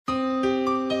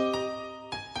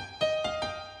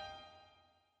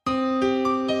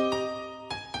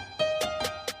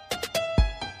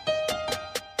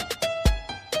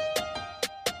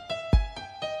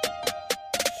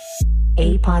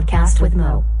A Podcast with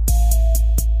Mo.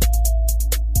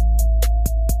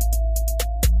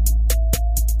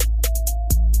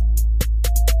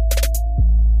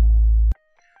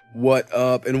 What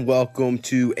up, and welcome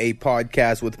to A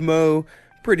Podcast with Mo.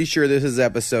 Pretty sure this is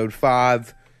episode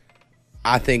 5.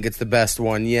 I think it's the best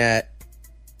one yet.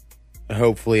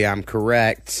 Hopefully I'm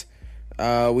correct.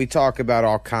 We talk about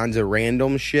all kinds of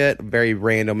random shit. Very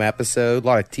random episode. A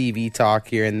lot of TV talk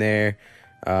here and there.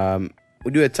 We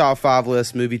do a top 5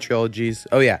 list, movie trilogies.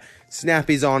 Oh yeah,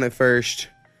 Snappy's on it first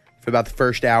for about the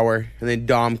first hour. And then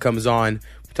Dom comes on.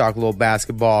 We talk a little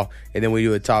basketball. And then we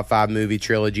do a top 5 movie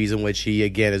trilogies in which he,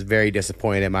 again, is very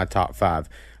disappointed in my top 5.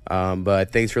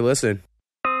 But thanks for listening.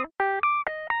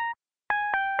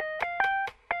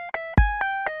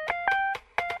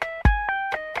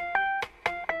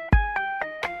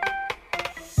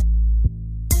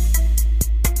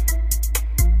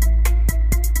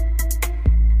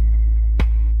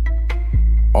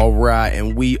 All right,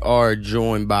 and we are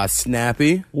joined by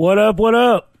Snappy. What up, what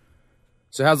up?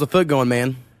 So how's the foot going,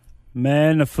 man?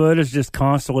 Man, the foot is just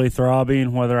constantly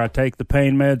throbbing, whether I take the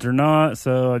pain meds or not,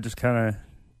 so I just kind of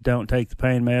don't take the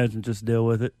pain meds and just deal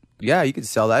with it. Yeah, you could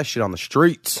sell that shit on the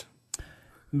streets.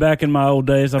 Back in my old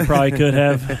days, I probably could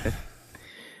have.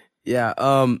 Yeah,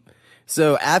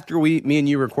 so after me and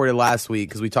you recorded last week,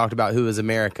 because we talked about Who is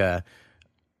America,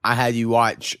 I had you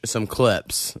watch some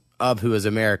clips of Who is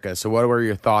America. So what were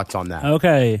your thoughts on that?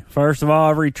 Okay, first of all,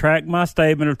 I retract my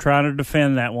statement of trying to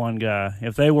defend that one guy.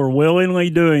 If they were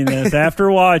willingly doing this after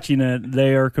watching it,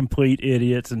 they are complete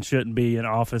idiots and shouldn't be in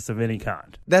office of any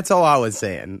kind. That's all I was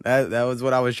saying. That was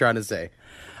what I was trying to say.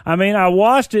 I mean, I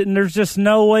watched it, and there's just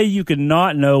no way you could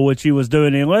not know what she was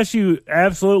doing unless you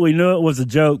absolutely knew it was a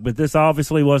joke, but this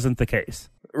obviously wasn't the case.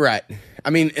 Right. I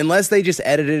mean, unless they just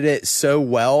edited it so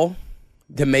well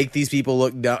to make these people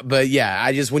look dumb. But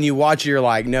yeah, when you watch it, you're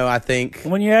like, no, I think.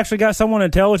 When you actually got someone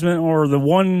intelligent, or the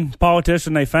one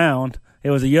politician they found, it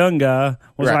was a young guy,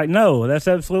 was right. like, no, that's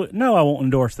absolutely, no, I won't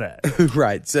endorse that.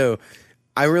 Right. So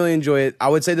I really enjoy it. I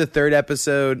would say the third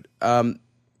episode,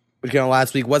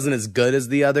 last week wasn't as good as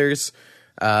the others.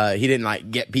 He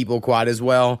didn't get people quite as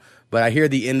well, but I hear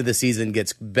the end of the season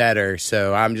gets better.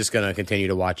 So I'm just going to continue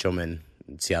to watch them and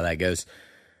see how that goes.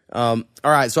 All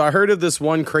right, so I heard of this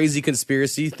one crazy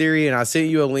conspiracy theory, and I sent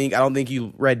you a link. I don't think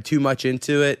you read too much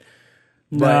into it.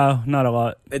 No, not a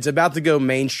lot. It's about to go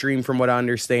mainstream from what I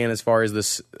understand as far as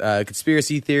this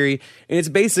conspiracy theory, and it's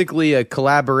basically a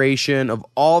collaboration of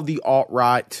all the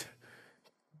alt-right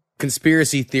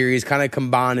conspiracy theories kind of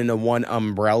combined into one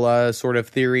umbrella sort of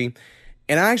theory,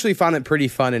 and I actually found it pretty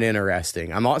fun and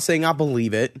interesting. I'm not saying I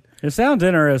believe it. It sounds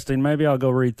interesting. Maybe I'll go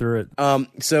read through it.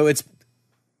 So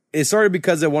it started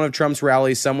because at one of Trump's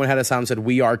rallies, someone had a sign that said,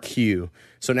 "We are Q."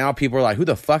 So now people are like, who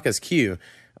the fuck is Q?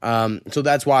 So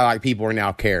that's why people are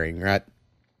now caring, right?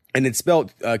 And it's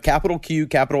spelled capital Q,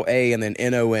 capital A, and then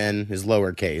N-O-N is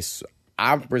lowercase.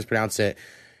 I pronounce it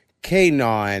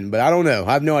K-non, but I don't know.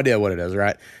 I have no idea what it is,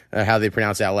 right? How they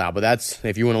pronounce it out loud. But that's,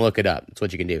 if you want to look it up, that's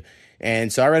what you can do.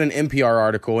 And so I read an NPR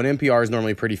article, and NPR is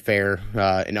normally pretty fair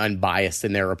and unbiased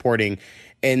in their reporting.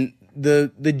 And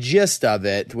the gist of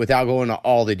it, without going into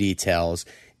all the details,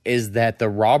 is that the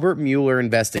Robert Mueller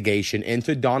investigation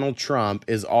into Donald Trump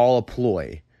is all a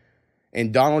ploy.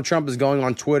 And Donald Trump is going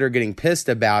on Twitter getting pissed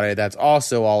about it. That's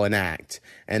also all an act.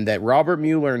 And that Robert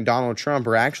Mueller and Donald Trump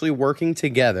are actually working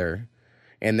together,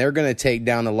 and they're going to take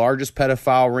down the largest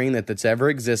pedophile ring that's ever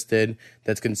existed,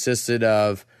 that's consisted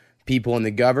of people in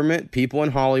the government, people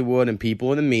in Hollywood, and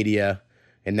people in the media.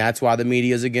 And that's why the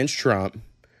media is against Trump.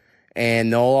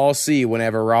 And they'll all see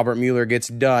whenever Robert Mueller gets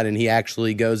done and he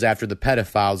actually goes after the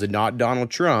pedophiles and not Donald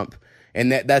Trump.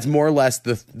 And that's more or less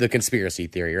the conspiracy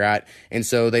theory, right? And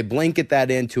so they blanket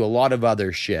that into a lot of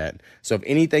other shit. So if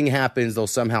anything happens, they'll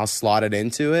somehow slot it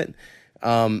into it.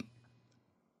 I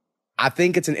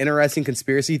think it's an interesting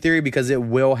conspiracy theory because it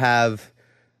will have,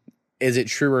 is it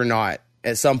true or not,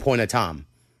 at some point in time.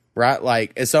 Right?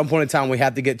 At some point in time, we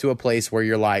have to get to a place where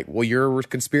you're like, well, your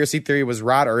conspiracy theory was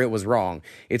right or it was wrong.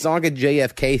 It's not like a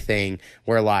JFK thing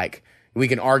where, we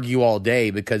can argue all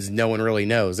day because no one really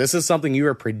knows. This is something you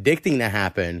are predicting to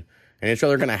happen, and it's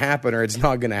either going to happen or it's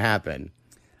not going to happen.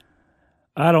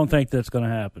 I don't think that's going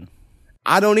to happen.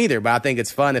 I don't either, but I think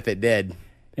it's fun if it did.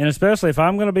 And especially if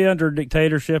I'm going to be under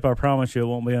dictatorship, I promise you it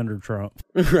won't be under Trump.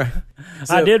 Right.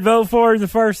 So, I did vote for him the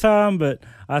first time, but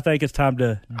I think it's time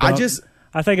to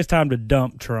I think it's time to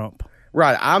dump Trump.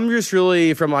 Right. I'm just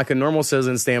really, from a normal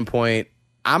citizen standpoint,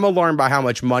 I'm alarmed by how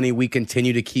much money we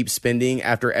continue to keep spending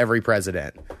after every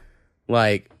president.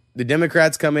 The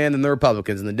Democrats come in and the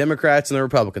Republicans, and the Democrats and the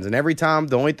Republicans. And every time,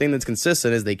 the only thing that's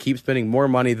consistent is they keep spending more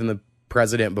money than the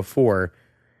president before.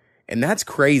 And that's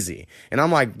crazy. And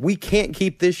I'm like, we can't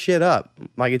keep this shit up.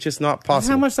 Like, it's just not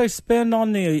possible. How much they spend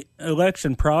on the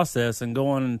election process and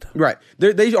going... Right.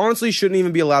 They honestly shouldn't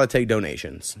even be allowed to take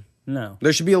donations. No.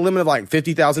 There should be a limit of like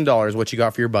 $50,000, what you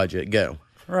got for your budget. Go.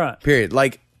 Right. Period.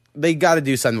 Like, they got to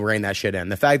do something to rein that shit in.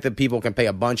 The fact that people can pay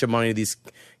a bunch of money to these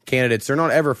candidates, they're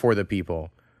not ever for the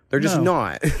people. They're just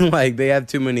not. Like, they have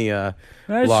too many It's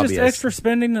lobbyists. just extra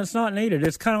spending that's not needed.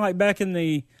 It's kind of like back in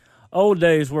the old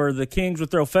days where the kings would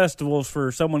throw festivals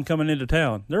for someone coming into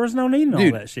town. There was no need in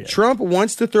all that shit. Trump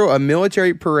wants to throw a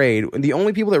military parade. The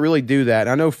only people that really do that,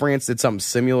 I know France did something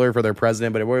similar for their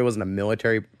president, but it really wasn't a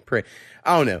military parade.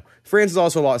 I don't know. France is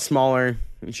also a lot smaller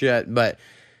and shit, but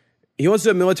he wants to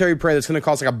do a military parade that's going to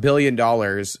cost like $1 billion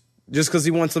just because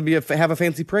he wants to have a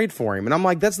fancy parade for him. And I'm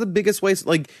like, that's the biggest waste.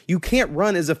 Like, you can't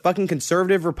run as a fucking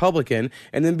conservative Republican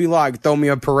and then be like, throw me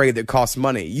a parade that costs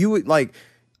money. You would like...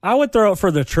 I would throw it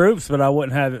for the troops, but I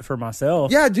wouldn't have it for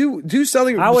myself. Yeah, do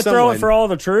something. I would throw it for all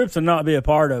the troops and not be a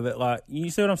part of it. Like,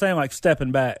 you see what I'm saying? Like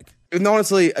stepping back. And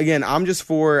honestly, again, I'm just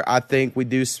for. I think we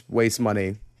do waste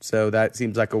money, so that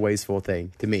seems like a wasteful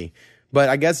thing to me. But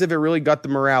I guess if it really got the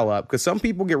morale up, because some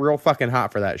people get real fucking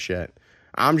hot for that shit.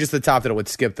 I'm just the top that would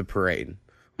skip the parade.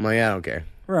 I'm like, I don't care.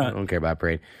 Right. I don't care about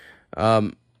parade.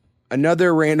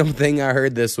 Another random thing I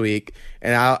heard this week,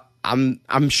 and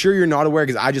I'm sure you're not aware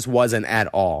because I just wasn't at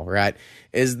all, right,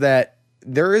 is that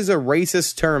there is a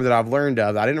racist term that I've learned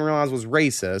of that I didn't realize was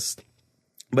racist,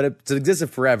 but it's existed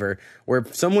forever, where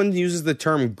if someone uses the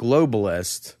term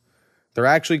globalist, they're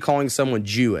actually calling someone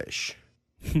Jewish.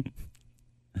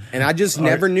 And I just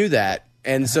never knew that.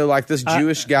 And so, like, this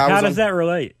Jewish guy How does that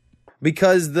relate?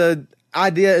 Because the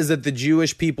idea is that the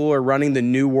Jewish people are running the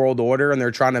New World Order and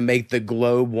they're trying to make the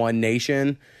globe one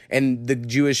nation. And the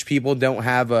Jewish people don't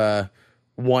have a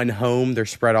one home. They're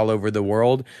spread all over the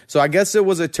world. So I guess it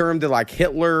was a term that like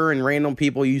Hitler and random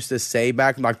people used to say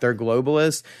back, like they're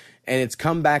globalists. And it's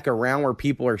come back around where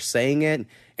people are saying it.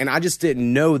 And I just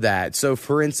didn't know that. So,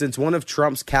 for instance, one of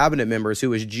Trump's cabinet members who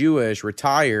was Jewish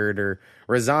retired or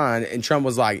resigned. And Trump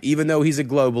was like, even though he's a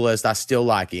globalist, I still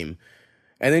like him.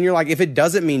 And then you're like, if it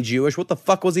doesn't mean Jewish, what the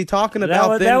fuck was he talking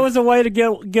about then? That was a way to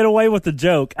get away with the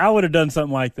joke. I would have done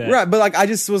something like that. Right, but like I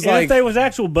just was like... if they was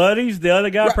actual buddies, the other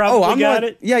guy probably got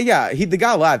it. Yeah, the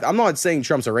guy laughed. I'm not saying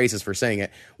Trump's a racist for saying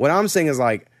it. What I'm saying is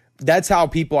like, that's how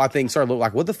people, I think, start to look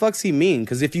like, what the fuck's he mean?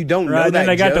 Because if you don't know that then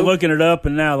they got joke, to looking it up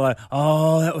and now like,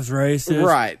 oh, that was racist.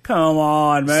 Right. Come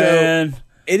on, man. So,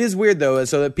 it is weird, though,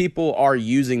 so that people are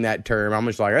using that term. I'm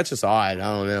just like, that's just odd.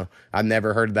 I don't know. I've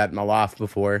never heard that in my life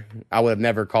before. I would have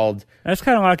never called. That's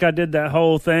kind of like I did that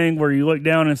whole thing where you look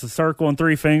down and it's a circle and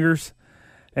 3 fingers.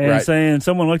 And saying,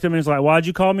 someone looked at me and was like, why'd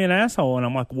you call me an asshole? And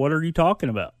I'm like, what are you talking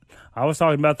about? I was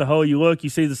talking about the whole you look, you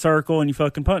see the circle, and you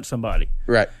fucking punch somebody.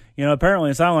 Right. You know, apparently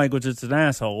in sign language, it's an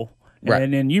asshole. Right.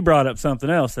 And then you brought up something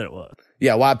else that it was.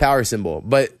 Yeah, white power symbol,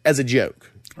 but as a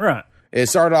joke. Right. It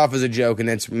started off as a joke, and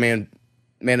it's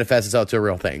manifests itself to a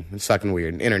real thing. It's fucking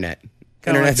weird. Internet's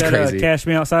like that, crazy. Cash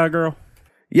Me Outside girl.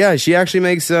 Yeah, she actually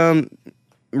makes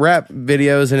rap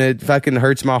videos, and it fucking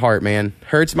hurts my heart, man.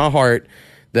 Hurts my heart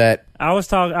that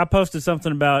I posted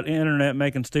something about internet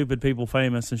making stupid people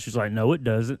famous, and she's like, no, it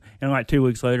doesn't. And like 2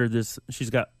 weeks later, she's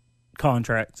got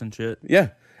contracts and shit. Yeah.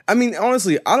 I mean,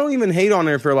 honestly, I don't even hate on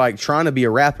her for like trying to be a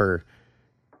rapper.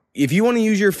 If you want to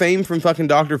use your fame from fucking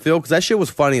Dr. Phil, because that shit was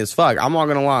funny as fuck. I'm not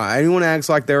going to lie. Anyone acts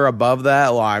like they're above that,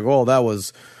 like, oh, that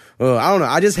was, I don't know.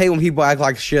 I just hate when people act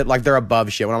like shit, like they're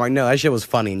above shit. When I'm like, no, that shit was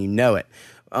funny and you know it.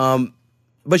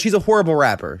 But she's a horrible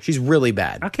rapper. She's really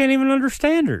bad. I can't even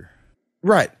understand her.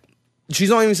 Right. She's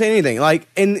not even saying anything. Like,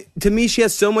 and to me, she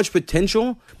has so much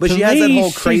potential, but she has that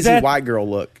whole crazy white girl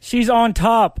look. She's on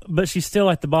top, but she's still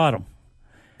at the bottom.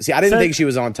 See, I didn't think she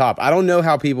was on top. I don't know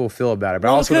how people feel about it, but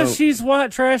also because she's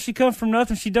white trash. She comes from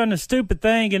nothing. She done a stupid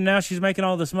thing, and now she's making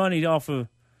all this money off of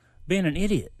being an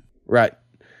idiot. Right.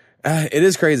 It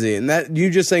is crazy. And that you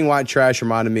just saying white trash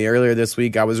reminded me earlier this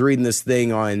week. I was reading this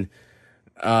thing on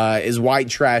is white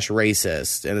trash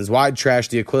racist, and is white trash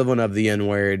the equivalent of the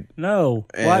N-word? No,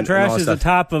 white trash is a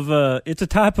type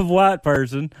of white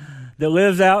person that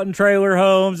lives out in trailer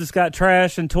homes. It's got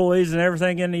trash and toys and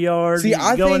everything in the yard. See,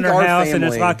 I go think in their our house family, and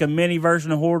it's like a mini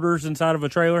version of Hoarders inside of a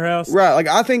trailer house. Right. Like,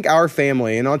 I think our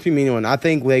family, and not to be mean one, I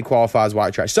think they qualify as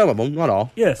white trash. Some of them, not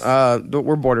all. Yes. But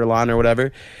we're borderline or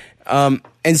whatever. And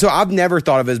so I've never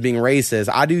thought of it as being racist.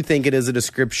 I do think it is a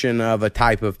description of a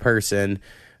type of person.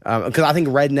 Because I think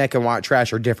redneck and white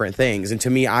trash are different things. And to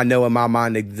me, I know in my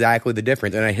mind exactly the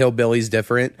difference. And a hillbilly's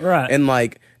different. Right. And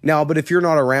like, no, but if you're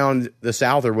not around the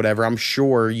South or whatever, I'm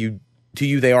sure to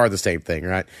you, they are the same thing,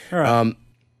 right? Right.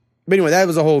 But anyway, that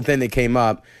was a whole thing that came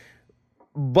up.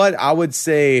 But I would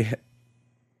say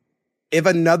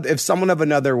if someone of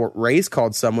another race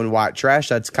called someone white trash,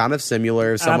 that's kind of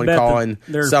similar. If someone calling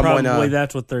someone probably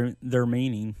that's what they're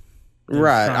meaning.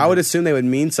 Right. I would assume they would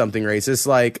mean something racist.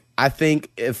 Like, I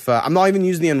think if I'm not even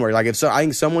using the N-word. Like, I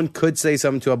think someone could say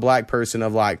something to a black person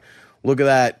of like, look at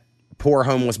that poor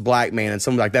homeless black man, and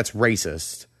someone like, that's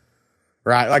racist.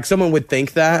 Right. Like, someone would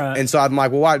think that. Right. And so I'm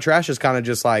like, well, white trash is kind of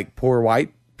just like poor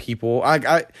white people. Like,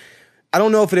 I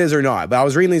don't know if it is or not, but I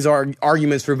was reading these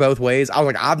arguments for both ways. I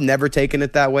was like, I've never taken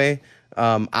it that way.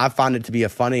 I find it to be a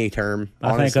funny term,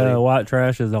 honestly. I think white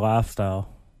trash is a lifestyle.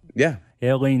 Yeah.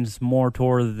 It leans more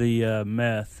toward the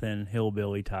meth and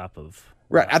hillbilly type of.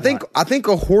 Right. I think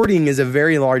a hoarding is a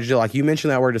very large deal. Like you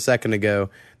mentioned that word a second ago.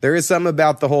 There is something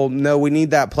about the whole, no, we need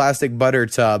that plastic butter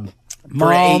tub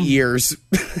for 8 years.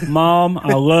 Mom,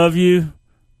 I love you,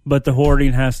 but the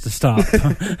hoarding has to stop.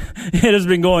 It has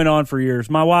been going on for years.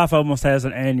 My wife almost has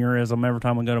an aneurysm every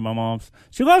time we go to my mom's.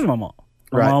 She loves my mom.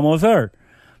 My mom loves her.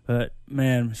 But,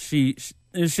 man,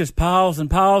 it's just piles and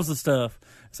piles of stuff.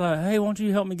 It's like, hey, why don't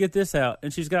you help me get this out?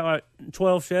 And she's got like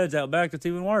 12 sheds out back that's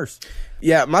even worse.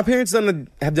 Yeah, my parents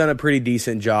have done a pretty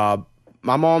decent job.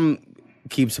 My mom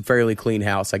keeps a fairly clean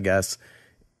house, I guess.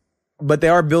 But they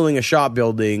are building a shop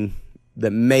building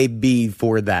that may be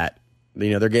for that.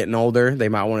 You know, they're getting older. They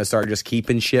might want to start just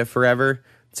keeping shit forever.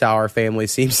 That's how our family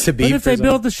seems to be. But if they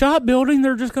build the shop building,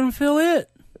 they're just going to fill it.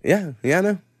 Yeah, I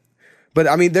know. But,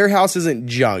 I mean, their house isn't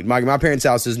junk. My parents'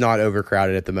 house is not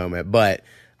overcrowded at the moment, but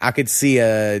I could see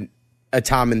a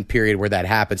time and period where that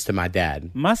happens to my dad.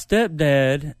 My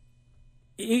stepdad,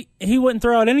 he wouldn't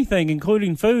throw out anything,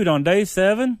 including food. On day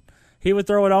 7, he would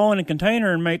throw it all in a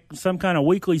container and make some kind of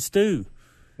weekly stew.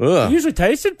 Ugh. It usually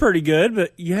tasted pretty good,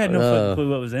 but you had no fucking clue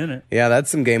what was in it. Yeah,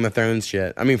 that's some Game of Thrones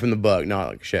shit. I mean, from the book, not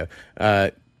like a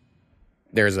show.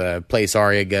 There's a place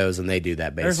Arya goes, and they do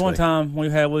that, basically. There's one time we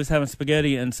was having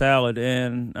spaghetti and salad,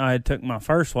 and I took my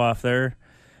first wife there,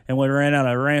 and we ran out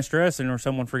of ranch dressing, or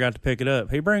someone forgot to pick it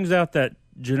up. He brings out that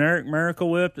generic Miracle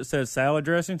Whip that says salad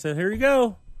dressing. Said, "Here you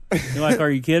go." You're like, "Are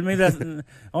you kidding me?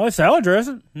 It's salad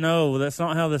dressing." No, that's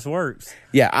not how this works.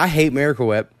 Yeah, I hate Miracle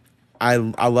Whip. I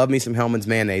love me some Hellman's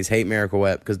mayonnaise. Hate Miracle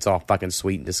Whip because it's all fucking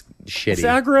sweet and just shitty. See,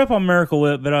 I grew up on Miracle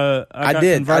Whip, but I got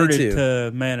converted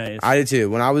to mayonnaise. I did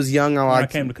too. When I was young, I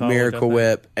liked Miracle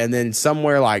Whip, and then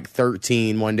somewhere like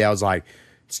 13, one day I was like,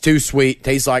 "It's too sweet.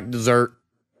 Tastes like dessert."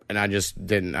 And I just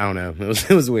didn't. I don't know. It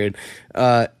was weird.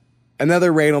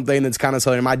 Another random thing that's kind of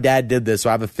silly. My dad did this, so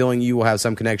I have a feeling you will have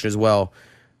some connection as well.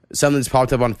 Something that's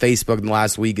popped up on Facebook in the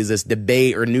last week is this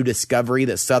debate or new discovery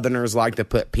that Southerners like to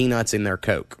put peanuts in their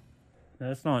Coke.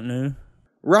 That's not new.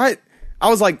 Right? I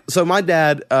was like, so my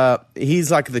dad, he's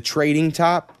like the trading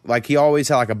type. Like he always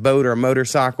had like a boat or a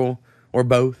motorcycle or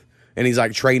both. And he's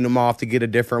like trading them off to get a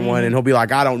different one. And he'll be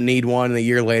like, I don't need one. And a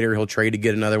year later, he'll trade to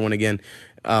get another one again.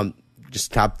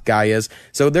 Just top guy is.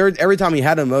 So every time he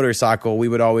had a motorcycle, we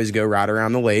would always go ride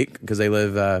around the lake because they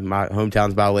live, my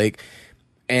hometown's by a lake.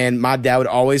 And my dad would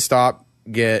always stop,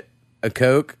 get a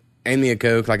Coke, and me a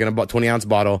Coke, like in a 20-ounce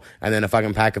bottle, and then a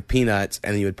fucking pack of peanuts,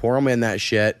 and he would pour them in that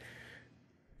shit.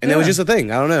 And it was just a thing.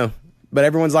 I don't know. But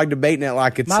everyone's like debating it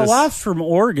like it's my wife's from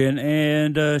Oregon,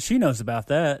 and she knows about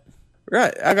that.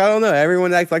 Right. I don't know.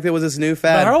 Everyone acts like there was this new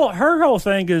fad. But her whole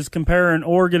thing is comparing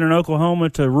Oregon and Oklahoma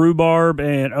to rhubarb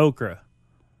and okra.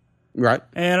 Right.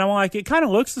 And I'm like, it kind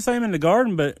of looks the same in the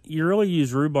garden, but you really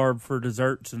use rhubarb for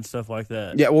desserts and stuff like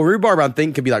that. Yeah, well, rhubarb, I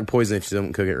think, could be like poison if you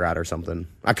don't cook it right or something.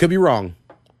 I could be wrong,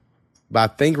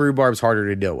 but I think rhubarb's harder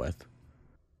to deal with.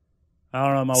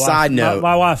 I don't know. Side note.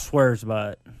 My wife swears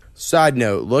by it. Side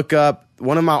note, look up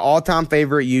one of my all-time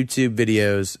favorite YouTube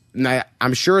videos. Now,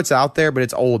 I'm sure it's out there, but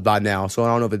it's old by now, so I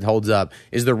don't know if it holds up,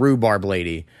 is the rhubarb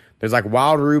lady. There's like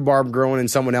wild rhubarb growing in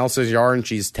someone else's yard, and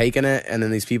she's taking it, and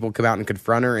then these people come out and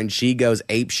confront her, and she goes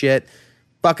ape shit.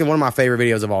 Fucking one of my favorite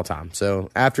videos of all time. So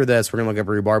after this, we're going to look up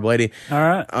rhubarb lady. All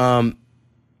right.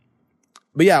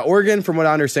 But yeah, Oregon, from what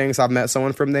I understand, because I've met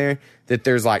someone from there, that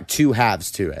there's like two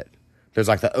halves to it. There's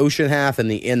like the ocean half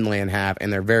and the inland half,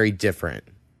 and they're very different.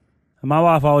 My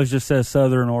wife always just says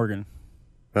Southern Oregon.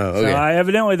 Oh, okay. So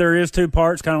evidently there is two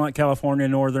parts, kind of like California,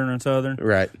 Northern and Southern.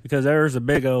 Right. Because there's a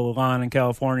big old line in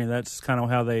California. That's kind of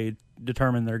how they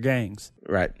determine their gangs.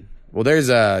 Right. Well, there's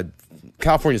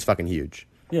California's fucking huge.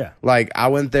 Yeah. Like, I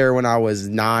went there when I was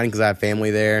 9 because I have family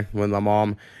there with my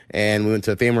mom, and we went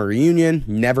to a family reunion.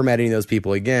 Never met any of those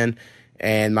people again.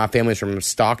 And my family's from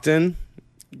Stockton,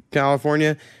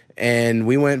 California. And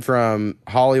we went from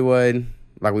Hollywood,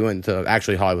 like we went to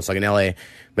actually Hollywood's like in L.A.,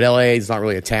 but L.A. is not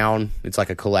really a town. It's like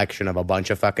a collection of a bunch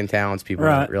of fucking towns. People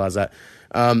don't realize that.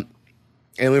 And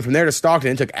we went from there to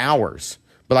Stockton. It took hours.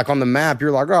 But like on the map,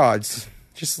 you're like, oh, it's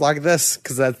just like this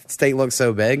because that state looks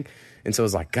so big. And so it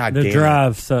was like, God The damn.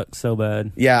 drive sucks so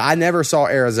bad. Yeah, I never saw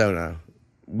Arizona.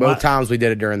 Both times we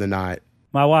did it during the night.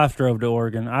 My wife drove to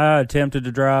Oregon. I attempted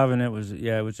to drive, and it was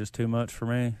just too much for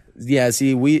me. Yeah,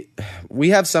 see, we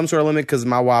have some sort of limit because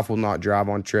my wife will not drive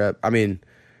on trip. I mean,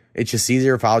 it's just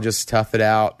easier if I'll just tough it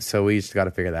out. So we just got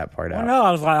to figure that part out. No,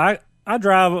 I was like, I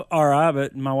drive all right,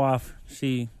 but my wife,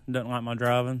 she doesn't like my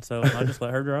driving, so I just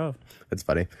let her drive. That's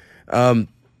funny. She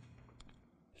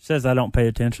says I don't pay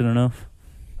attention enough.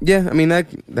 Yeah, I mean,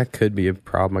 that could be a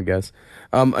problem, I guess.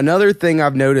 Another thing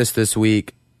I've noticed this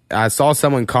week, I saw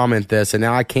someone comment this, and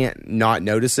now I can't not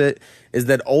notice it, is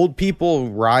that old people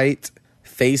write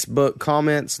Facebook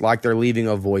comments like they're leaving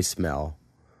a voicemail.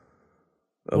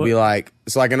 It'll be like,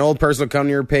 it's like an old person will come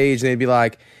to your page, and they'd be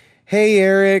like, hey,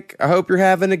 Eric, I hope you're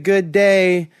having a good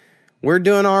day. We're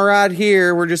doing all right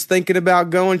here. We're just thinking about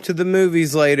going to the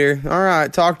movies later. All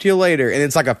right, talk to you later. And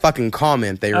it's like a fucking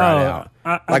comment they write out.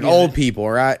 Like old people,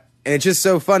 right? And it's just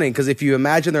so funny because if you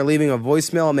imagine they're leaving a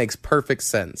voicemail, it makes perfect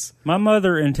sense. My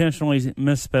mother intentionally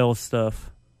misspells stuff.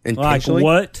 Intentionally?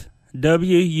 Like what?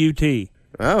 W-U-T.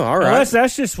 Oh, all right.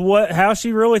 That's just how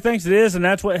she really thinks it is, and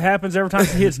that's what happens every time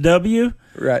she hits W.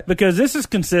 Right. Because this is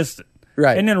consistent.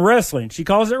 Right. And then wrestling. She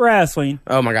calls it wrestling.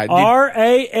 Oh, my God.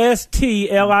 R-A-S-T-L-I-N-G.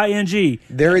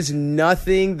 There is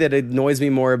nothing that annoys me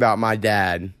more about my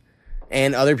dad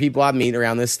and other people I meet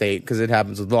around this state, because it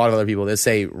happens with a lot of other people that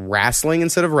say wrestling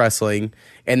instead of wrestling,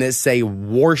 and that say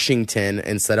Washington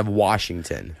instead of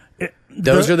Washington.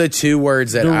 Those are the two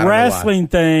words that I don't know why. The wrestling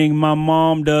thing, my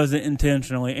mom does it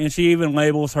intentionally, and she even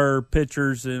labels her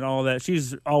pictures and all that.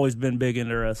 She's always been big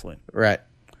into wrestling. Right.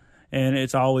 And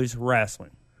it's always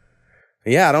wrestling.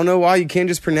 Yeah, I don't know why you can't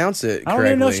just pronounce it correctly. I don't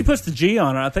even know if she puts the G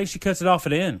on it. I think she cuts it off at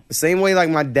the end. Same way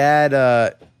like my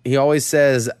dad, he always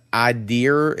says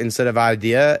idea instead of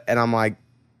idea, and I'm like,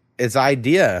 it's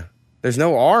idea. There's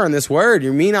no R in this word.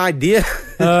 You mean idea?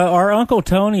 Our Uncle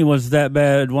Tony was that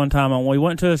bad one time. We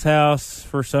went to his house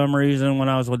for some reason when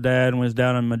I was with Dad and was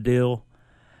down in Medill.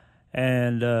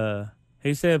 And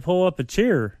he said, pull up a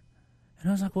chair. And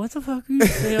I was like, what the fuck are you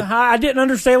saying? I didn't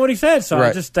understand what he said, so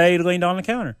I just stayed, leaned on the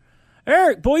counter.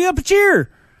 Eric, pull you up a chair.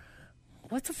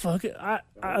 What the fuck? I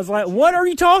was like, what are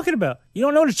you talking about? You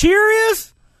don't know what a chair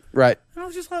is? Right. And I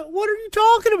was just like, what are you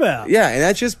talking about? Yeah, and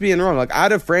that's just being wrong. Like, I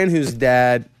had a friend whose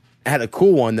dad had a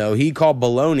cool one, though. He called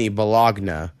bologna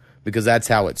Bologna because that's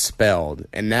how it's spelled.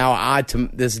 And now I, to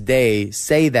this day,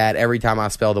 say that every time I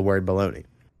spell the word bologna.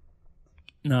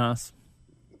 Nice.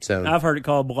 So I've heard it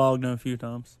called Bologna a few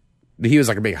times. He was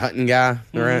like a big hunting guy,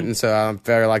 right? And so I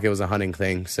felt like it was a hunting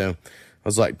thing. So I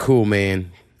was like, cool,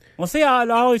 man. Well, see, I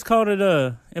always called it,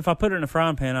 if I put it in a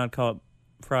frying pan, I'd call it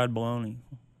fried bologna.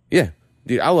 Yeah.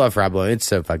 Dude, I love fried bologna. It's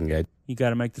so fucking good. You got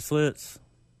to make the slits.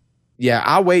 Yeah,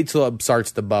 I wait till it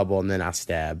starts to bubble and then I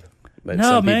stab. But no,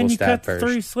 some man, people you stab cut first.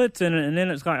 3 slits in it, and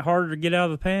then it's like harder to get out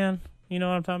of the pan. You know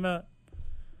what I'm talking about?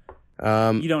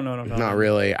 You don't know what I'm talking about. Not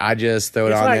really. I just throw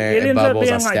it It's on like, there. it It ends bubbles.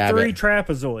 up I being like stab 3 it.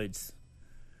 trapezoids.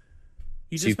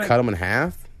 So you cut them in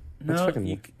half? No,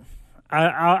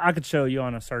 I could show you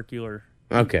on a circular.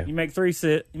 Okay. You make 3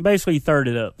 sit. Basically, you third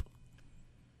it up.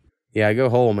 Yeah, go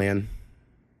whole, man.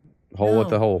 Hole with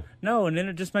the hole. No, and then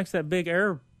it just makes that big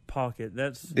air pocket.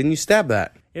 Then you stab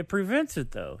that. It prevents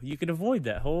it, though. You can avoid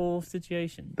that whole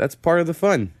situation. That's part of the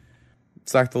fun.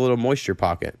 It's like the little moisture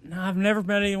pocket. No, I've never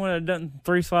met anyone that done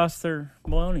 3 slices their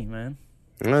bologna, man.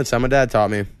 Well, that's how my dad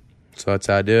taught me. So that's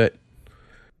how I do it.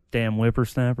 Damn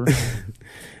whippersnapper.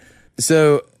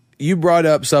 So you brought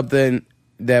up something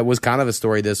that was kind of a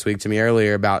story this week to me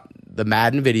earlier about the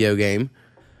Madden video game.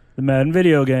 The Madden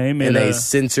video game. And they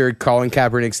censored Colin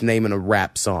Kaepernick's name in a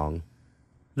rap song.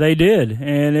 They did,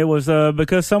 and it was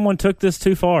because someone took this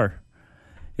too far.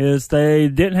 They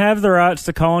didn't have the rights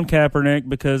to Colin Kaepernick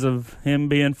because of him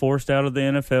being forced out of the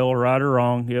NFL, right or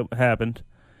wrong, it happened.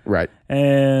 Right.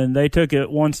 And they took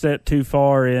it one step too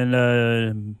far and,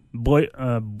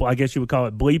 I guess you would call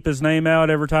it, bleep his name out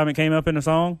every time it came up in a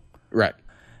song. Right.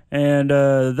 And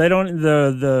they don't.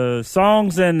 The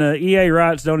songs and the EA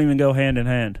rights don't even go hand in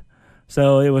hand.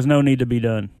 So it was no need to be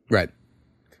done. Right.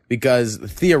 Because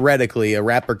theoretically, a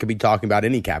rapper could be talking about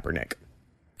any Kaepernick.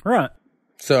 Right.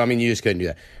 So, I mean, you just couldn't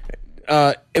do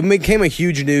that. It became a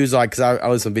huge news, like, because I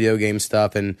was some video game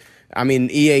stuff, and, I mean,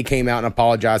 EA came out and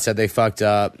apologized, said they fucked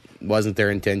up, wasn't their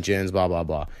intentions, blah, blah,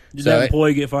 blah. Did that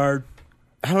employee get fired?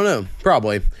 I don't know.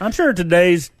 Probably. I'm sure in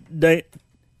today's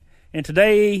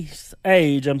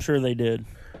age, I'm sure they did.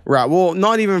 Right. Well,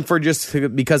 not even for just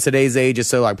because today's age is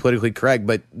so, like, politically correct,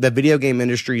 but the video game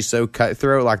industry is so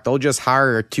cutthroat, like, they'll just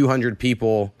hire 200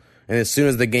 people, and as soon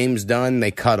as the game's done,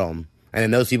 they cut them. and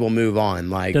then those people move on.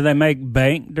 Like, do they make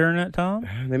bank during that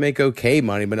time? they make okay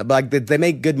money, but like they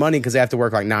make good money because they have to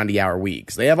work like 90-hour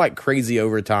weeks. They have like crazy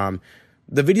overtime.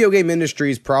 The video game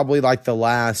industry is probably like the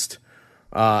last.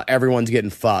 Everyone's getting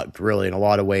fucked really in a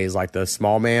lot of ways, like the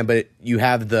small man. But you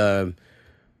have the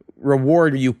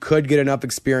reward. You could get enough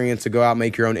experience to go out and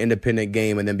make your own independent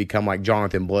game and then become like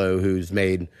Jonathan Blow, who's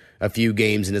made a few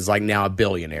games and is like now a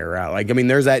billionaire, right? Like, I mean,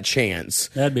 there's that chance.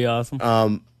 That'd be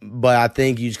awesome. But I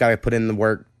think you just got to put in the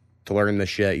work to learn the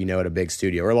shit, at a big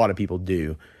studio, or a lot of people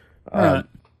do. Right.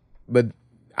 But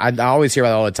I always hear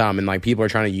about it all the time, and like people are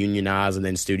trying to unionize, and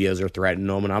then studios are threatening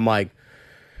them, and I'm like,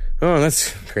 oh,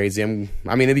 that's crazy. I mean,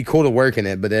 it'd be cool to work in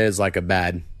it, but there is like a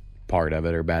bad part of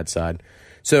it or bad side.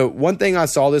 So one thing I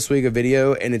saw this week, a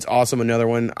video, and it's awesome. Another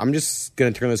one. I'm just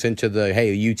gonna turn this into the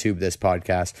YouTube this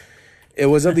podcast. It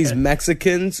was of these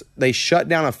Mexicans. They shut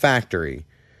down a factory.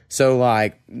 So,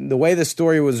 like, the way the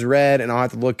story was read, and I'll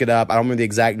have to look it up. I don't remember the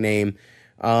exact name.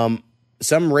 Some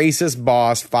racist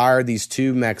boss fired these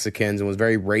 2 Mexicans and was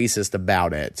very racist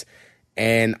about it.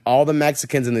 And all the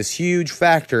Mexicans in this huge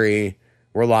factory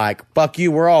were like, fuck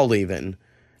you, we're all leaving.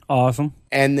 Awesome.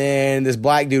 And then this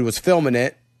black dude was filming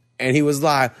it, and he was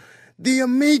like, the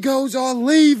amigos are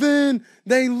leaving.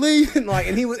 They leaving. Like,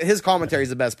 and his commentary is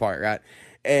the best part, right?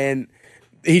 And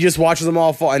he just watches them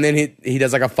all fall, and then he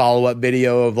does like a follow-up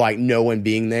video of like no one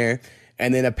being there.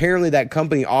 And then apparently that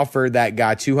company offered that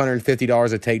guy $250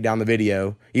 to take down the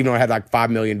video, even though it had like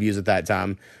 5 million views at that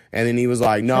time. And then he was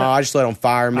like, no, I just let them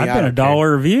fire me. I've been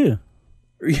 $1 a view.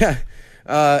 Yeah.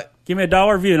 Give me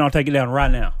 $1 a view and I'll take it down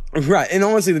right now. Right. And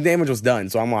honestly, the damage was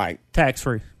done. So I'm like,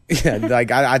 tax-free. Yeah.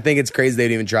 Like, I think it's crazy they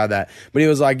didn't even try that. But he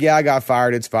was like, yeah, I got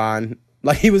fired. It's fine.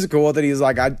 Like, he was cool with it. He was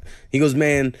like, he goes,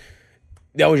 man,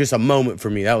 that was just a moment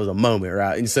for me. That was a moment,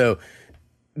 right? And so,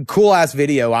 cool ass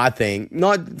video, I think.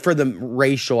 Not for the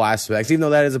racial aspects, even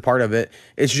though that is a part of it.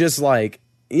 It's just like,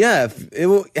 yeah,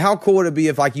 how cool would it be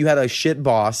if like you had a shit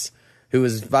boss who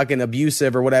was fucking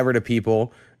abusive or whatever to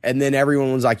people, and then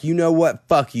everyone was like, you know what?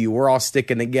 Fuck you. We're all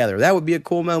sticking together. That would be a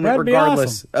cool moment. That'd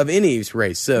regardless of any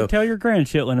race. So tell your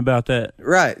grandchildren about that.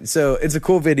 Right. So it's a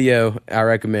cool video. I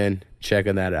recommend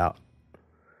checking that out.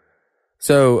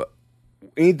 So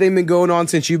anything been going on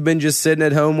since you've been just sitting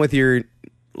at home with your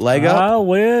leg up?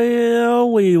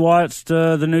 Well, we watched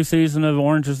the new season of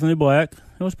Orange is the New Black.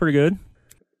 It was pretty good.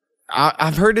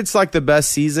 I've heard it's like the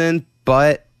best season,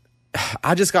 but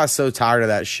I just got so tired of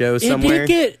that show somewhere.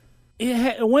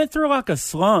 It went through like a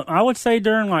slump. I would say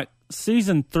during like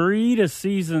season 3 to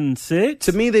season 6.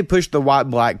 To me, they pushed the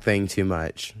white-black thing too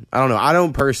much. I don't know. I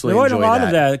don't personally enjoy that. There wasn't a lot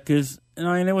of that because,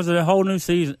 it was a whole new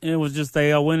season. It was just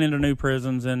they all went into new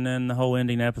prisons, and then the whole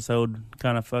ending episode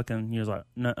kind of fucking, you was like,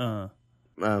 nuh-uh.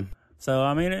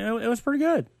 So, it was pretty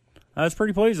good. I was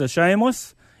pretty pleased.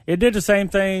 Shameless. It did the same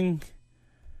thing.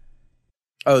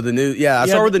 Oh, I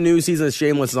saw where the new season of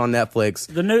Shameless is on Netflix.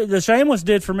 The Shameless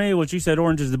did for me what you said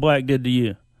Orange is the Black did to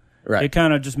you. Right. It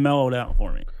kind of just mellowed out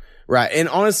for me. Right. And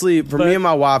honestly, me and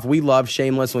my wife, we loved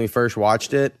Shameless when we first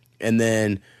watched it. And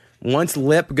then once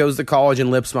Lip goes to college, and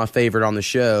Lip's my favorite on the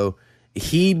show,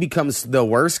 he becomes the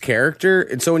worst character.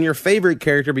 And so when your favorite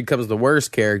character becomes the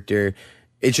worst character,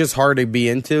 it's just hard to be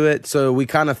into it. So we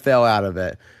kind of fell out of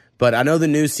it. But I know the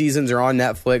new seasons are on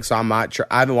Netflix, so I might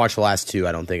I haven't watched the last 2,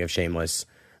 I don't think, of Shameless.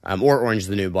 Or Orange is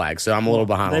the New Black, so I'm a little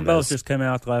behind on those. They both just came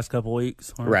out the last couple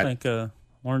weeks. Right. I think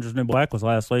Orange is the New Black was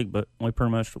last week, but we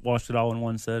pretty much watched it all in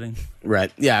one setting.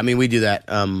 Right. Yeah, we do that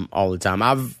all the time.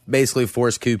 I've basically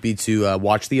forced Koopy to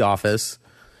watch The Office.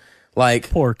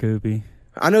 Like, poor Koopy.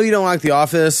 I know you don't like The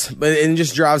Office, but it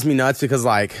just drives me nuts because,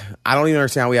 like, I don't even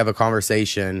understand how we have a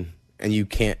conversation and you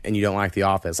don't like The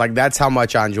Office. Like, that's how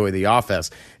much I enjoy The Office.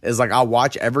 It's like, I'll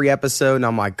watch every episode and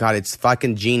I'm like, God, it's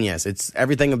fucking genius. It's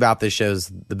everything about this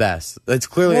show's the best. It's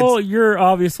clearly... Well, you're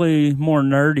obviously more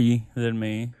nerdy than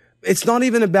me. It's not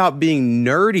even about being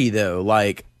nerdy, though.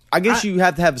 Like, I guess you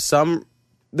have to have some...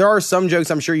 There are some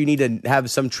jokes I'm sure you need to have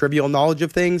some trivial knowledge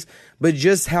of things, but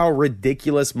just how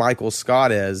ridiculous Michael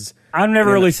Scott is... I've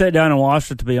never really sat down and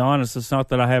watched it, to be honest. It's not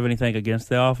that I have anything against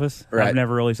The Office. Right. I've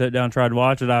never really sat down and tried to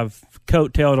watch it. I've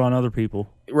coattailed on other people.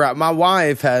 Right. My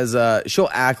wife has, she'll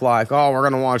act like, oh, we're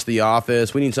going to watch The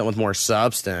Office. We need something with more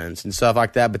substance and stuff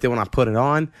like that. But then when I put it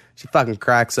on, she fucking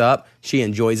cracks up. She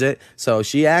enjoys it. So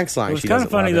she acts like she doesn't love it. It was kind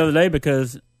of funny the other day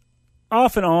because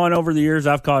off and on over the years,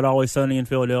 I've caught Always Sunny in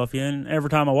Philadelphia. And every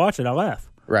time I watch it, I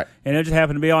laugh. Right. And it just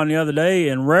happened to be on the other day.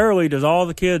 And rarely does all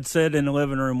the kids sit in the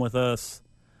living room with us.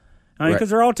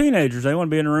 Because they're all teenagers. They want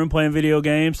to be in a room playing video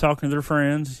games, talking to their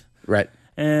friends. Right.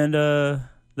 And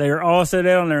they are all sat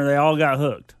down there and they all got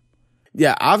hooked.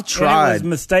 Yeah, I've tried. And it was a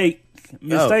mistake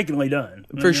mistakenly done.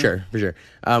 For sure.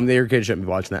 Your kids shouldn't be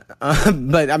watching that.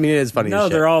 But, I mean, it is funny as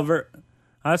shit. They're all very...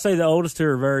 I'd say the oldest two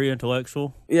are very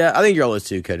intellectual. Yeah, I think your oldest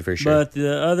two could, for sure. But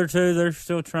the other two, they're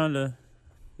still trying to...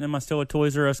 Am I still a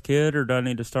Toys R Us kid, or do I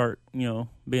need to start,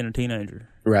 being a teenager?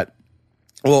 Right.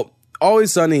 Well,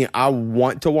 Always Sunny, I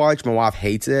want to watch. My wife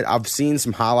hates it. I've seen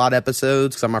some highlight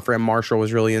episodes because my friend Marshall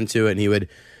was really into it, and he would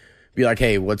be like,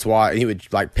 hey, let's watch. He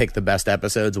would like pick the best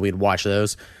episodes, and we'd watch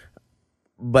those.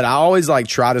 But I always like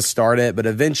try to start it, but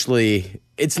eventually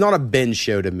it's not a binge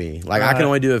show to me. Like I can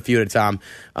only do a few at a time.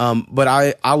 But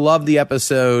I love the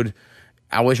episode.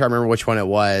 I wish I remember which one it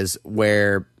was,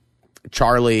 where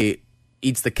Charlie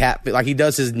eats the cat food. Like he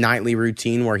does his nightly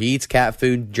routine where he eats cat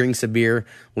food, drinks a beer,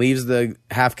 leaves the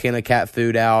half can of cat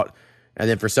food out, and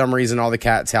then for some reason all the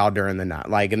cats howl during the night.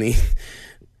 Like, and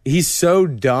he's so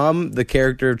dumb, the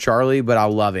character of Charlie, but I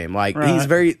love him. Like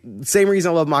he's same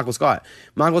reason I love Michael Scott.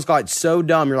 Michael Scott's so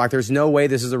dumb. You're like, there's no way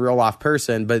this is a real life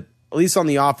person. But at least on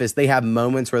The Office, they have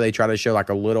moments where they try to show like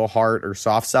a little heart or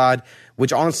soft side,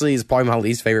 which honestly is probably my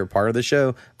least favorite part of the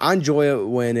show. I enjoy it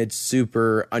when it's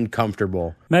super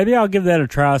uncomfortable. Maybe I'll give that a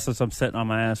try since I'm sitting on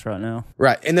my ass right now.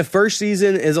 Right. And the first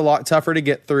season is a lot tougher to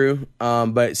get through.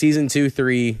 But season 2,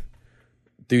 3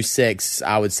 through 6,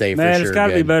 I would say for sure. Man, it's got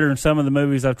to be better than some of the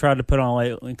movies I've tried to put on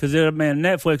lately. Because,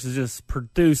 Netflix is just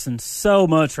producing so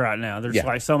much right now. There's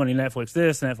like so many Netflix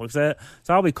this, Netflix that.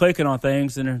 So I'll be clicking on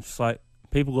things and it's just like,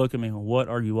 people look at me, what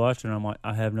are you watching? And I'm like,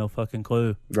 I have no fucking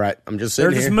clue. Right. I'm just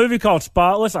sitting There's here. this movie called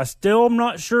Spotless. I still am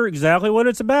not sure exactly what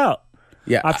it's about.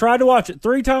 Yeah. I've tried to watch it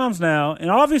 3 times now.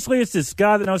 And obviously it's this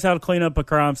guy that knows how to clean up a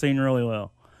crime scene really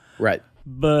well. Right.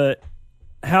 But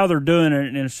how they're doing it,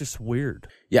 and it's just weird.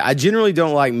 Yeah, I generally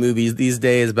don't like movies these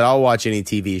days, but I'll watch any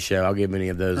TV show. I'll give any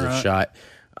of those a shot.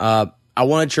 I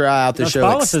want to try out the show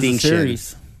Spotless Extinction. Is a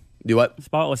series. Do what?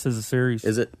 Spotless is a series.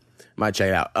 Is it? Might check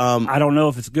it out. I don't know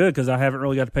if it's good because I haven't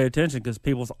really got to pay attention because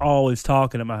people's always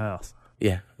talking at my house.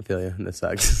 Yeah, I feel you. That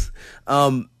sucks.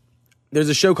 There's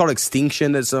a show called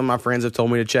Extinction that some of my friends have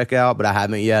told me to check out, but I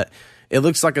haven't yet. It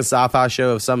looks like a sci-fi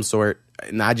show of some sort,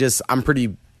 and I'm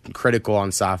pretty critical on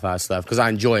sci-fi stuff because I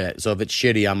enjoy it. So if it's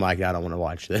shitty, I'm like, I don't want to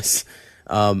watch this.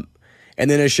 And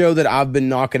then a show that I've been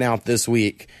knocking out this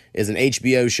week is an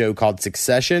HBO show called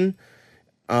Succession.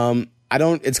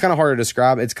 It's kind of hard to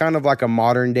describe. It's kind of like a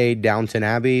modern day Downton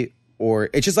Abbey, or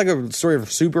it's just like a story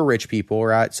of super rich people,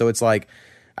 right? So it's like,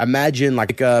 imagine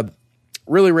like a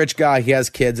really rich guy. He has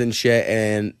kids and shit,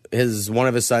 and one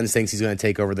of his sons thinks he's going to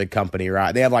take over the company,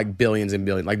 right? They have like billions and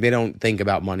billions. Like they don't think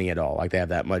about money at all. Like they have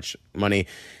that much money.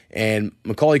 And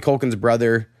Macaulay Culkin's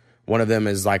brother, one of them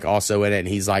is like also in it, and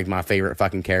he's like my favorite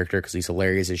fucking character because he's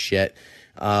hilarious as shit.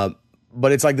 But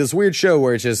it's like this weird show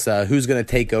where it's just who's going to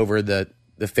take over the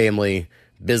family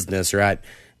business, right?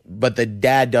 But the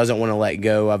dad doesn't want to let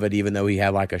go of it, even though he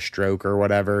had like a stroke or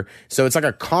whatever. So it's like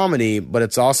a comedy, but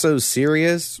it's also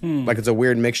serious. Like it's a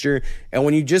weird mixture. And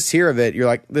when you just hear of it, you're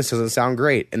like, this doesn't sound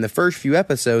great. And the first few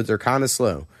episodes are kind of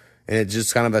slow, and it's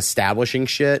just kind of establishing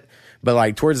shit. But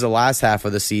like towards the last half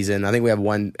of the season, I think we have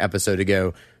 1 episode to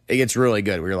go. It gets really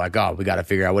good. Where you're like, oh, we got to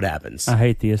figure out what happens. I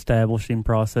hate the establishing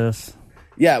process.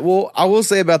 Yeah, well, I will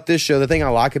say about this show, the thing I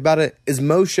like about it is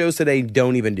most shows today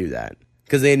don't even do that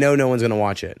because they know no one's going to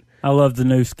watch it. I love the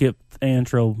new skip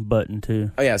intro button,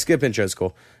 too. Oh, yeah, skip intro is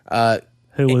cool.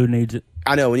 Hulu needs it.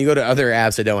 I know, when you go to other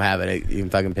apps that don't have it, it even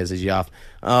fucking pisses you off.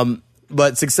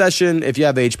 But Succession, if you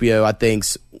have HBO, I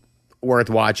think's worth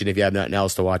watching if you have nothing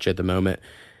else to watch at the moment.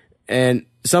 And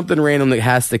something random that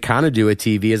has to kind of do with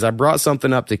TV is I brought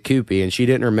something up to Koopy, and she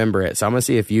didn't remember it, so I'm going to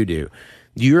see if you do.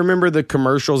 Do you remember the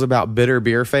commercials about Bitter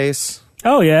Beer Face?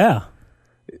 Oh, yeah.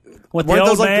 With the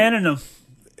old man and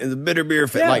the bitter beer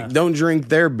face. Yeah. Like, don't drink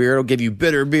their beer. It'll give you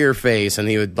bitter beer face. And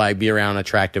he would like be around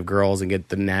attractive girls and get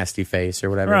the nasty face or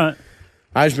whatever. Right.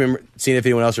 I just remember seeing if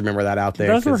anyone else remember that out there.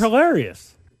 Those were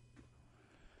hilarious.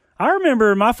 I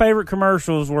remember my favorite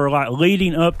commercials were like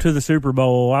leading up to the Super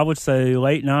Bowl. I would say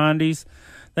late 90s.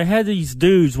 They had these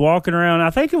dudes walking around. I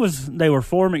think they were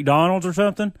for McDonald's or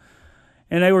something.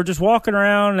 And they were just walking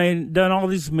around and they'd done all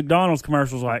these McDonald's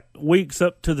commercials like weeks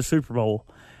up to the Super Bowl.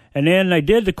 And then they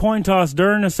did the coin toss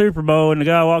during the Super Bowl, and the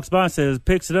guy walks by and says,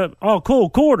 picks it up, oh, cool,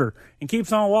 quarter, and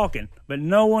keeps on walking. But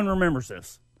no one remembers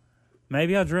this.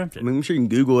 Maybe I dreamt it. I mean, I'm sure you can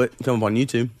Google it. Come up on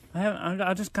YouTube.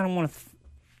 I just kind of want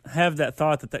to have that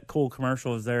thought that cool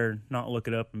commercial is there, not look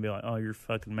it up and be like, oh, you're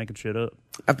fucking making shit up.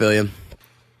 I feel you.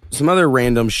 Some other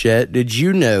random shit. Did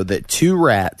you know that 2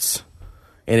 rats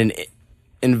in an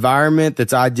environment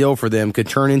that's ideal for them could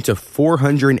turn into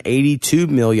 482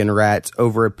 million rats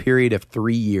over a period of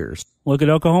 3 years? Look at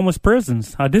Oklahoma's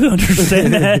prisons. I do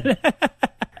understand that.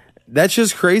 That's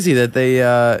just crazy that they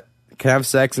can have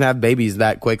sex and have babies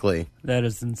that quickly. That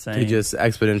is insane. They just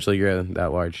exponentially grow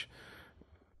that large.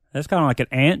 That's kind of like an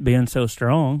ant being so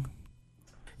strong.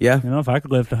 Yeah. You know, if I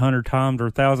could lift 100 times or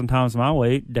 1,000 times my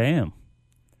weight, damn.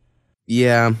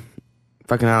 Yeah.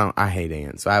 Fucking, I hate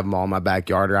ants. I have them all in my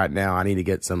backyard right now. I need to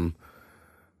get some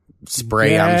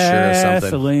spray, I'm sure, or something.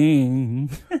 Gasoline.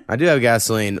 I do have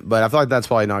gasoline, but I feel like that's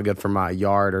probably not good for my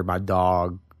yard or my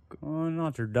dog. Well,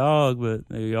 not your dog, but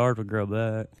the yard would grow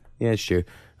back. Yeah, it's true.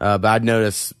 But I'd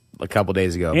noticed a couple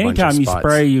days ago. Anytime you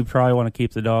spray, you probably want to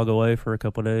keep the dog away for a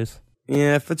couple days.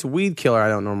 Yeah, if it's a weed killer, I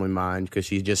don't normally mind because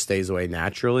she just stays away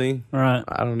naturally. Right.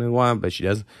 I don't know why, but she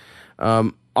does.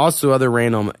 Also, other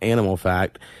random animal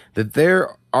fact that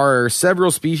there are several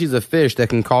species of fish that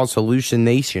can cause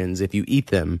hallucinations if you eat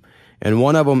them. And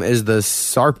one of them is the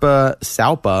Sarpa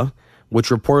salpa, which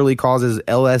reportedly causes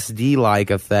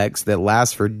LSD-like effects that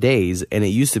last for days. And it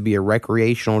used to be a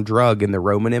recreational drug in the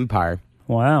Roman Empire.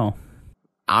 Wow.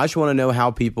 I just want to know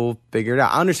how people figured it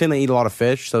out. I understand they eat a lot of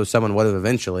fish, so someone would have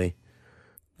eventually.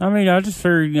 I mean, I just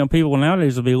figured, people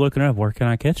nowadays will be looking up, where can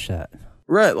I catch that?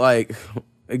 Right, like,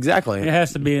 exactly. It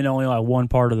has to be in only like one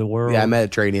part of the world. Yeah,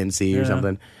 Mediterranean Sea or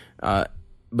something. But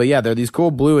yeah, they're these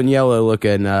cool blue and yellow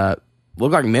looking,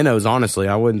 look like minnows, honestly.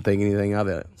 I wouldn't think anything of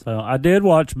it. So I did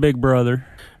watch Big Brother.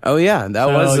 Oh, yeah, that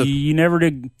was... you never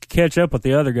did catch up with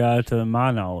the other guy, to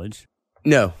my knowledge.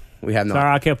 No, we have not.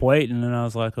 Sorry, I kept waiting, and I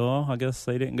was like, oh, I guess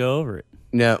they didn't go over it.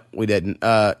 No, we didn't.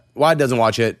 Wyatt doesn't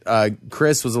watch it.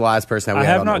 Chris was the last person that we I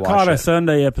had have on not to caught watch a it.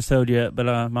 Sunday episode yet,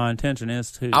 but my intention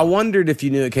is to. I wondered if you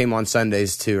knew it came on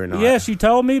Sundays too or not. Yes, you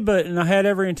told me, but I had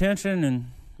every intention,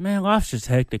 and man, life's just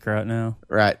hectic right now.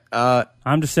 Right.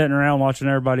 I'm just sitting around watching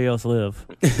everybody else live.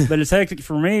 But it's hectic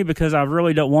for me because I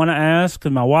really don't want to ask,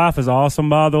 because my wife is awesome,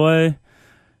 by the way.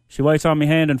 She waits on me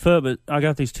hand and foot, but I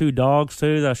got these 2 dogs,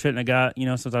 too, that I shouldn't have got,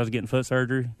 since I was getting foot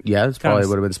surgery. Yeah, that's probably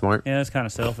would have been smart. Yeah, it's kind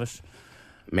of selfish.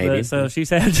 Maybe. But, so she's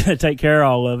had to take care of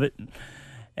all of it.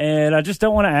 And I just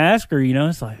don't want to ask her,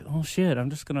 It's like, oh, shit, I'm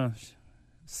just going to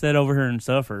sit over here and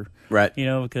suffer. Right.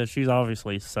 Because she's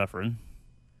obviously suffering.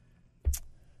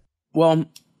 Well,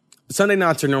 Sunday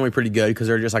nights are normally pretty good because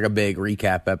they're just like a big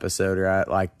recap episode, right?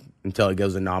 Like, until it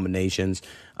goes to nominations.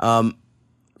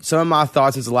 Some of my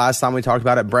thoughts since the last time we talked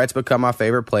about it, Brett's become my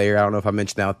favorite player. I don't know if I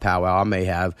mentioned that with Powwow. I may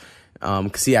have.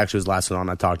 Because he actually was the last one on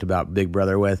I talked about Big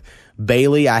Brother with.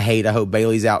 Bailey, I hope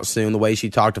Bailey's out soon. The way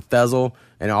she talked to Fezzle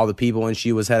and all the people when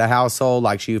she was head of household,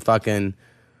 like she fucking,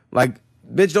 like,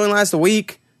 bitch, don't last a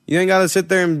week. You ain't got to sit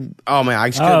there and, oh man, I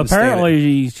just couldn't stand it.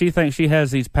 Apparently she thinks she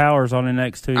has these powers on the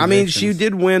next 2 I mean, she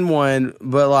did win one,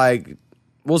 but like,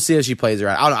 we'll see if she plays her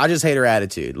out. I don't know, I just hate her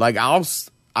attitude. Like, I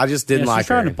just didn't like her. She's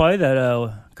trying to play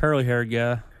that curly-haired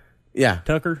guy. Yeah.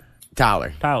 Tucker?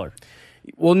 Tyler.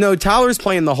 Well, no, Tyler's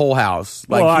playing the whole house.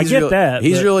 Like, I get that.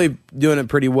 He's really doing it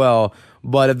pretty well,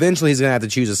 but eventually he's going to have to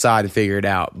choose a side and figure it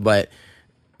out. But,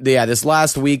 yeah, this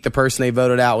last week, the person they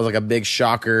voted out was like a big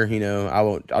shocker.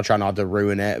 I'll try not to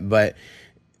ruin it, but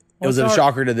it was a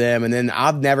shocker to them. And then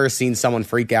I've never seen someone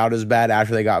freak out as bad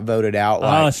after they got voted out.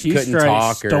 Like, she couldn't straight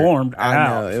talk. stormed I out.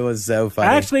 know, it was so funny.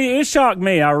 Actually, it shocked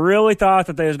me. I really thought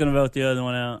that they was going to vote the other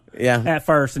one out. Yeah. At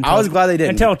first. I was glad they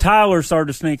didn't. Until Tyler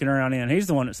started sneaking around in. He's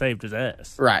the one that saved his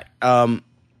ass. Right. I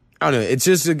don't know. It's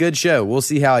just a good show. We'll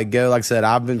see how it goes. Like I said,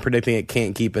 I've been predicting it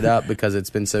can't keep it up because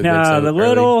it's been so good. So the early.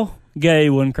 little gay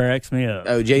one cracks me up.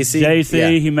 Oh, JC? JC, Yeah.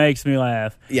 He makes me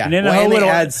laugh. Yeah. And then they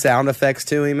add sound effects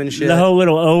to him and shit. The whole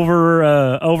little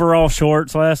overall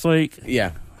shorts last week.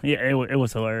 Yeah. Yeah, it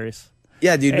was hilarious.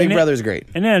 Yeah, dude, Big Brother's great.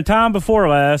 And then the time before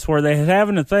last, where they had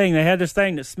having a thing, they had this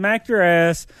thing that smacked your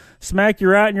ass, smacked you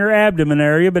right in your abdomen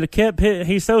area, but it kept hitting.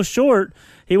 He's so short,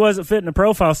 he wasn't fitting the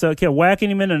profile, so it kept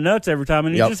whacking him in the nuts every time,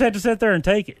 and he just had to sit there and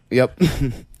take it. Yep.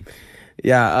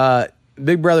 Yeah,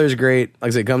 Big Brother's great. Like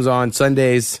I said, it comes on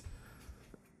Sundays,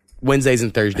 Wednesdays,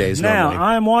 and Thursdays. Now, normally.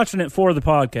 I'm watching it for the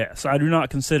podcast. I do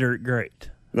not consider it great.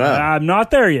 Oh. I'm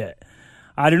not there yet.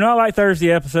 I do not like Thursday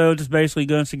episodes. It's basically a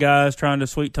bunch of guys trying to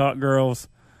sweet talk girls,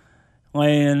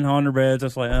 laying on their beds.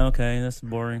 It's like, okay, that's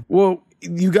boring. Well,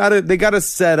 they gotta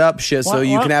set up shit so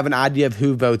you can have an idea of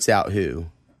who votes out who.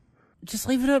 Just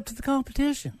leave it up to the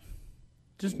competition.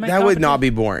 Just make that would not be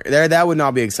boring. That would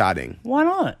not be exciting. Why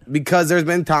not? Because there's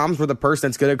been times where the person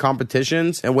that's good at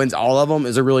competitions and wins all of them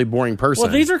is a really boring person.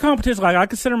 Well, these are competitions. Like, I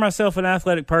consider myself an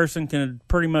athletic person, can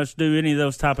pretty much do any of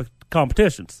those type of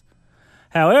competitions.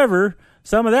 However,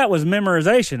 some of that was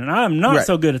memorization, and I'm not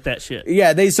so good at that shit.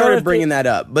 Yeah, they started bringing that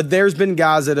up. But there's been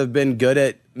guys that have been good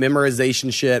at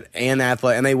memorization shit and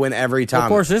athletic, and they win every time. Of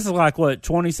course, this is like,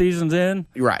 20 seasons in?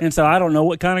 Right. And so I don't know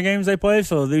what kind of games they play,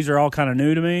 so these are all kind of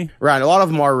new to me. Right. A lot of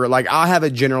them are, like, I have a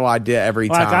general idea every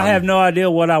time. Like, I have no idea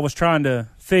what I was trying to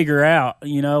figure out,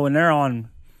 and they're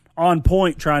on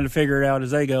point trying to figure it out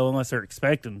as they go, unless they're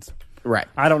expecting. Right.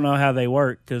 I don't know how they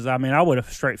work because, I would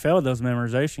have straight failed those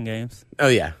memorization games. Oh,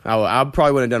 yeah. I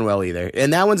probably wouldn't have done well either.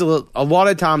 And that one's a lot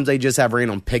of times they just have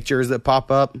random pictures that pop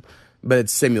up, but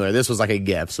it's similar. This was like a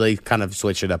GIF, so they kind of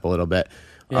switched it up a little bit.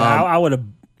 Yeah, I would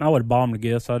have bombed the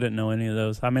GIF, so I didn't know any of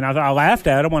those. I laughed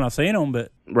at them when I seen them,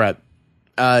 but... Right.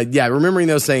 Yeah, remembering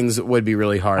those things would be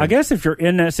really hard. I guess if you're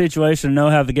in that situation and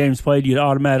know how the game's played, you'd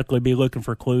automatically be looking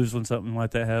for clues when something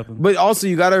like that happens. But also,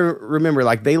 you got to remember,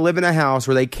 like, they live in a house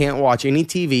where they can't watch any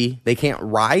TV. They can't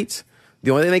write. The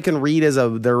only thing they can read is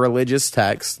their religious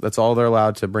text. That's all they're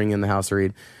allowed to bring in the house to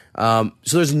read. So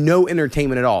there's no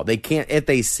entertainment at all. They can't, if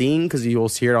they sing, because you'll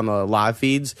hear it on the live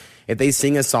feeds, if they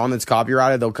sing a song that's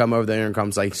copyrighted, they'll come over there and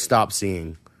come like, stop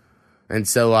singing. And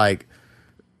so, like,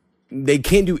 they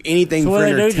can't do anything for entertainment.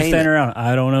 So what they do, just stand around,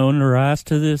 I don't own the rights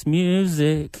to this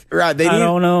music. Right. I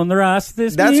don't own the rights to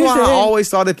this music. That's why I always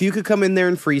thought if you could come in there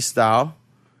and freestyle,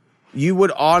 you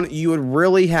would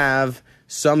really have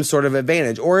some sort of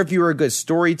advantage. Or if you were a good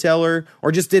storyteller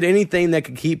or just did anything that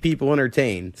could keep people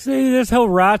entertained. See, there's whole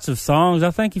rights of songs.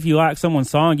 I think if you like someone's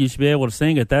song, you should be able to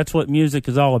sing it. That's what music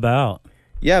is all about.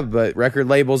 Yeah, but record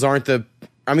labels aren't the...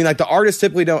 like, the artists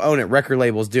typically don't own it. Record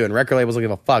labels do, and record labels don't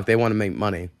give a fuck. They want to make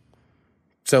money.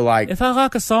 So, like... If I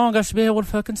like a song, I should be able to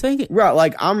fucking sing it. Right,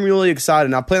 like, I'm really excited,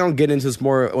 and I plan on getting into this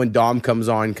more when Dom comes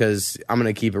on, because I'm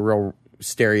going to keep it real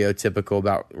stereotypical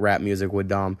about rap music with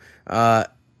Dom.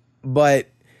 But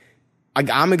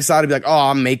I'm excited to be like, oh,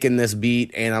 I'm making this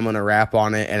beat, and I'm going to rap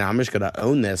on it, and I'm just going to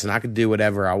own this, and I could do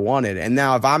whatever I wanted. And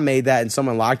now, if I made that and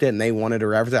someone liked it, and they wanted to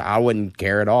reference it, I wouldn't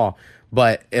care at all.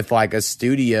 But if, like, a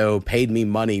studio paid me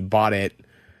money, bought it,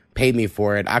 paid me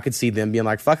for it, I could see them being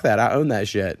like, fuck that, I own that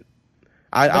shit.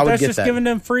 I would get that. That's just giving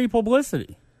them free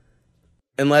publicity.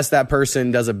 Unless that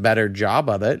person does a better job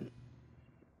of it.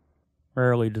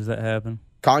 Rarely does that happen.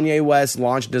 Kanye West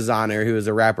launched Designer, who was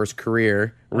a rapper's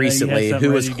career recently,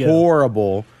 who was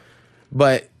horrible.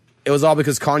 But it was all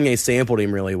because Kanye sampled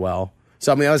him really well.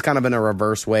 So, that was kind of in a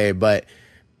reverse way. But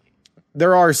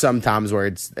there are some times where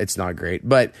it's not great.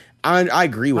 But I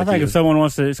agree with you. I think if someone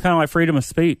wants to, it's kind of like freedom of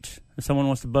speech. If someone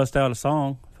wants to bust out a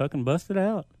song, fucking bust it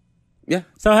out. Yeah.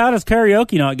 So how does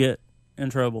karaoke not get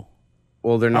in trouble?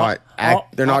 Well, they're not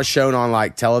not shown on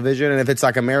like television, and if it's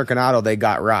like American Idol, they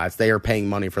got rights. They are paying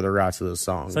money for the rights to those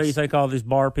songs. So you think all these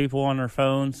bar people on their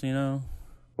phones, Well,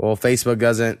 Facebook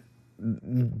doesn't.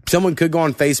 Someone could go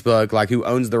on Facebook, like who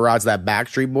owns the rights to that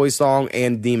Backstreet Boys song,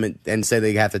 and deem it and say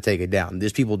they have to take it down.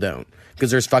 These people don't, because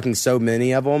there's fucking so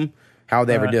many of them. How would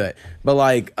they ever do it? But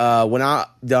like when I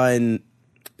done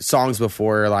songs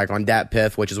before, like on Dat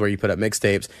Piff, which is where you put up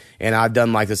mixtapes, and I've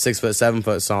done like the 6 foot, 7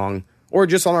 foot song, or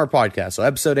just on our podcast. So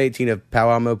episode 18 of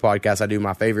Powwow Mo Podcast, I do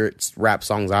my favorite rap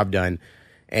songs I've done.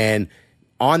 And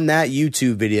on that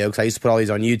YouTube video, because I used to put all these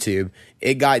on YouTube,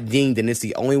 it got dinged, and it's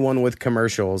the only one with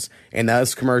commercials. And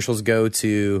those commercials go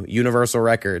to Universal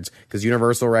Records, because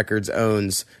Universal Records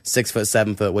owns 6 foot,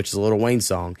 7 foot, which is a Lil Wayne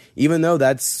song. Even though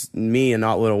that's me and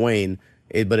not Lil Wayne,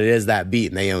 but it is that beat,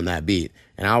 and they own that beat.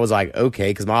 And I was like, okay,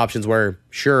 because my options were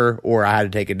sure, or I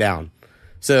had to take it down.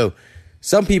 So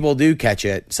some people do catch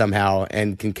it somehow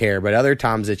and can care, but other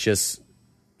times it's just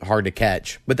hard to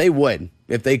catch. But they would.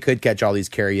 If they could catch all these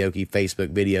karaoke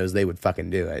Facebook videos, they would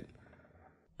fucking do it.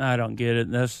 I don't get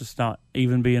it. That's just not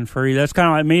even being free. That's kind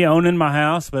of like me owning my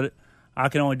house, but I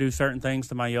can only do certain things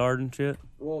to my yard and shit.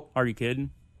 Well, are you kidding?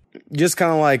 Just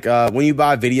kind of like when you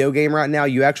buy a video game right now,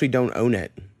 you actually don't own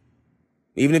it.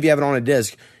 Even if you have it on a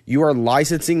disc, you are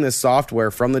licensing the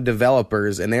software from the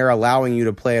developers, and they're allowing you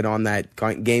to play it on that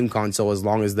game console as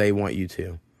long as they want you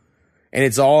to. And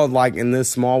it's all like in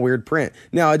this small weird print.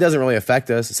 Now, it doesn't really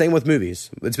affect us. Same with movies.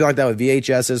 It's been like that with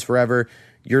VHSs forever.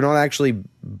 You're not actually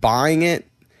buying it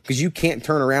because you can't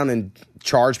turn around and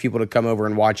charge people to come over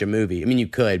and watch a movie. I mean, you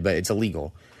could, but it's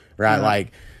illegal, right? Yeah.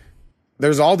 Like,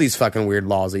 there's all these fucking weird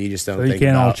laws that you just don't think about. So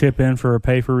you can't all chip in for a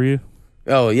pay-per-view?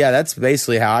 Oh, yeah, that's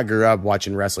basically how I grew up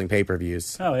watching wrestling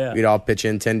pay-per-views. Oh, yeah. We'd all pitch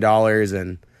in $10,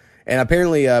 and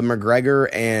apparently McGregor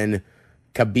and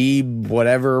Khabib,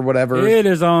 whatever. It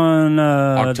is on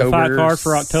the fight card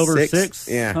for October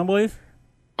 6th, yeah. I believe.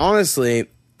 Honestly,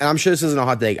 and I'm sure this isn't a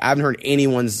hot take, I haven't heard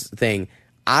anyone's thing.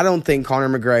 I don't think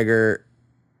Conor McGregor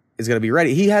is going to be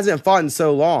ready. He hasn't fought in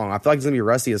so long. I feel like he's going to be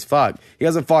rusty as fuck. He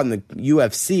hasn't fought in the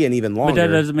UFC in even longer. But that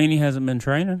doesn't mean he hasn't been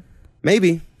training.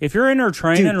 Maybe. If you're in there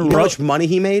training... Dude, you know how much money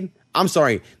he made? I'm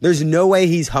sorry. There's no way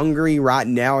he's hungry right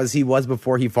now as he was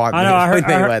before he fought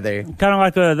Mayweather. Kind of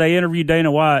like they interviewed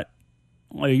Dana White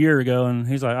a year ago, and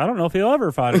he's like, I don't know if he'll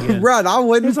ever fight again. Right, I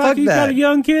wouldn't fuck he's that. He's got a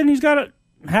young kid, and he's got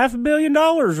 $500 million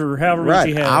or however much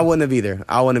he had. I wouldn't have either.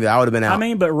 I would have been out. I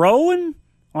mean, but rolling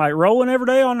every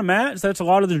day on the mats, that's a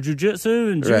lot of the jiu-jitsu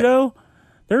and judo. Right.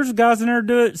 There's guys in there who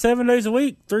do it 7 days a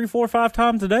week, 3, 4, 5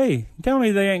 times a day. Tell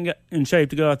me they ain't in shape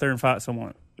to go out there and fight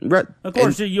someone. Right. Of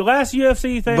course, your last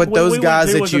UFC thing but those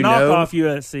guys that was a knockoff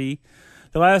UFC.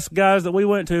 The last guys that we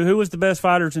went to, who was the best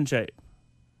fighters in shape?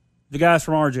 The guys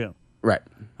from our gym. Right.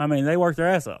 I mean, they work their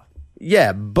ass off.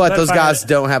 Yeah, but those guys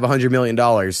don't have $100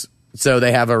 million, so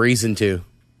they have a reason to.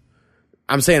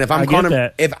 I'm saying if I'm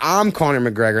Conor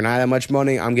McGregor and I have that much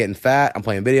money, I'm getting fat, I'm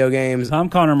playing video games. If I'm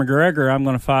Conor McGregor, I'm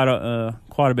going to fight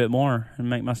quite a bit more and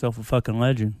make myself a fucking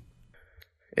legend.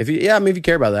 If you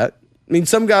care about that. I mean,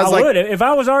 some guys I would. If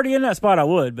I was already in that spot, I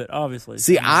would, but obviously.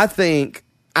 See, I think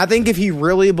if he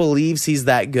really believes he's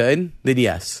that good, then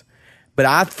yes. But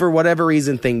I, for whatever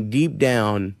reason, think deep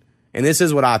down, and this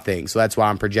is what I think, so that's why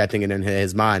I'm projecting it in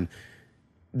his mind,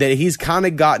 that he's kind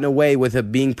of gotten away with it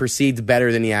being perceived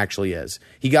better than he actually is.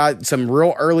 He got some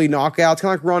real early knockouts,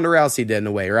 kind of like Ronda Rousey did in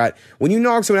a way, right? When you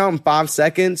knock someone out in 5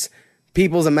 seconds,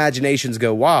 people's imaginations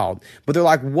go wild. But they're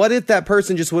like, what if that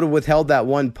person just would have withheld that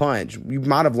one punch? You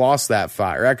might have lost that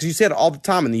fight, right? Because you see it all the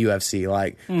time in the UFC.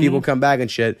 Like, people come back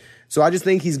and shit. So I just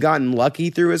think he's gotten lucky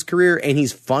through his career, and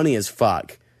he's funny as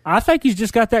fuck. I think he's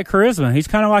just got that charisma. He's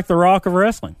kind of like the Rock of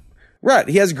wrestling. Right.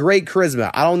 He has great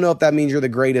charisma. I don't know if that means you're the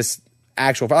greatest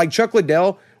actual fighter. Like Chuck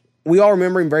Liddell, we all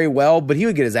remember him very well, but he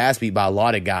would get his ass beat by a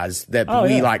lot of guys that think that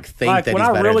he's better than. When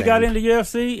I really got into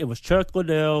UFC, it was Chuck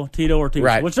Liddell, Tito Ortiz,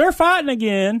 right. which they're fighting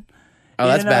again. Oh,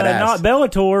 that's badass. Not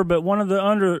Bellator, but one of the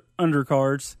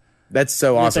undercards. That's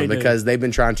so awesome because they've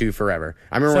been trying to forever.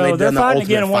 I remember when they've done the Ultimate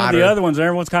Fighter. Again, one of the other ones,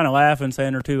 everyone's kind of laughing,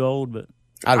 saying they're too old, but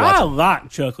I like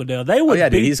Chuck Liddell. They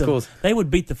would cool. They would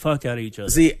beat the fuck out of each other.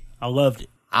 See, I loved it.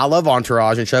 I love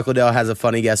Entourage, and Chuck Liddell has a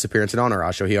funny guest appearance in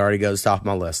Entourage, so he already goes top of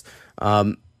my list.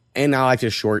 And I like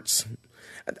his shorts.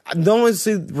 The only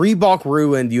Reebok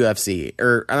ruined UFC,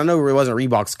 or I don't know, it wasn't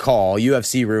Reebok's call.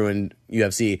 UFC ruined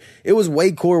UFC. It was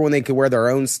way cooler when they could wear their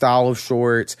own style of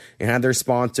shorts and had their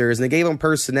sponsors, and they gave them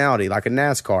personality, like a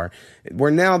NASCAR.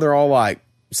 Where now they're all like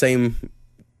same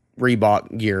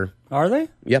Reebok gear. Are they?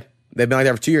 Yep. They've been like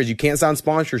that for 2 years. You can't sign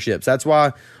sponsorships. That's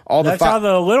why That's how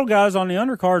the little guys on the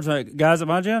undercards, like guys at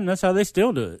my gym, that's how they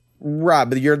still do it. Right,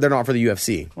 but they're not for the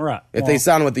UFC. Right. If they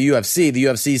sign with the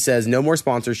UFC says no more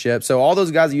sponsorship. So all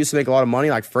those guys that used to make a lot of money,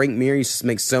 like Frank Mir used to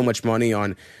make so much money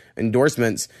on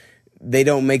endorsements, they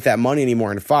don't make that money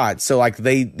anymore in fights. So like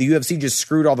the UFC just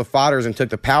screwed all the fighters and took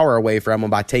the power away from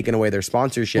them by taking away their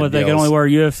sponsorship deals. They can only wear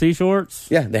UFC shorts?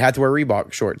 Yeah, they had to wear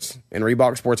Reebok shorts and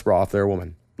Reebok sports bra if they're a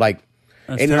woman.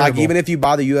 That's terrible. Like even if you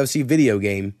buy the UFC video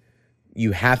game,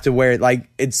 you have to wear it. Like,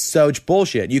 it's such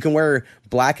bullshit. You can wear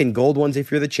black and gold ones if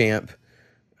you're the champ,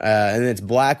 and then it's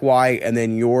black, white, and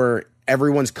then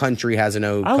everyone's country has an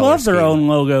own. I love their own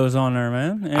logos on there,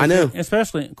 man. I know,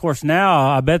 especially, of course, now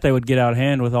I bet they would get out of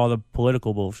hand with all the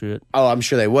political bullshit. Oh, I'm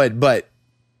sure they would, but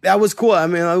that was cool. I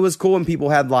mean, it was cool when people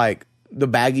had like the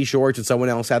baggy shorts and someone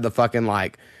else had the fucking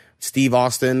like Steve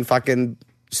Austin fucking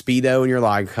Speedo, and you're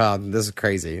like, oh, this is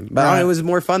crazy. But it was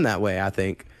more fun that way, I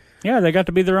think. Yeah, they got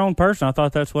to be their own person. I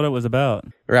thought that's what it was about.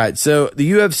 Right. So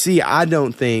the UFC, I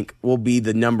don't think, will be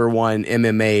the number one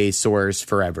MMA source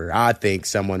forever. I think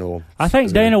someone will. I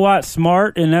think Dana White's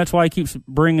smart, and that's why he keeps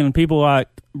bringing people like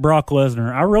Brock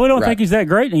Lesnar. I really don't think he's that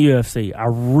great in the UFC. I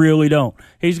really don't.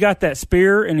 He's got that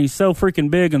spear, and he's so freaking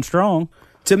big and strong.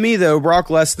 To me, though, Brock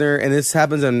Lesnar, and this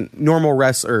happens in normal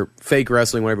or fake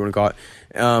wrestling, whatever you want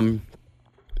to call it,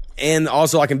 and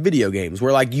also like in video games,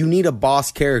 where like you need a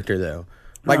boss character, though.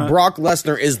 Like, Brock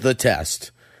Lesnar is the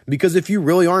test. Because if you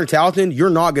really aren't talented,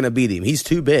 you're not going to beat him. He's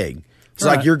too big. It's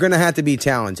like you're going to have to be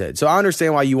talented. So I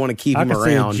understand why you want to keep him around.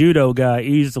 I can see a judo guy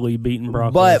easily beating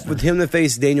Brock Lesnar. But with him to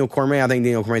face Daniel Cormier, I think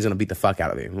Daniel Cormier's going to beat the fuck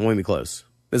out of him. It won't be close.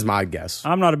 This is my guess.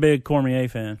 I'm not a big Cormier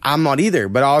fan. I'm not either,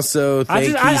 but I also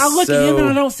think I look at him and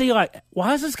I don't see, like,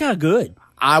 why is this guy good?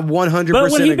 I 100% agree.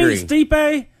 But when he beats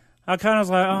Stipe, I kind of was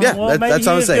like, maybe he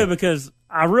is good, because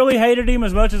I really hated him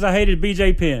as much as I hated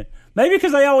BJ Penn. Maybe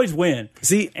because they always win.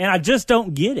 See, and I just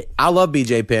don't get it. I love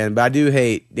BJ Penn, but I do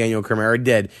hate Daniel Cormier. I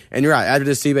did. And you're right. After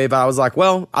the Steve fight, I was like,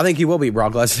 well, I think he will beat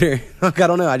Brock Lesnar. Like, I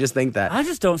don't know. I just think that. I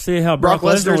just don't see how Brock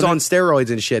Lesnar's on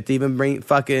steroids and shit to even bring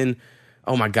fucking.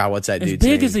 Oh my God, what's that dude's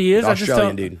name? As big as he is,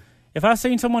 Australian dude. If I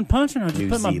seen someone punching, I'd just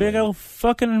put my big old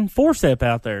fucking forcep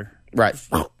out there. Right.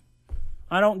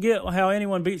 I don't get how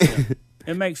anyone beats him.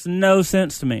 It makes no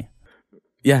sense to me.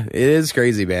 Yeah, it is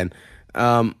crazy, man.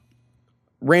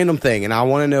 random thing, and I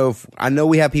want to know if I know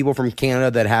we have people from Canada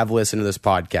that have listened to this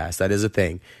podcast. That is a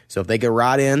thing. So if they could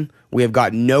write in, we have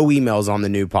got no emails on the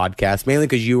new podcast, mainly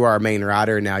because you are our main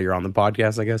writer, and now you're on the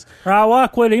podcast, I guess. Right, well, I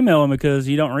quit emailing because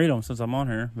you don't read them since I'm on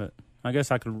here, but I guess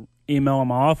I could email on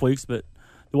my off weeks, but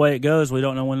the way it goes, we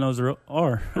don't know when those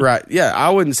are. Right. Yeah, I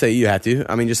wouldn't say you have to.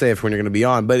 I mean, just say if when you're going to be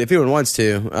on. But if anyone wants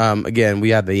to, again, we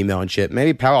have the email and shit.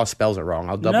 Maybe Powell spells it wrong.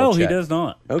 I'll double check. No, he does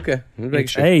not. Okay. Make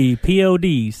It's sure.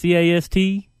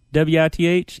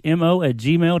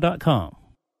 apodcastwithmo@gmail.com.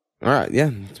 All right. Yeah,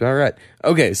 that's about right.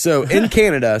 Okay, so in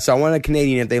Canada, so I want a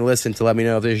Canadian, if they listen, to let me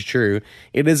know if this is true.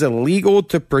 It is illegal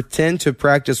to pretend to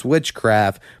practice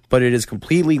witchcraft, but it is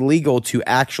completely legal to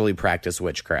actually practice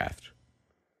witchcraft.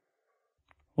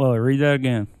 Well, read that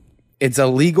again. It's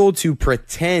illegal to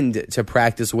pretend to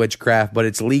practice witchcraft, but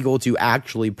it's legal to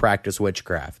actually practice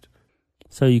witchcraft.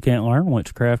 So you can't learn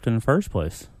witchcraft in the first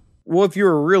place. Well, if you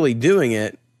were really doing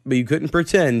it, but you couldn't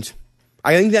pretend,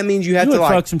 I think that means you have You to would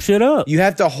fuck some shit up. you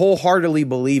have to wholeheartedly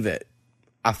believe it.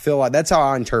 I feel like that's how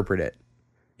I interpret it.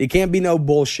 It can't be no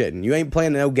bullshitting. You ain't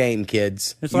playing no game,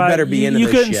 kids. It's you like, better be into you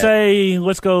this couldn't shit. say,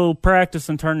 let's go practice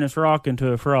and turn this rock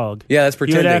into a frog. Yeah, that's You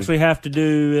pretending. would actually have to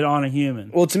do it on a human.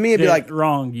 Well, to me, it'd be That like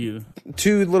wronged you.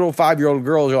 two little 5-year-old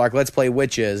girls are like, let's play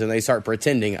witches, and they start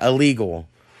pretending. Illegal.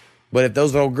 But if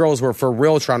those little girls were for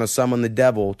real trying to summon the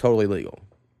devil, totally legal.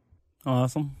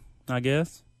 Awesome, I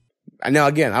guess. And now,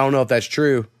 again, I don't know if that's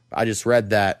true. I just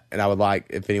read that, and I would like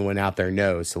if anyone out there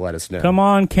knows to let us know. Come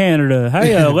on, Canada.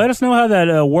 Hey, let us know how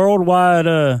that worldwide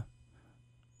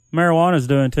marijuana is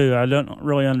doing, too. I don't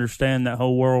really understand that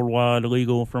whole worldwide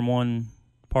legal from one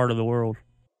part of the world.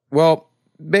 Well,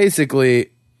 basically,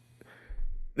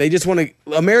 they just want to.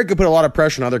 America put a lot of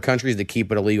pressure on other countries to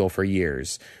keep it illegal for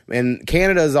years, and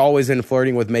Canada has always been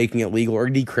flirting with making it legal or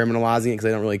decriminalizing it because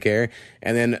they don't really care.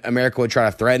 And then America would try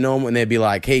to threaten them, and they'd be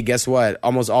like, "Hey, guess what?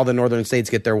 Almost all the northern states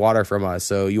get their water from us.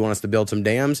 So you want us to build some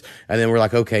dams?" And then we're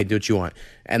like, "Okay, do what you want."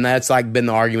 And that's like been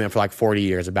the argument for like 40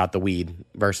 years about the weed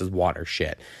versus water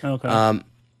shit. Okay.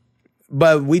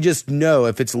 But we just know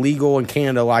if it's legal in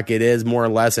Canada, like it is more or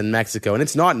less in Mexico, and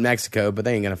it's not in Mexico, but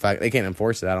they ain't gonna they can't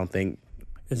enforce it. I don't think.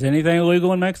 Is anything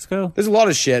illegal in Mexico? There's a lot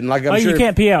of shit, and like I'm sure you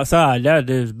can't pee outside. That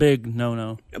is big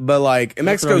no-no. But like in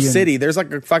Mexico throw you in. City, there's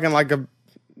like a fucking like a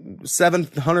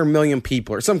 700 million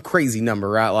people or some crazy number,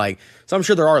 right? Like, so I'm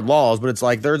sure there are laws, but it's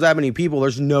like there's that many people.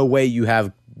 There's no way you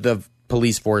have the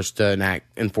police force to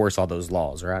enforce all those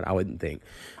laws, right? I wouldn't think.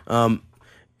 And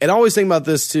I always think about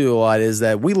this too a lot is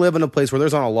that we live in a place where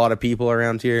there's not a lot of people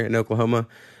around here in Oklahoma,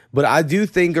 but I do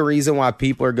think a reason why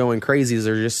people are going crazy is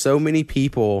there's just so many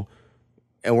people,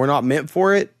 and we're not meant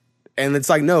for it. And it's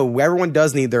like, no, everyone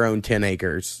does need their own 10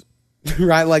 acres,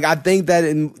 right? Like, I think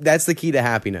that's the key to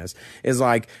happiness is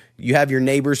like you have your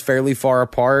neighbors fairly far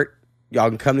apart. Y'all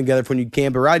can come together when you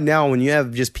can. But right now, when you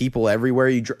have just people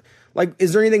everywhere, like,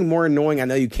 is there anything more annoying? I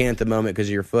know you can't at the moment because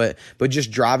of your foot, but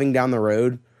just driving down the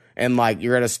road and like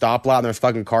you're at a stoplight and there's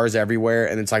fucking cars everywhere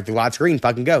and it's like the light's green,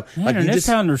 fucking go. Man, like in you this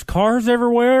town, there's cars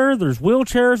everywhere. There's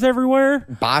wheelchairs everywhere.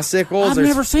 bicycles. I've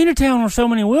never seen a town where so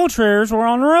many wheelchairs were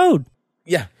on the road.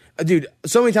 Yeah. Dude,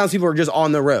 so many times people are just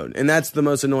on the road, and that's the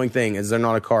most annoying thing is they're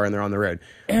not a car and they're on the road.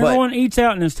 Everyone eats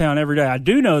out in this town every day. I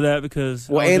do know that because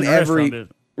I was in the restaurant business.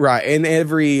 Right,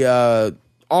 and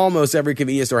almost every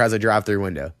convenience store has a drive-through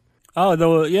window. Oh,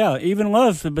 though, yeah, even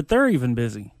Love's, but they're even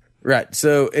busy. Right,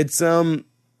 so it's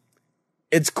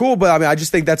cool, but I mean, I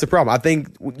just think that's a problem. I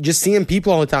think just seeing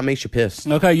people all the time makes you pissed.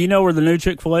 Okay, you know where the new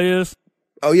Chick-fil-A is?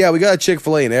 Oh yeah, we got a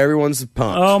Chick-fil-A and everyone's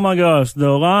pumped. Oh my gosh, the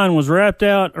line was wrapped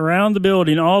out around the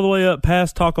building all the way up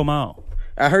past Taco Mall.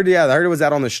 I heard it was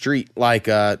out on the street, like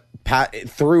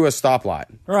through a stoplight.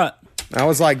 Right. I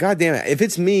was like, God damn it. If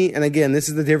it's me, and again, this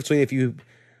is the difference between if you,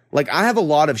 like, I have a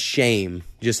lot of shame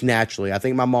just naturally. I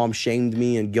think my mom shamed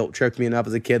me and guilt tripped me enough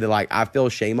as a kid that, like, I feel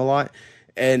shame a lot.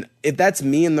 And if that's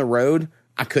me in the road,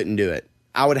 I couldn't do it.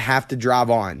 I would have to drive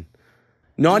on.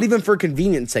 Not even for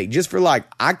convenience sake, just for, like,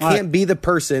 I can't be the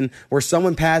person where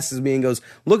someone passes me and goes,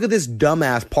 look at this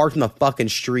dumbass parked in the fucking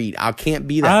street. I can't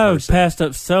be that I've person. passed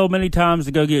up so many times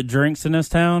to go get drinks in this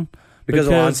town. Because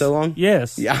the line's so long?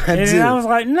 Yes. Yeah, and do. I was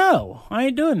like, no, I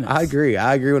ain't doing this. I agree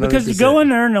 100%. Because you go in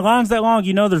there and the line's that long,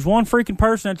 you know there's one freaking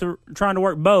person trying to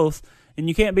work both, and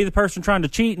you can't be the person trying to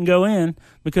cheat and go in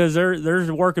because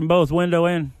they're working both window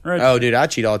and register. Oh, dude, I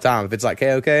cheat all the time. If it's like,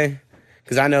 hey, okay,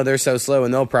 because I know they're so slow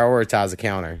and they'll prioritize the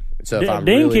counter. So if I'm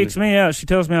Dean really kicks me out. She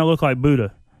tells me I look like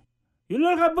Buddha. You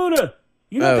look like Buddha.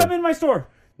 You don't come in my store.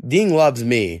 Dean loves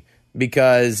me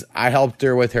because I helped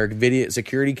her with her video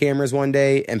security cameras one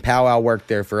day, and Powwow worked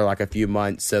there for like a few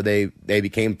months, so they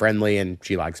became friendly, and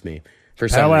she likes me for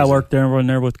some reason. Powwow worked there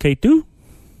with K2.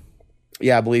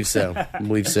 Yeah, I believe so. I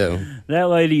believe so. That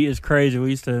lady is crazy.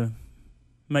 We used to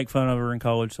make fun of her in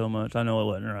college so much. I know it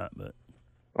wasn't right, but.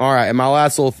 All right, and my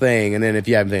last little thing, and then if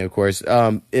you have anything, of course,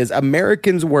 is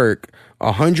Americans work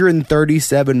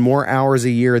 137 more hours a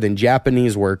year than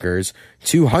Japanese workers,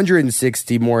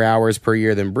 260 more hours per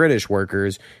year than British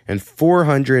workers, and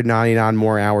 499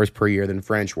 more hours per year than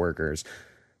French workers.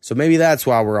 So maybe that's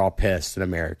why we're all pissed in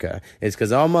America. It's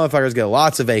because all motherfuckers get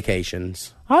lots of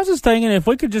vacations. I was just thinking if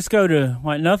we could just go to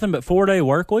like nothing but 4-day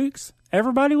work weeks,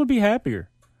 everybody would be happier.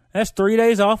 That's 3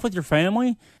 days off with your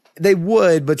family. They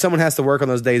would, but someone has to work on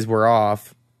those days we're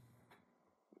off.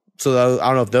 So I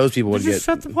don't know if those people would just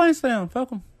shut the place down. Fuck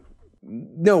them.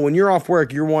 No, when you're off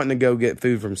work, you're wanting to go get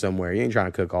food from somewhere. You ain't trying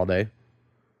to cook all day.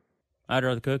 I'd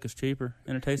rather cook. It's cheaper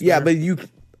and it tastes better. But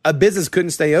a business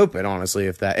couldn't stay open, honestly,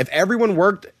 if everyone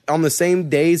worked on the same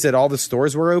days that all the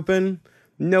stores were open,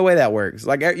 no way that works.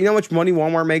 Like, you know how much money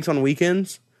Walmart makes on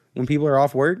weekends when people are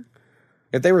off work?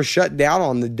 If they were shut down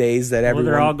on the days that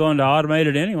everyone... Well, they're all going to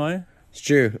automated anyway. It's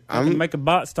true. I'm make a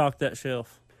bot stock that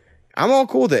shelf. I'm all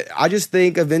cool with it. I just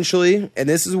think eventually, and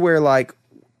this is where like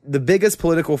the biggest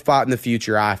political fight in the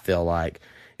future, I feel like,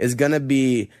 is going to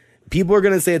be, people are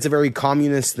going to say it's a very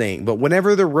communist thing, but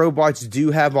whenever the robots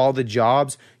do have all the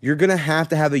jobs, you're going to have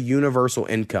a universal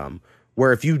income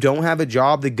where if you don't have a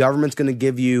job, the government's going to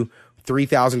give you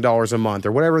 $3,000 a month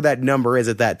or whatever that number is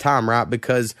at that time, right?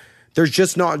 Because there's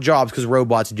just not jobs because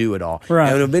robots do it all.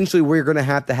 Right. And eventually we're going to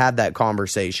have that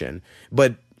conversation.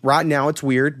 But right now it's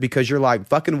weird because you're like,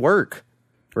 fucking work,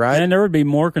 right? And there would be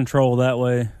more control that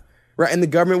way. Right, and the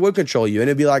government would control you. And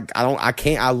it'd be like,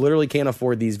 I literally can't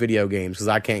afford these video games because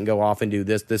I can't go off and do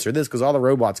this, or this because all the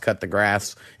robots cut the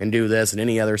grass and do this and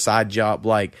any other side job.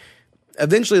 Like,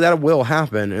 eventually that will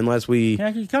happen unless we... Yeah,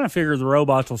 you kind of figure the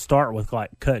robots will start with,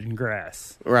 like, cutting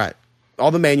grass. Right.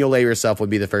 All the manual labor stuff would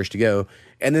be the first to go.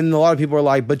 And then a lot of people are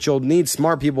like, but you'll need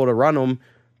smart people to run them.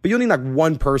 But you'll need like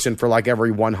one person for like every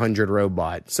 100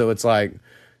 robot. So it's like,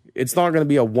 it's not going to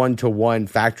be a one-to-one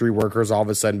factory workers all of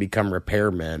a sudden become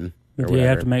repairmen. You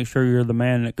have to make sure you're the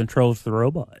man that controls the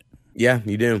robot. Yeah,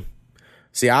 you do.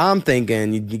 See, I'm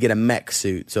thinking you get a mech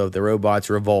suit. So if the robots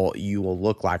revolt, you will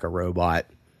look like a robot.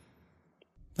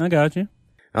 I got you.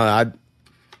 I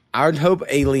would hope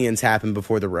aliens happen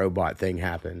before the robot thing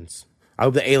happens. I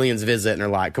hope the aliens visit and are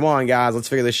like, come on, guys, let's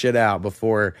figure this shit out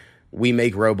before we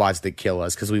make robots that kill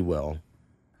us, because we will.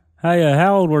 Hey,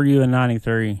 how old were you in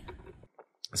 93? I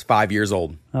was 5 years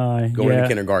old, going into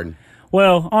kindergarten.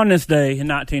 Well, on this day in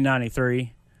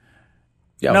 1993,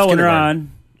 Noah and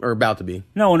Ryan, or about to be.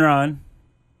 Noah and Ryan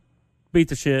beat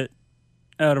the shit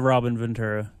out of Robin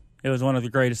Ventura. It was one of the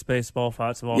greatest baseball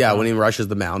fights of all time. Yeah, when he rushes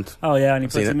the mound. Oh, yeah, and he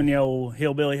puts him in the old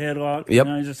hillbilly headlock. Yep.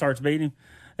 And he just starts beating him.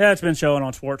 Yeah, it's been showing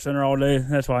on SportsCenter all day.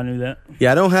 That's why I knew that.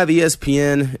 Yeah, I don't have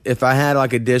ESPN. If I had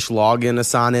like a Dish login to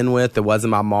sign in with that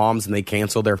wasn't my mom's and they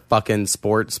canceled their fucking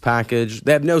sports package,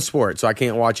 they have no sports, so I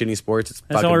can't watch any sports.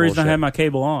 That's the only reason I have my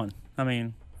cable on. I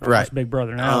mean, I watch Big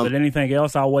Brother now, but anything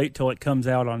else, I'll wait till it comes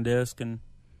out on disc, and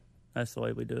that's the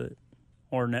way we do it.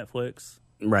 Or Netflix.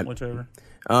 Right. Whichever.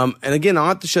 And again, I'll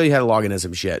have to show you how to log into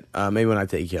some shit. Maybe when I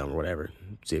take you home or whatever.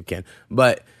 See if I can.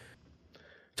 But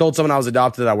told someone I was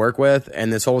adopted that I work with,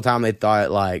 and this whole time they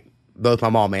thought like both my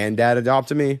mom and dad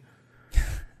adopted me,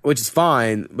 which is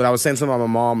fine. But I was saying something about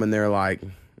my mom, and they're like,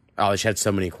 "Oh, she had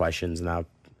so many questions," and I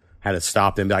had to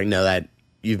stop them and be like, "No, that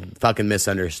you fucking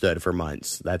misunderstood for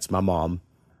months. That's my mom."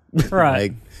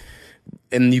 Right.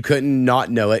 And you couldn't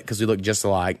not know it because we look just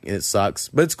alike, and it sucks.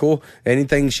 But it's cool.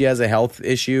 Anything she has a health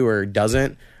issue or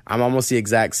doesn't, I'm almost the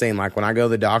exact same. Like when I go to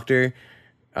the doctor,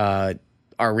 our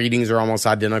readings are almost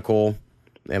identical.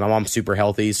 And my mom's super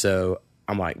healthy, so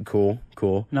I'm like, cool.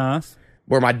 Nice.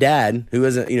 Where my dad, who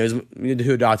isn't,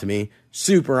 who adopted me,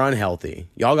 super unhealthy.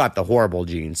 Y'all got the horrible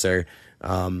genes, sir.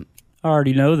 I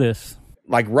already know this.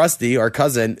 Like Rusty, our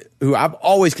cousin, who I've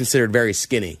always considered very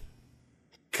skinny,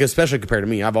 especially compared to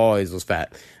me. I've always was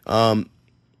fat. I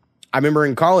remember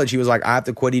in college, he was like, I have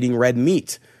to quit eating red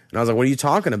meat. And I was like, what are you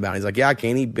talking about? He's like, yeah, I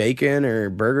can't eat bacon or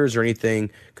burgers or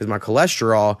anything because my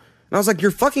cholesterol. And I was like,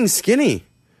 you're fucking skinny.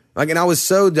 Like, and I was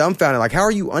so dumbfounded. Like, how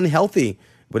are you unhealthy?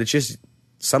 But it's just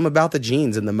something about the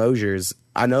genes and the Mosers.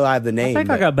 I know I have the name. I think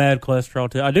I got bad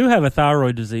cholesterol, too. I do have a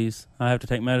thyroid disease I have to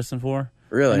take medicine for.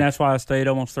 Really? And that's why I stayed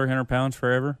almost 300 pounds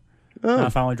forever. Oh. And I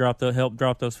finally helped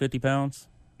drop those 50 pounds.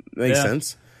 Makes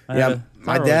sense. Yeah,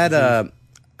 my dad,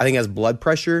 I think, has blood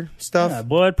pressure stuff. Yeah,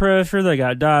 blood pressure. They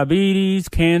got diabetes.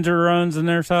 Cancer runs in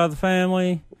their side of the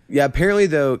family. Yeah, apparently,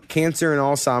 though, cancer and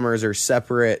Alzheimer's are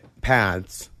separate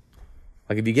paths.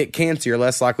 Like if you get cancer, you're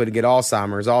less likely to get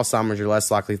Alzheimer's. Alzheimer's, you're less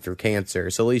likely through cancer.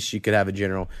 So at least you could have a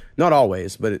general, not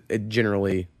always, but it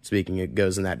generally speaking, it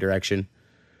goes in that direction.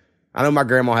 I know my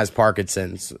grandma has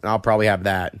Parkinson's, and I'll probably have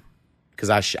that because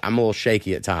I'm a little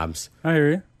shaky at times. I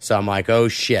hear you. So I'm like, oh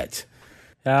shit.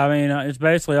 Yeah, I mean, it's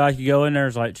basically like you go in there,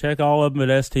 it's like check all of them at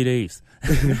STDs.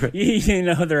 You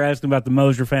know, they're asking about the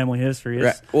Mosier family history.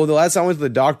 Right. Well, the last time I went to the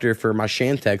doctor for my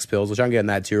Chantix pills, which I'm getting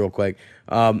that too real quick.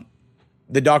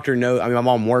 The doctor knows. I mean, my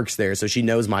mom works there, so she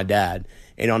knows my dad.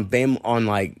 And on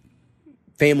like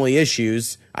family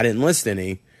issues, I didn't list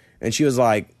any. And she was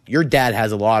like, "Your dad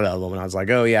has a lot of them." And I was like,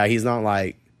 "Oh yeah, he's not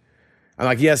like." I'm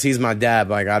like, "Yes, he's my dad,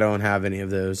 but like I don't have any of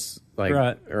those." Like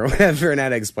right. Or whatever, and I had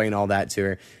to explain all that to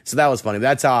her. So that was funny.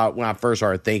 That's how when I first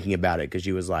started thinking about it, because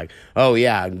she was like, "Oh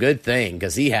yeah, good thing,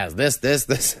 because he has this."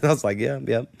 And I was like, "Yeah."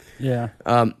 Yeah.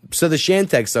 So the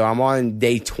Chantix, though, I'm on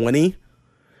day 20.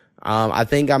 I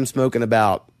think I'm smoking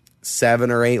about 7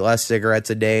 or 8 less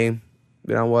cigarettes a day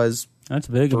than I was. That's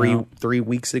a big 3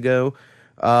 weeks ago.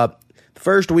 The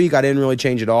first week I didn't really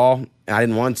change at all, and I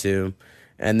didn't want to.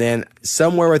 And then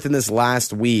somewhere within this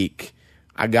last week,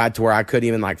 I got to where I couldn't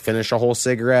even like finish a whole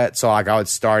cigarette. So like I would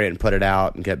start it and put it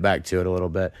out and get back to it a little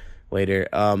bit later.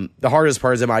 The hardest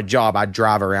part is in my job, I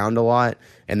drive around a lot,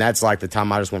 and that's like the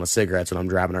time I just want a cigarette when I'm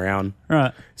driving around.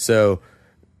 Right. So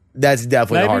that's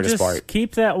definitely the hardest part.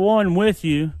 Keep that one with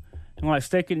you and like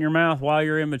stick it in your mouth while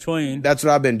you're in between. That's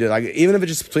what I've been doing. Like even if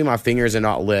it's just between my fingers and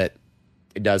not lit,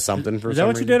 it does something for some reason. Is that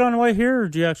what you did on the way here, or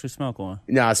did you actually smoke one?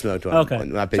 No, I smoked one.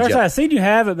 Okay. I seen you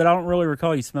have it, but I don't really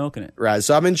recall you smoking it. Right.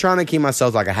 So I've been trying to keep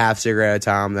myself like a half cigarette at a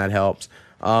time. That helps.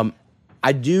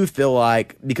 I do feel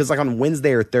like, because like on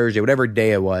Wednesday or Thursday, whatever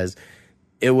day it was,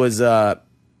 I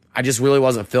just really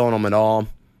wasn't feeling them at all.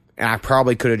 And I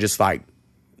probably could have just like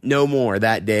no more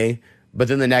that day. But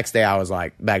then the next day I was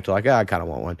like back to like, oh, I kind of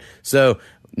want one. So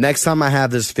next time I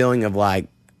have this feeling of like,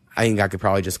 I think I could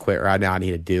probably just quit right now. I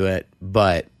need to do it,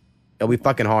 but it'll be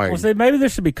fucking hard. Well, see, maybe there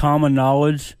should be common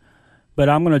knowledge, but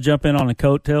I'm going to jump in on the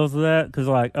coattails of that because,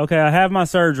 like, okay, I have my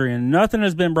surgery and nothing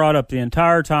has been brought up the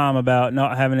entire time about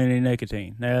not having any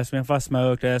nicotine. They asked me if I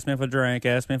smoked, asked me if I drank,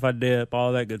 asked me if I dip,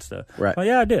 all that good stuff. Right. Well,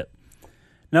 yeah, I dip.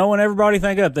 No one, everybody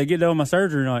think up. They get done with my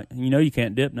surgery and like, you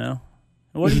can't dip now.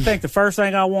 What do you think the first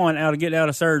thing I want out of getting out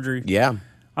of surgery? Yeah.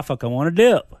 I fucking want to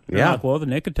dip. Yeah. Like, well, the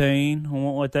nicotine, I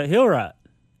won't let that heal right.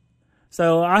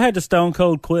 So I had to stone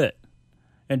cold quit.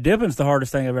 And dipping's the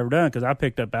hardest thing I've ever done because I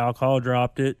picked up alcohol,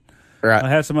 dropped it. Right. I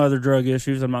had some other drug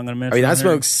issues I'm not going to mention. I mean, I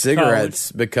smoked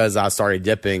cigarettes because I started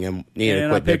dipping and needed to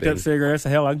quit I picked dipping. up cigarettes.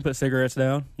 Hell, I can put cigarettes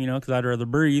down, because I'd rather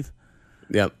breathe.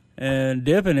 Yep. And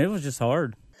dipping, it was just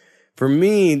hard. For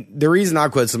me, the reason I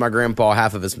quit is my grandpa,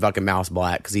 half of his fucking mouth's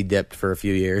black because he dipped for a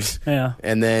few years. Yeah.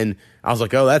 And then I was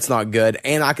like, oh, that's not good.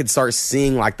 And I could start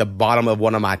seeing like the bottom of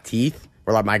one of my teeth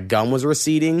where like my gum was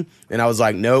receding. And I was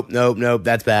like, nope,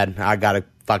 that's bad. I got to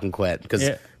fucking quit because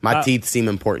my teeth seem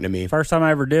important to me. First time I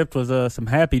ever dipped was some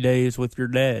Happy Days with your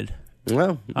dad.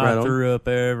 Well, I threw up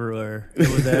everywhere. It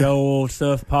was that old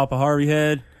stuff Papa Harvey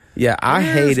had. Yeah, I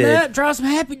hated that. Try some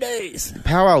Happy Days.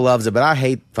 Powwow loves it, but I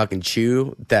hate fucking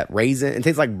chew that raisin. It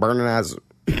tastes like burning ass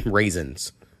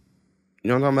raisins. You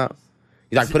know what I'm talking about?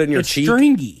 You like put it in your cheek.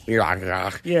 Stringy. You're like,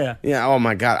 ugh. Yeah. Oh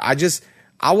my god.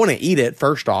 I want to eat it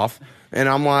first off, and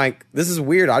I'm like, this is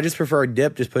weird. I just prefer a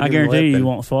dip. Just put it in the lip. I guarantee you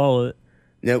won't swallow it.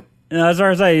 Nope. No, that's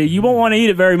what I say. You won't want to eat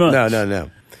it very much. No.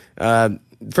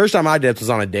 First time I dipped was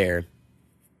on a dare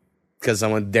because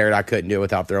someone dared I couldn't do it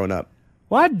without throwing up.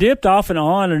 Well, I dipped off and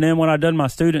on, and then when I done my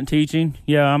student teaching,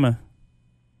 I'm a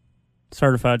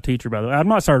certified teacher, by the way. I'm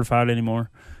not certified anymore.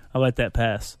 I let that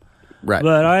pass. Right.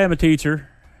 But I am a teacher.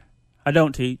 I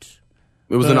don't teach.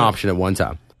 It was an option at one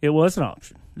time. It was an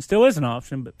option. It still is an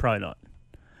option, but probably not.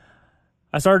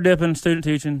 I started dipping student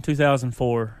teaching in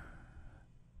 2004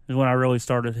 is when I really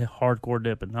started hardcore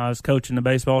dipping. I was coaching the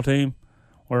baseball team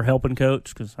or helping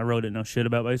coach because I really didn't know shit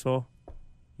about baseball.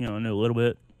 I knew a little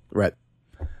bit. Right.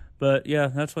 But, yeah,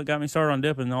 that's what got me started on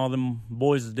dipping. All them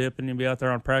boys is dipping. You'd be out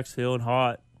there on practice field,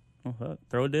 hot. Oh, fuck,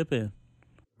 throw a dip in.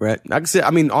 Right.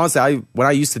 Honestly, when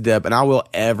I used to dip, and I will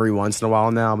every once in a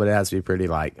while now, but it has to be pretty,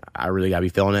 like, I really got to be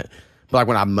feeling it. But, like,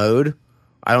 when I mowed,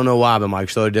 I don't know why, but I'm,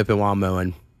 like, still dipping while I'm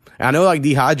mowing. And I know, like,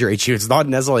 dehydrates you. It's not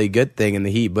necessarily a good thing in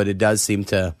the heat, but it does seem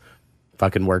to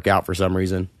fucking work out for some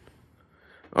reason.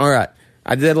 All right.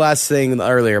 I did last thing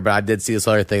earlier, but I did see this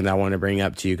other thing that I wanted to bring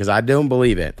up to you because I don't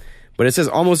believe it. But it says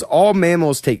almost all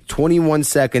mammals take 21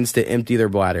 seconds to empty their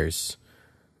bladders,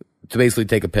 to basically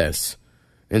take a piss.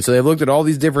 And so they've looked at all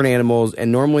these different animals,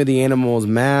 and normally the animal's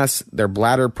mass, their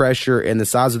bladder pressure, and the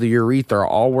size of the urethra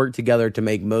all work together to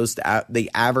make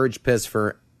the average piss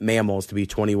for mammals to be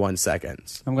 21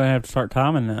 seconds. I'm going to have to start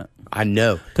timing that. I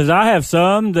know. Because I have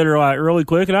some that are like really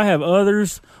quick, and I have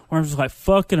others where I'm just like,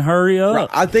 fucking hurry up. Right.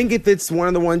 I think if it's one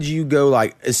of the ones you go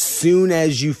like as soon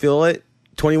as you feel it,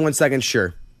 21 seconds,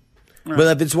 sure. Right.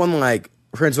 But if it's one like,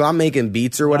 for instance, when I'm making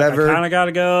beats or whatever. I kind of got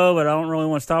to go, but I don't really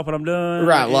want to stop what I'm doing.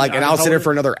 Right, like, and I'll sit there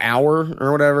for another hour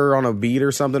or whatever on a beat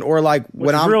or something. Or like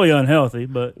when I'm really unhealthy,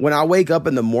 but when I wake up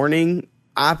in the morning,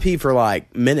 I pee for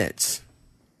like minutes.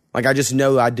 Like I just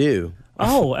know I do.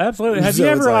 Oh, absolutely. Have you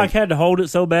ever like had to hold it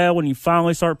so bad when you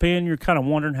finally start peeing, you're kind of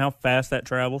wondering how fast that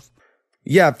travels?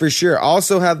 Yeah, for sure. I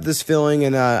also have this feeling,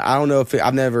 and I don't know if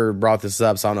I've never brought this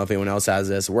up, so I don't know if anyone else has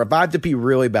this, where if I had to pee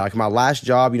really bad, like my last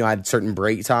job, I had certain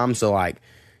break time, so like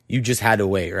you just had to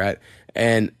wait, right?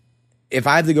 And if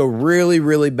I had to go really,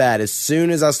 really bad, as soon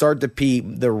as I start to pee,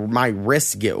 my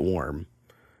wrists get warm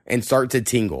and start to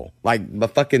tingle. Like the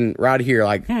fucking right here,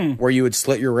 like where you would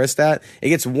slit your wrist at, it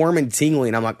gets warm and tingly,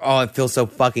 and I'm like, oh, it feels so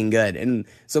fucking good. And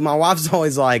so my wife's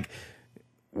always like,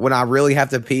 when I really have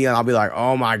to pee, and I'll be like,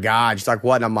 oh my God. She's like,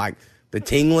 what? And I'm like, the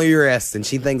tingly wrist. And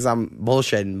she thinks I'm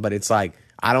bullshitting, but it's like,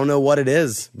 I don't know what it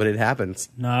is, but it happens.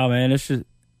 No, man, it's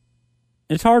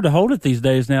hard to hold it these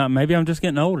days now. Maybe I'm just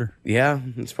getting older. Yeah,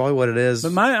 it's probably what it is.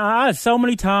 But so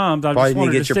many times I probably just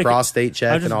wanted need to get your prostate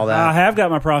checked and all that. I have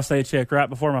got my prostate checked right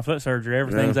before my foot surgery.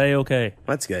 Everything's A-okay.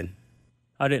 That's good.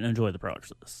 I didn't enjoy the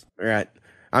process. Right.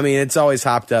 I mean, it's always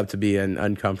hopped up to be an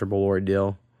uncomfortable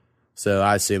ordeal. So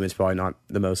I assume it's probably not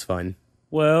the most fun.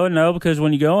 Well, no, because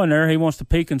when you go in there, he wants to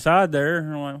peek inside there.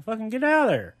 And I'm like, fucking get out of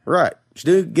there. Right.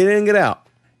 Just get in and get out.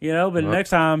 But next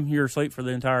time you're asleep for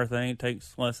the entire thing, it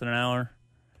takes less than an hour.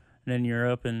 And then you're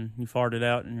up and you fart it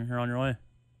out and you're on your way.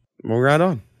 Well, right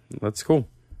on. That's cool.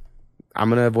 I'm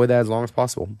going to avoid that as long as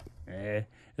possible. Yeah.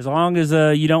 As long as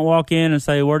you don't walk in and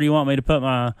say, where do you want me to put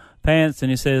my pants?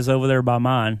 And it says over there by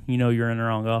mine. You know you're in the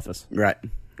wrong office. Right.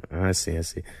 I see.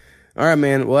 All right,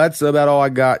 man. Well, that's about all I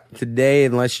got today,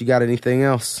 unless you got anything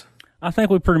else. I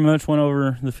think we pretty much went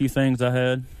over the few things I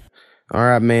had. All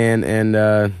right, man.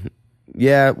 And,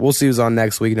 yeah, we'll see who's on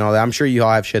next week and all that. I'm sure you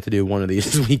all have shit to do one of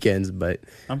these weekends, but...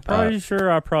 I'm pretty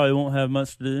sure I probably won't have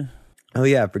much to do. Oh,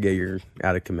 yeah, I forget you're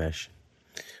out of commish.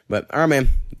 But, all right, man.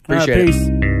 Appreciate it. Peace.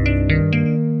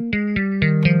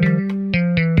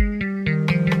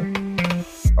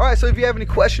 All right, so if you have any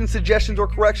questions, suggestions, or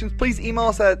corrections, please email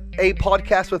us at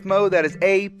apodcastwithmo. That is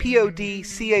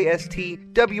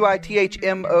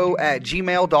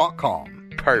apodcastwithmo@gmail.com.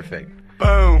 Perfect.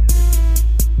 Boom.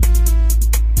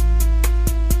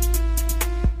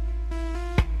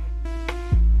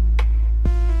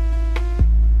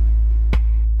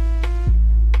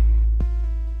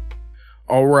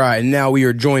 All right, now we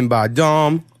are joined by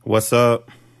Dom. What's up?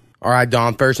 All right,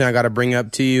 Dom, first thing I got to bring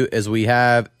up to you is we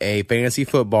have a fantasy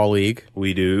football league.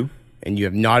 We do. And you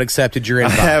have not accepted your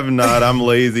invite. I have not. I'm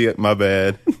lazy. My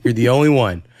bad. You're the only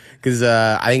one. Because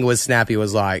I think it was Snappy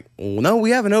was like, well, no, we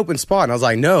have an open spot. And I was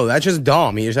like, no, that's just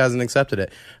Dom. He just hasn't accepted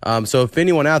it. So if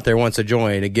anyone out there wants to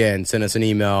join, again, send us an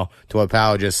email to what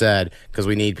Powell just said, because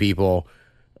we need people,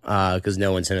 because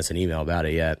no one sent us an email about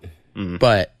it yet.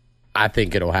 But I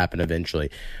think it'll happen eventually.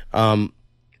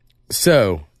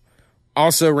 So,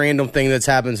 also random thing that's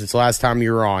happened since the last time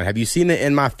you were on. Have you seen the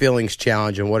In My Feelings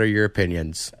challenge, and what are your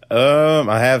opinions?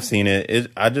 I have seen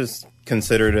it. I just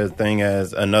consider it a thing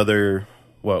as another,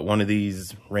 one of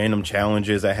these random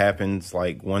challenges that happens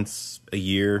like once a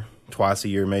year, twice a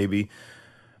year maybe.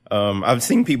 I've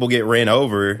seen people get ran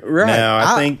over. Right. Now,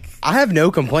 I think... I have no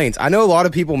complaints. I know a lot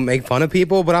of people make fun of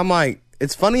people, but I'm like,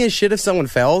 it's funny as shit if someone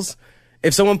fails.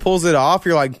 If someone pulls it off,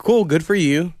 you're like, cool, good for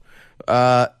you.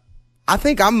 I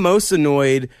think I'm most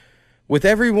annoyed with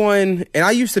everyone, and I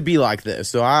used to be like this,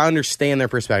 so I understand their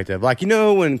perspective. Like,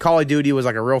 when Call of Duty was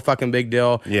like a real fucking big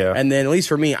deal. Yeah. And then, at least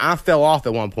for me, I fell off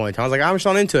at one point. I was like, I'm just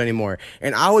not into it anymore.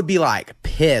 And I would be like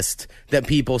pissed that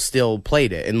people still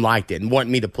played it and liked it and want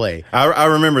me to play. I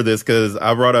remember this because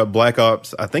I brought up Black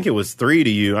Ops, I think it was 3 to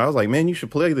you. I was like, man, you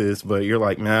should play this. But you're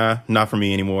like, nah, not for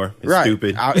me anymore. It's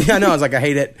stupid. I know. I was like, I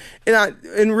hate it. And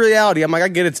in reality, I'm like, I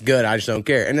get it's good. I just don't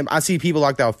care. And then I see people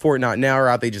like that with Fortnite now, or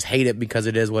out they just hate it because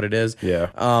it is what it is.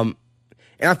 Yeah. And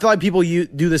I feel like people do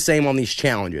the same on these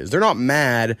challenges. They're not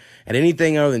mad at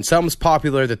anything other than something's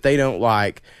popular that they don't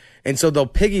like. And so they'll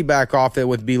piggyback off it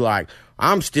with be like,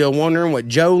 I'm still wondering what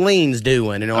Jolene's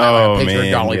doing. And it'll have like a picture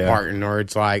of Dolly Parton. Or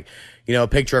it's like, a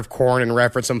picture of Korn and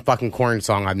reference some fucking Korn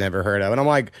song I've never heard of. And I'm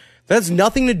like, that has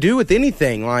nothing to do with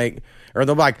anything. Like, or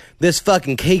they're like, this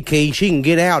fucking Kiki, she can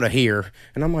get out of here.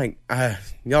 And I'm like,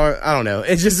 y'all, I don't know.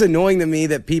 It's just annoying to me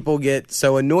that people get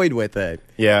so annoyed with it.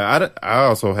 Yeah, I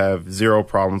also have zero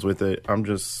problems with it. I'm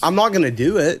not going to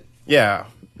do it. Yeah.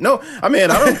 No, I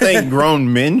mean, I don't think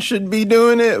grown men should be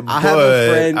doing it. I have a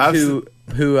friend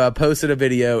who posted a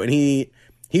video, and he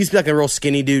used to be like a real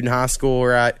skinny dude in high school,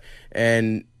 right?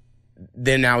 And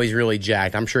then now he's really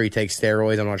jacked. I'm sure he takes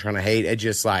steroids. I'm not trying to hate. It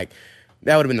just like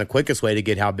that would have been the quickest way to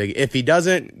get how big. If he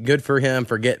doesn't, good for him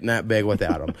for getting that big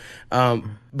without him.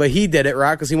 But he did it,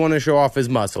 right? Because he wanted to show off his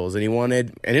muscles, and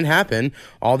and it happened.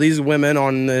 All these women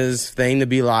on this thing to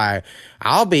be like,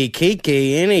 I'll be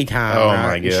Kiki anytime. Oh, right?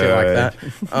 my And shit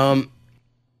like God. that.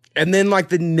 And then like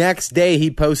the next day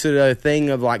he posted a thing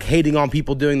of like hating on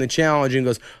people doing the challenge and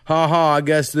goes, haha, I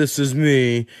guess this is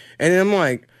me. And I'm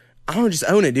like, I don't just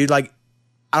own it, dude. Like,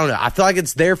 I don't know. I feel like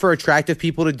it's there for attractive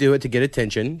people to do it to get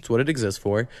attention. It's what it exists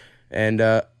for. And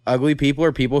ugly people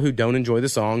or people who don't enjoy the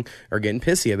song are getting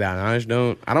pissy about it.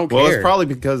 I don't care. Well, it's probably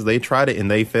because they tried it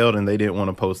and they failed and they didn't want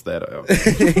to post that out.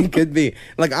 It could be.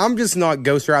 Like, I'm just not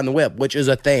ghost riding the whip, which is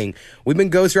a thing. We've been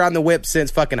ghost riding the whip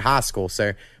since fucking high school,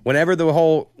 sir. Whenever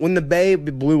when the Bay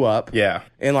blew up. Yeah.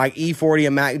 And like E40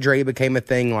 and Mac Dre became a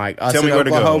thing like us Tell in me where to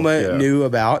go. Oklahoma Yeah. knew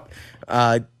about.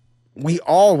 We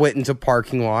all went into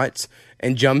parking lots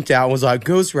and jumped out and was like,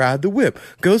 ghost ride the whip,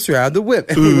 ghost ride the whip.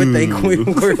 And we would think we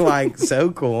were like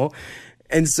so cool.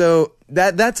 And so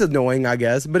that's annoying, I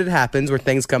guess, but it happens where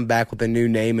things come back with a new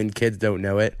name and kids don't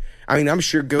know it. I mean, I'm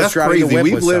sure Ghost That's Riding crazy. the Whip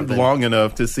We've was lived something. long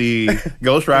enough to see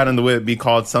Ghost Riding the Whip be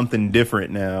called something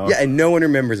different now. Yeah, and no one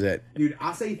remembers it. Dude,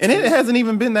 I say And it hasn't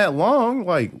even been that long.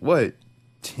 Like, what,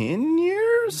 10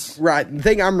 years? right. The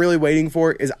thing I'm really waiting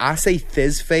for is I say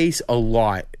Fizz Face a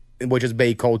lot, which is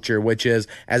Bay culture, which is,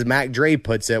 as Mac Dre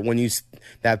puts it, when you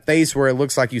that face where it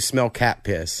looks like you smell cat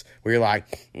piss, where you're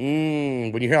like,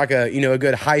 when you hear like a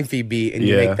good hyphy beat and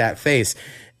you Yeah. make that face.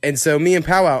 And so me and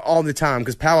Pow Wow all the time,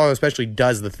 because Pow Wow especially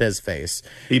does the Fizz face.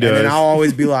 He And then does. I'll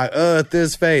always be like,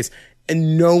 Fizz face.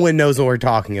 And no one knows what we're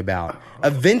talking about.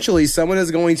 Eventually, someone is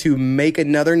going to make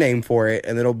another name for it,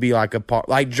 and it'll be like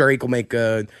like Drake will make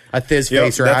a Fizz Yep,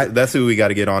 face, right? that's who we got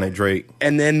to get on it, Drake.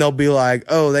 And then they'll be like,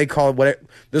 oh, they called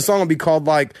the song will be called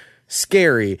like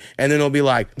Scary, and then it'll be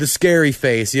like the Scary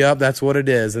Face. Yep, that's what it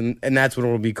is, and that's what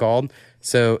it'll be called.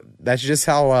 So that's just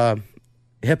how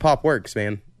hip hop works,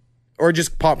 man, or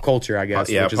just pop culture, I guess.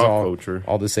 Yeah, which is pop all culture.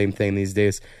 all the same thing these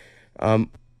days.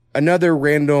 Another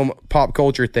random pop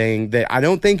culture thing that I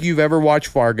don't think you've ever watched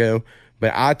Fargo,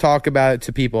 but I talk about it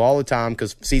to people all the time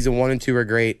because season 1 and 2 are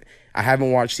great. I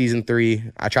haven't watched season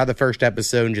 3. I tried the first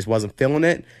episode and just wasn't feeling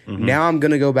it. Mm-hmm. Now I'm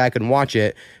going to go back and watch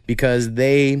it because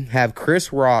they have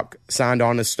Chris Rock signed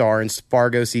on as star in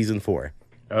Fargo season 4.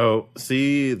 Oh,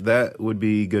 see, that would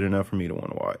be good enough for me to want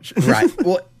to watch. Right.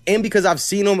 Well, and because I've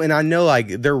seen them and I know like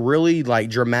they're really like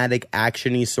dramatic,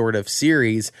 actiony sort of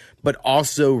series, but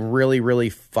also really, really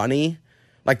funny.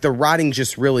 Like the writing's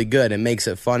just really good and makes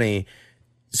it funny.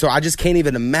 So I just can't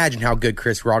even imagine how good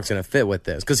Chris Rock's going to fit with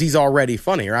this because he's already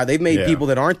funny, right? They've made Yeah. people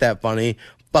that aren't that funny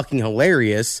fucking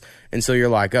hilarious. And so you're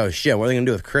like, oh shit, what are they going to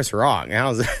do with Chris Rock?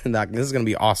 How's like, this is going to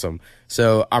be awesome.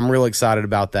 So I'm real excited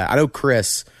about that. I know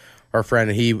Chris, our friend,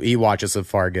 he watches of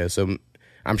Fargo, so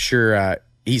I'm sure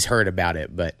he's heard about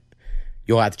it, but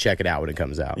you'll have to check it out when it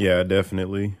comes out. Yeah,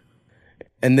 definitely.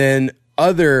 And then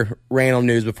other random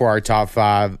news before our top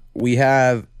 5, we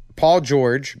have Paul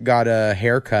George got a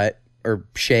haircut or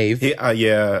shave,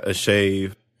 Yeah, a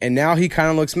shave. and now he kind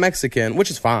of looks Mexican,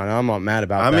 which is fine. I'm not mad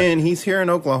about I that. mean, he's here in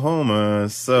Oklahoma,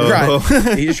 so Right.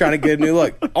 He's just trying to get a new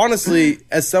look. Honestly,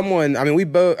 as someone, I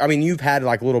mean, you've had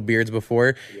like little beards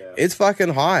before. Yeah. It's fucking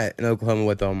hot in Oklahoma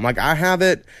with them. Like I have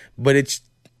it, but it's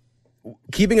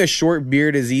keeping a short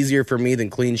beard is easier for me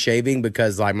than clean shaving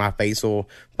because like my face will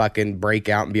fucking break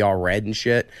out and be all red and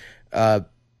shit.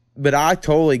 But I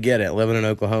totally get it living in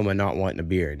Oklahoma and not wanting a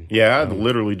beard. Yeah, I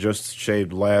literally just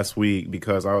shaved last week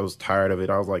because I was tired of it.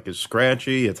 I was like, it's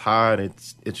scratchy, it's hot,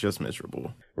 it's just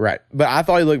miserable. Right. But I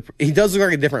thought he does look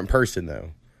like a different person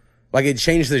though. Like it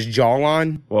changed his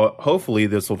jawline. Well, hopefully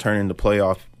this will turn into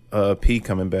playoff P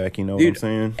coming back, you know Dude, what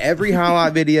I'm saying? Every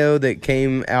highlight video that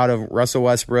came out of Russell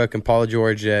Westbrook and Paul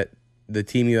George at the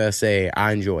Team USA,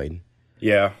 I enjoyed.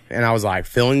 Yeah. And I was like,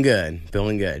 feeling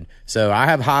good. So I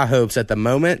have high hopes at the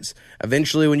moment.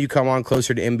 Eventually, when you come on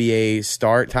closer to NBA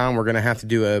start time, we're going to have to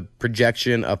do a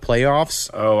projection of playoffs,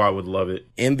 Oh, I would love it.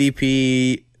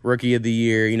 MVP, Rookie of the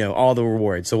Year, all the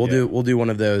rewards. So we'll do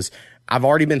one of those. I've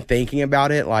already been thinking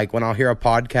about it. Like when I'll hear a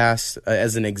podcast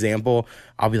as an example,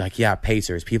 I'll be like, yeah,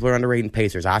 Pacers. People are underrating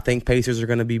Pacers. I think Pacers are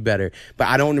going to be better. But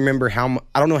I don't know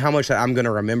how much that I'm going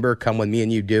to remember come when me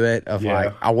and you do it of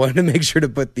like, I wanted to make sure to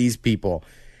put these people.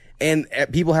 And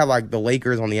people have like the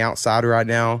Lakers on the outside right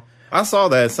now. I saw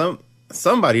that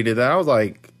somebody did that. I was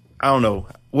like, I don't know.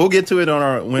 We'll get to it on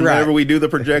our whenever we do the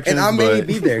projections. And I may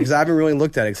be there because I haven't really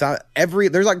looked at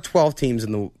it. There's like 12 teams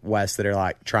in the West that are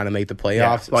like trying to make the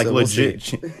playoffs. Yeah, like so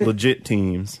legit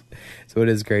teams. So it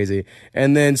is crazy.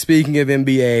 And then speaking of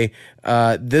NBA,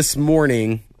 this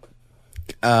morning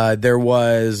there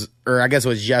was, or I guess it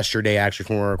was yesterday actually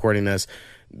when we're recording this,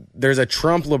 there's a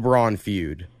Trump-LeBron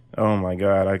feud. Oh my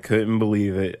God, I couldn't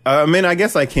believe it. I mean, I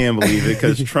guess I can believe it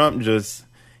because Trump just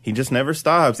never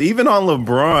stops. Even on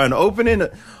LeBron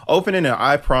opening an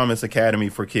I Promise Academy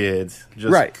for kids.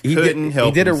 Just right. Couldn't help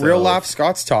He did himself. a real life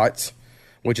Scott's Tots,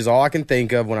 which is all I can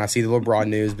think of when I see the LeBron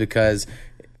news, because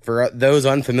for those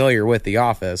unfamiliar with The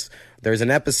Office, there's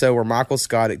an episode where Michael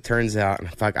Scott, it turns out,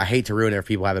 I hate to ruin it if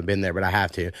people haven't been there, but I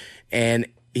have to. And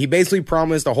he basically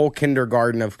promised a whole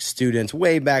kindergarten of students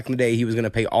way back in the day he was going to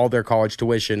pay all their college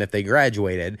tuition if they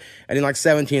graduated. And then like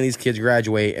 17 of these kids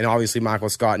graduate, and obviously Michael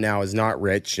Scott now is not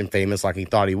rich and famous like he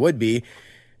thought he would be.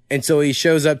 And so he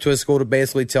shows up to a school to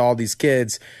basically tell all these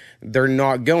kids they're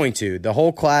not going to. The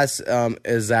whole class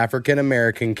is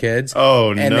African-American kids.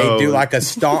 Oh, and they do like a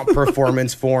stomp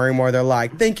performance for him where they're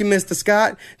like, thank you, Mr.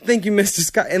 Scott. Thank you, Mr.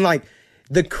 Scott. And like,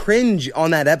 the cringe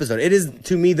on that episode, it is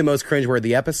to me the most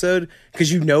cringe-worthy episode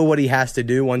because you know what he has to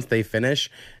do once they finish.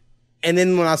 And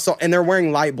then when I saw, and they're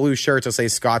wearing light blue shirts that say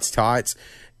Scott's Tots.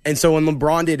 And so when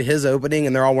LeBron did his opening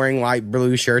and they're all wearing light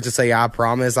blue shirts that say I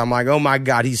Promise, I'm like, oh my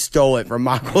God, he stole it from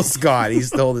Michael Scott. He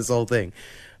stole this whole thing.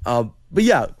 But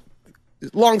yeah,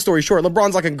 long story short,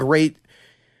 LeBron's like a great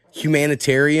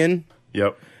humanitarian.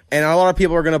 Yep. And a lot of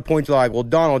people are going to point to like, well,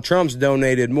 Donald Trump's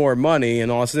donated more money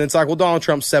and all this. And it's like, well, Donald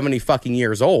Trump's 70 fucking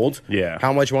years old. Yeah.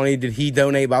 How much money did he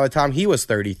donate by the time he was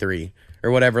 33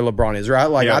 or whatever LeBron is, right?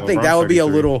 Like, yeah, I think LeBron's that would be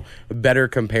 33. a little better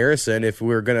comparison if we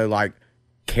were going to like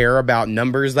care about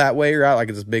numbers that way, right? Like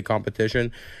it's this big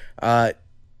competition. But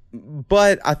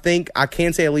I think I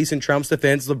can say, at least in Trump's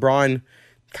defense, LeBron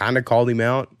kind of called him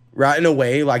out. Right, in a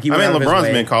way. Like LeBron's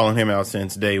been calling him out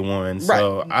since day one.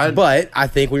 So right. But I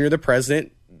think when you're the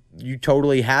president, you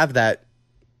totally have that.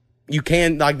 You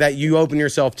can, like that, you open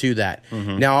yourself to that.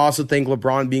 Mm-hmm. Now, I also think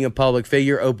LeBron being a public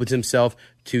figure opens himself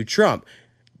to Trump.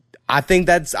 I think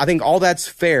all that's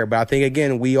fair, but I think,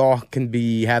 again, we all can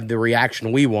have the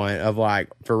reaction we want of like,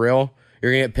 for real?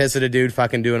 You're going to get pissed at a dude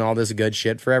fucking doing all this good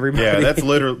shit for everybody? Yeah,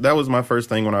 that was my first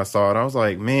thing when I saw it. I was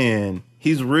like, man,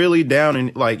 he's really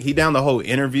down he down the whole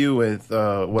interview with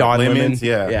Don Lemons.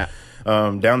 Yeah.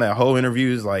 Down that whole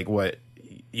interview is like, what?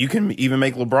 You can even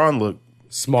make LeBron look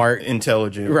smart,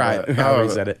 intelligent, right? How he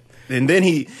said it. And then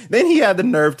he had the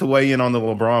nerve to weigh in on the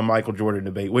LeBron Michael Jordan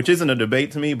debate, which isn't a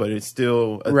debate to me, but it's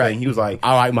still a thing. He was like,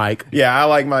 I like Mike. Yeah, I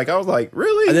like Mike. I was like,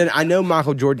 really? And then I know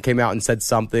Michael Jordan came out and said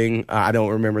something. I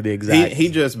don't remember the exact. He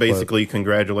just basically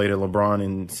congratulated LeBron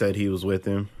and said he was with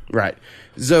him. Right.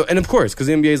 So, and of course, because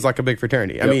the NBA is like a big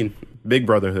fraternity. Yep. I mean, big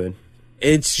brotherhood.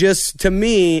 It's just, to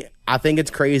me, I think it's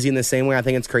crazy in the same way I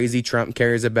think it's crazy Trump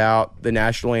cares about the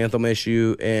national anthem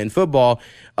issue in football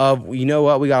of, you know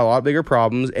what, we got a lot bigger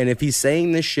problems, and if he's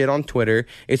saying this shit on Twitter,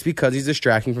 it's because he's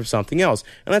distracting from something else.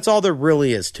 And that's all there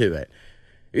really is to it.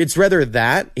 It's rather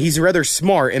that he's rather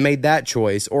smart and made that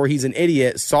choice, or he's an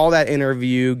idiot, saw that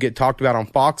interview get talked about on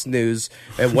Fox News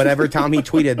at whatever time he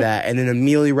tweeted that, and then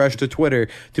immediately rushed to Twitter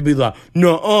to be like,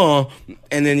 nuh-uh,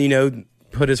 and then, you know,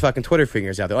 put his fucking Twitter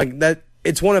fingers out there. Like that,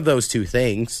 it's one of those two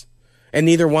things. And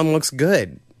neither one looks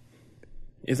good.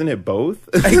 Isn't it both?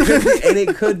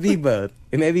 It could be both.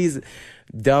 And maybe he's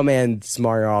dumb and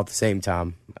smart all at the same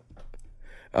time.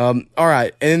 All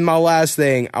right. And then my last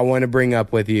thing I want to bring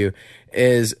up with you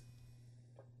is,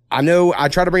 I know I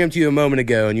tried to bring up to you a moment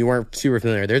ago and you weren't super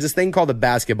familiar. There's this thing called the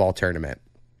basketball tournament.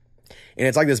 And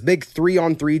it's like this big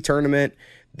 3-on-3 tournament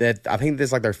that I think this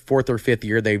is like their 4th or 5th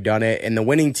year they've done it, and the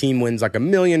winning team wins like $1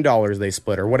 million they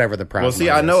split or whatever the prize. Well, see,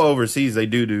 I know overseas they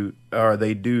do the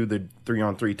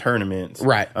 3-on-3 tournaments,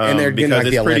 right? And they're getting like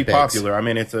it's the pretty Olympics. Popular. I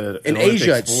mean, it's in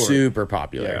Asia it's super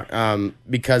popular, yeah.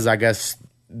 Because I guess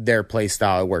their play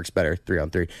style works better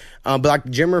 3-on-3. But like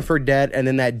Jimmer Fredette, and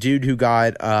then that dude who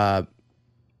got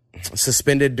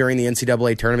suspended during the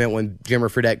NCAA tournament when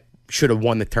Jimmer Fredette should have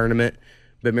won the tournament.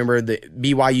 But remember, the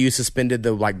BYU suspended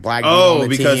the like black dude on the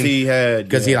because team he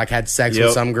had sex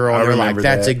with some girl, and they're like,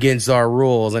 that's against our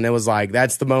rules. And it was like,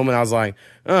 that's the moment I was like,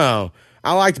 oh,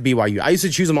 I liked BYU. I used to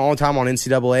choose them all the time on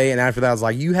NCAA, and after that I was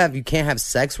like, you can't have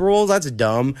sex rules? That's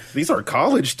dumb. These are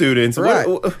college students. Right.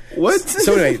 What?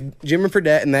 So anyway, Jimmer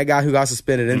Fredette and that guy who got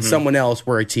suspended and someone else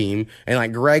were a team, and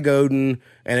like Greg Oden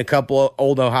and a couple of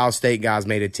old Ohio State guys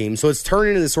made a team. So it's turned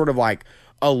into this sort of like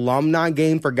alumni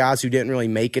game for guys who didn't really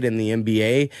make it in the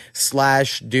NBA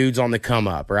 / dudes on the come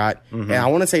up, right? And I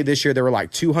want to say this year there were like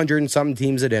 200 and something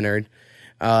teams that entered.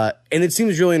 And it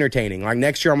seems really entertaining. Like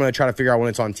next year, I'm going to try to figure out when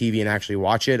it's on TV and actually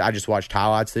watch it. I just watched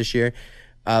highlights this year.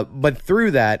 But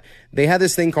through that, they had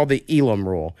this thing called the Elam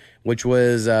rule, which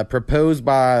was proposed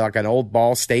by like an old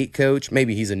Ball State coach.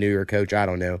 Maybe he's a newer coach. I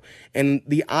don't know. And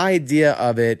the idea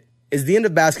of it is the end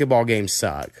of basketball games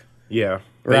suck. Yeah,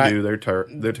 they Right. do. They're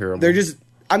terrible. They're just,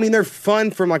 I mean, they're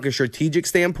fun from like a strategic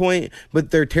standpoint,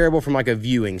 but they're terrible from like a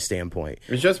viewing standpoint.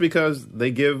 It's just because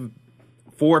they give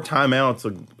 4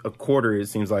 timeouts a quarter, it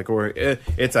seems like, or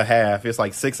it's a half. It's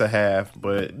like 6 a half,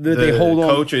 but They hold on.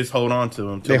 coaches hold on to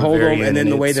them. They hold them, and then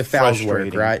the way the fouls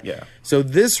work, right? Yeah. So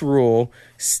this rule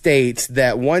states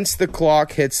that once the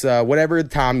clock hits whatever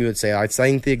time you would say, I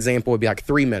think the example would be like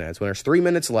 3 minutes. When there's 3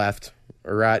 minutes left,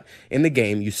 all right, in the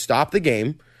game, you stop the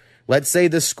game. Let's say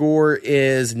the score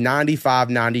is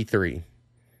 95-93.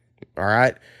 All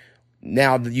right.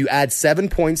 Now you add 7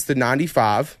 points to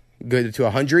 95, go to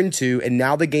 102, and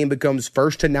now the game becomes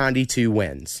first to 92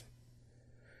 wins.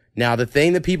 Now, the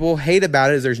thing that people hate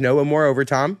about it is there's no more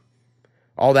overtime,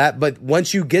 all that. But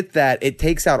once you get that, it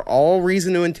takes out all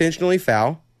reason to intentionally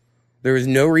foul. There is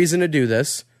no reason to do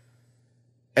this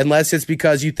unless it's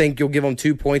because you think you'll give them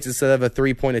 2 points instead of a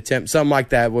 3-point attempt. Something like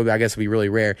that would, I guess, would be really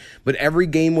rare. But every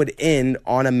game would end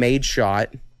on a made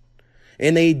shot.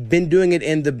 And they've been doing it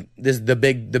in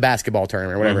the basketball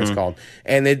tournament or whatever it's called.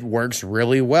 And it works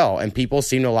really well. And people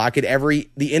seem to like it.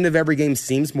 The end of every game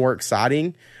seems more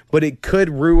exciting, but it could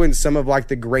ruin some of like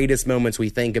the greatest moments we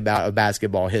think about of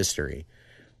basketball history.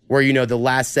 Where, you know, the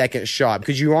last second shot,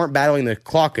 because you aren't battling the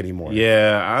clock anymore.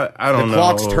 Yeah, I don't know. The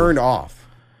clock's turned off.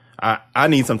 I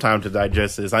need some time to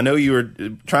digest this. I know you were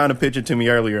trying to pitch it to me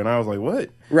earlier, and I was like, what?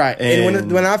 Right.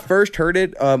 And when I first heard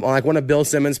it on like one of Bill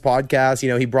Simmons' podcasts, you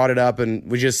know, he brought it up and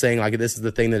was just saying like, this is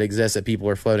the thing that exists that people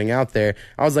are floating out there.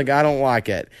 I was like, I don't like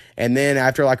it. And then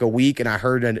after like a week and I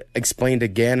heard it explained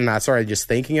again and I started just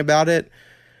thinking about it,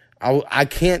 I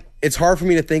can't, it's hard for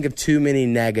me to think of too many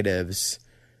negatives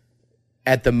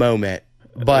at the moment.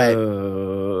 But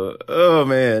oh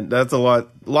man, that's a lot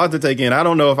to take in. I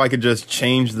don't know if I could just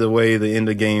change the way the end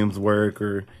of games work,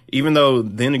 or even though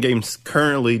the end of games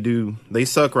currently they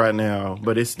suck right now,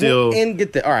 but it's still. And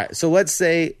get the all right. So let's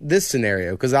say this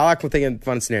scenario, because I like thinking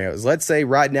fun scenarios. Let's say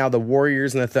right now the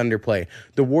Warriors and the Thunder play.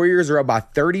 The Warriors are up by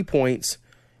 30 points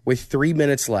with 3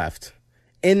 minutes left.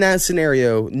 In that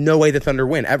scenario, no way the Thunder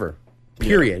win ever.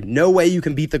 Period. Yeah. No way you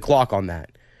can beat the clock on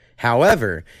that.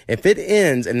 However, if it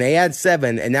ends and they add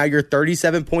 7 and now you're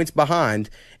 37 points behind,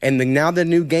 and now the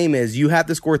new game is you have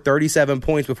to score 37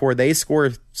 points before they score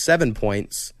 7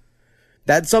 points,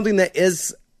 that's something that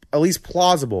is at least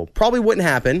plausible. Probably wouldn't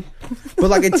happen, but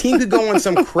like a team could go on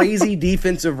some crazy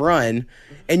defensive run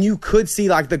and you could see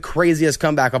like the craziest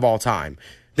comeback of all time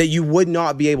that you would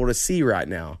not be able to see right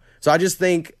now. So I just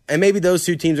think, and maybe those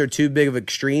two teams are too big of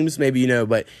extremes, maybe, you know,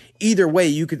 but either way,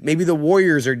 you could, maybe the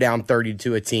Warriors are down 30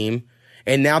 to a team,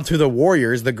 and now to the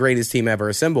Warriors, the greatest team ever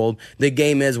assembled, the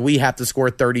game is we have to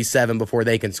score 37 before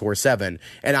they can score 7.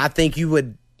 And I think you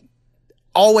would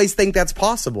always think that's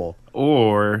possible.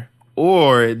 Or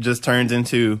it just turns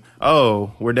into,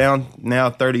 oh, we're down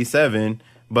now 37,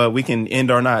 but we can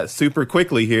end our night super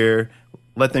quickly here.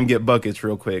 Let them get buckets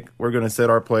real quick. We're going to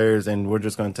set our players, and we're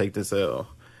just going to take this L.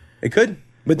 It could,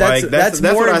 but that's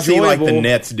more what enjoyable. I see like the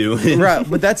Nets doing, right?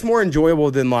 But that's more enjoyable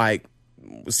than like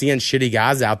seeing shitty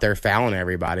guys out there fouling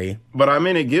everybody. But I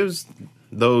mean, it gives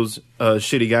those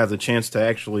shitty guys a chance to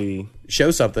actually show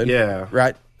something. Yeah,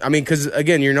 right. I mean, because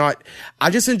again, you're not.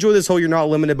 I just enjoy this whole you're not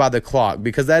limited by the clock,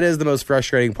 because that is the most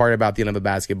frustrating part about the end of a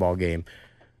basketball game.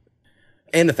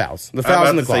 And the fouls and the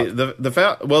clock.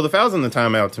 The fouls and the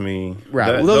timeout to me,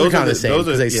 right? Well, those are kind of the same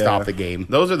because they stop the game.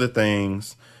 Those are the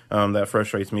things. That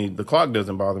frustrates me. The clock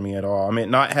doesn't bother me at all. I mean,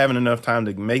 not having enough time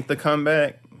to make the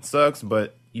comeback sucks,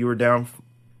 but you were down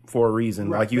for a reason.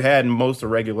 Right. Like you had most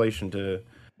of regulation to.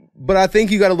 But I think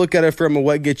you got to look at it from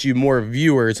what gets you more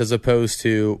viewers as opposed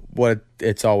to what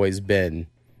it's always been.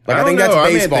 Like I think that's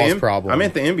baseball's problem. I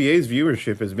mean, the NBA's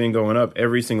viewership has been going up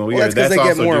every single year. Well, that's because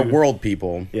they get more world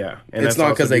people. Yeah, and it's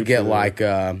not because they get like.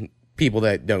 People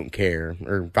that don't care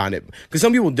or find it, because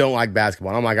some people don't like basketball.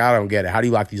 And I'm like, I don't get it. How do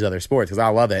you like these other sports? Because I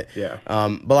love it. Yeah.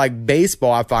 But like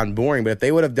baseball, I find boring. But if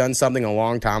they would have done something a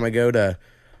long time ago to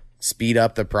speed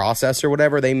up the process or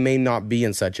whatever, they may not be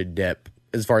in such a dip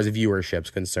as far as viewership's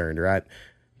concerned, right?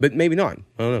 But maybe not.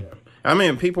 I don't know. I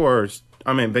mean,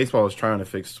 baseball is trying to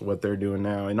fix what they're doing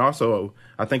now, and also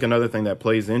I think another thing that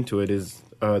plays into it is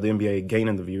the NBA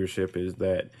gaining the viewership is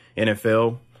that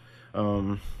NFL.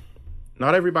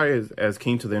 Not everybody is as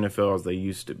keen to the NFL as they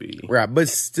used to be. Right, but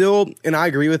still, and I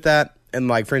agree with that. And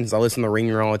like, for instance, I listen to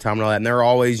Ringer all the time and all that, and they're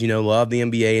always, you know, love the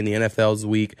NBA and the NFL's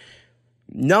weak.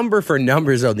 number for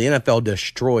numbers, though, the NFL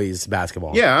destroys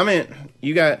basketball. Yeah, I mean,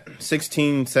 you got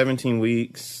 16, 17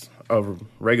 weeks of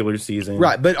regular season.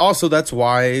 Right, but also that's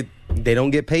why they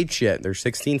don't get paid shit. There's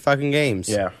 16 fucking games.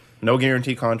 Yeah. No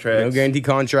guarantee contracts. No guarantee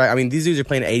contract. I mean, these dudes are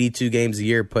playing 82 games a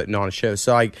year putting on a show.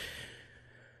 So, like,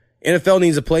 NFL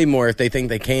needs to play more if they think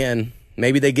they can.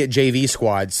 Maybe they get JV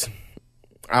squads.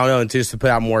 I don't know, just to put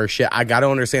out more shit. I got to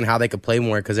understand how they could play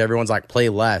more because everyone's like, play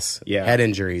less. Yeah. Head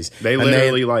injuries. They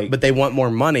literally but they want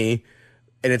more money.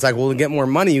 And it's like, well, to get more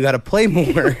money, you got to play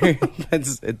more.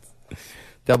 It's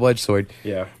double-edged sword.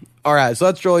 Yeah. All right, so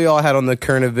that's really all I had on the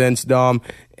current events, Dom.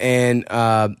 And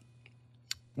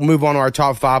we'll move on to our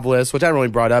top 5 list, which I haven't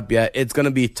really brought up yet. It's going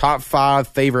to be top 5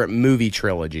 favorite movie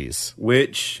trilogies.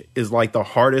 Which is like the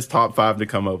hardest top 5 to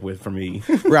come up with for me.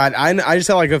 Right. I just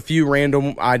had like a few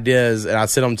random ideas, and I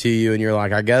sent them to you, and you're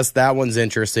like, I guess that one's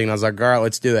interesting. I was like, all right,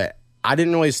 let's do it. I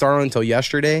didn't really start on until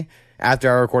yesterday after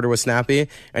I recorded with Snappy,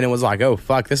 and it was like, oh,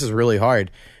 fuck, this is really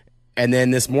hard. And then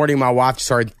this morning, my wife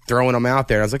started throwing them out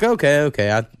there. And I was like,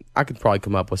 okay, I could probably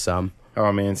come up with some.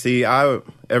 Oh, man. See,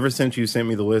 ever since you sent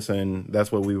me the list and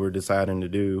that's what we were deciding to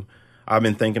do, I've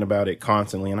been thinking about it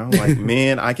constantly. And I'm like,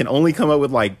 man, I can only come up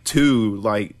with like 2,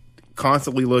 like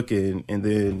constantly looking. And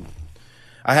then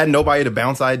I had nobody to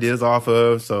bounce ideas off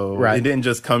of. So right. It didn't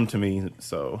just come to me.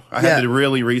 So I had to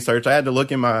really research. I had to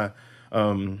look in my,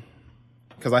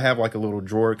 because I have like a little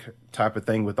drawer type of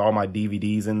thing with all my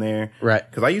DVDs in there. Right.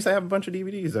 Because I used to have a bunch of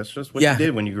DVDs. That's just what you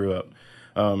did when you grew up.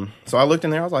 So I looked in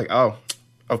there. I was like, oh,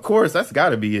 of course, that's got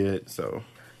to be it. So,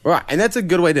 right, and that's a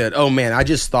good way to. Oh man, I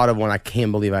just thought of one I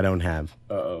can't believe I don't have.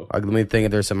 Uh-oh. Like, let me think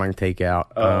if there's something I can take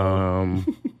out.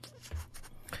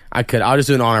 I could. I'll just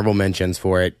do an honorable mentions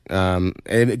for it,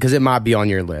 because it might be on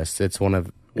your list. It's one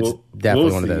of. It's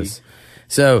definitely one of those.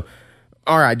 So,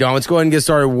 all right, Don, let's go ahead and get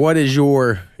started. What is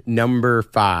your number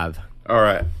 5? All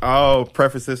right, I'll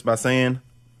preface this by saying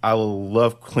I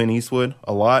love Clint Eastwood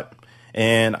a lot.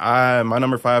 And my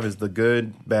number 5 is the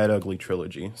Good, Bad, Ugly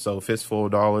trilogy. So Fistful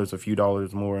of Dollars, a few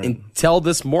dollars more. Until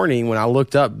this morning when I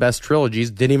looked up best trilogies,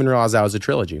 didn't even realize that was a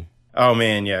trilogy. Oh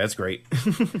man, yeah, it's great.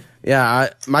 Yeah,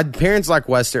 my parents like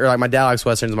Western, or like my dad likes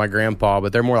Westerns, and my grandpa,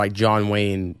 but they're more like John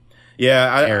Wayne.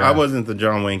 Yeah, I wasn't the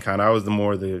John Wayne kind. I was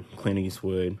the Clint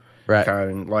Eastwood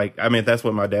kind. Like, I mean, that's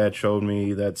what my dad showed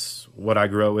me. That's what I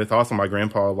grew up with. Also, my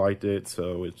grandpa liked it,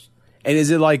 so it's. And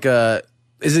is it like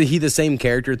Isn't he the same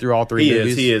character through all 3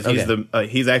 movies? He is. Okay.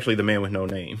 He's actually the man with no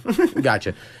name.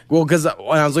 Gotcha. Well, because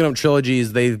when I was looking up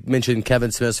trilogies, they mentioned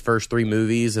Kevin Smith's first 3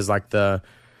 movies as like the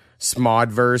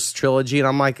Smodverse trilogy, and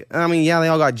I'm like, I mean, yeah, they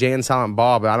all got Jay and Silent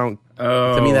Bob, but I don't.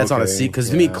 Oh, to me, that's not a sequel.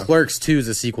 Because to me, yeah. Clerks 2 is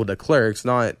a sequel to Clerks,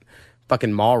 not fucking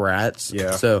Mallrats.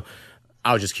 Yeah. So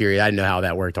I was just curious. I didn't know how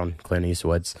that worked on Clint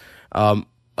Eastwood's.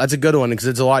 That's a good one because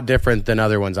it's a lot different than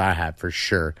other ones I have for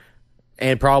sure.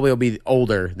 And probably will be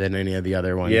older than any of the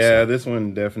other ones. Yeah, this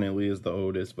one definitely is the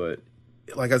oldest. But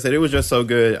like I said, it was just so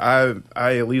good.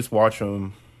 I at least watch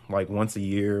them like once a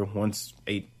year, once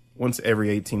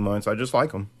every 18 months. I just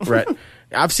like them. Right.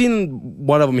 I've seen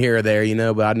one of them here or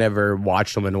there, but I never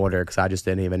watched them in order because I just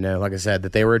didn't even know, like I said,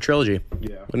 that they were a trilogy.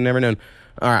 Yeah. Would have never known.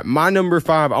 All right, my number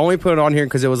 5, I only put it on here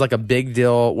because it was like a big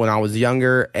deal when I was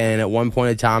younger. And at one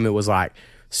point in time, it was like,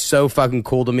 so fucking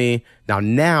cool to me.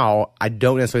 Now I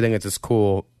don't necessarily think it's as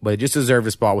cool, but it just deserves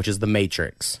a spot, which is The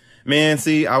Matrix. Man,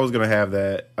 see, I was gonna have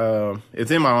that.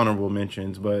 It's in my honorable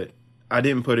mentions, but I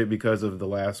didn't put it because of the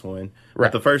last one.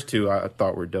 Right. But the first 2 I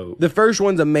thought were dope. The first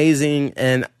one's amazing,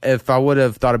 and if I would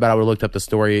have thought about it, I would have looked up the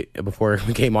story before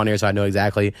we came on here, so I know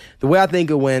exactly. The way I think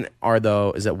it went are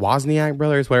is it Wozniak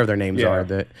brothers, whatever their names are,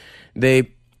 that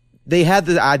they had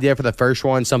the idea for the first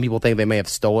one. Some people think they may have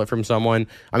stole it from someone.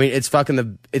 I mean,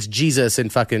 it's Jesus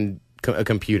and fucking a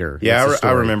computer. Yeah,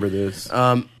 I remember this.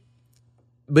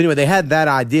 But anyway, they had that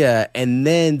idea, and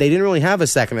then they didn't really have a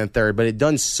second and third, but it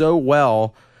done so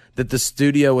well that the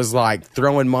studio was like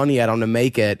throwing money at them to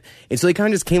make it. And so they kind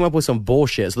of just came up with some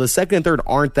bullshit. So the second and third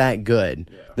aren't that good.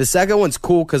 Yeah. The second one's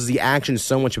cool because the action's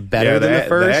so much better than the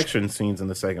first. The action scenes in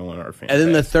the second one are fantastic. And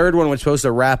then the third one was supposed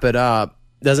to wrap it up.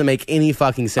 Doesn't make any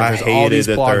fucking sense. There's all these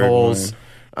plot holes.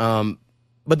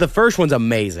 But the first one's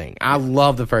amazing. I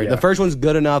love the first. Yeah. The first one's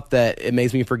good enough that it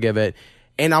makes me forgive it.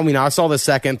 And I mean, I saw the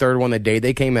second, third one the day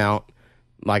they came out,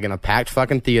 like in a packed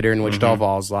fucking theater in Wichita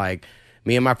Falls. Like,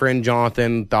 me and my friend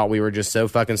Jonathan thought we were just so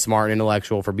fucking smart and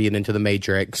intellectual for being into The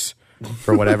Matrix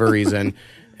for whatever reason.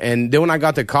 And then when I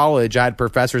got to college, I had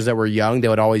professors that were young. They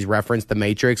would always reference The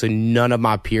Matrix, and none of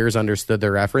my peers understood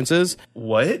their references.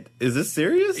 What? Is this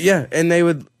serious? Yeah, and they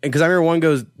would, because I remember one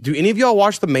goes, do any of y'all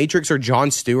watch The Matrix or Jon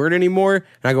Stewart anymore? And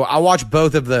I go, I watch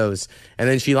both of those. And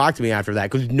then she liked me after that,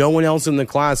 because no one else in the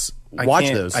class watch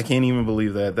those. I can't even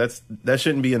believe that. That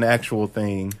shouldn't be an actual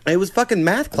thing. It was fucking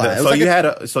math class.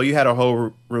 So you had a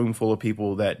whole room full of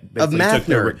people that basically math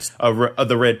took nerds.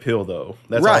 The red pill though.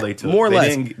 That's Right, all they took. more or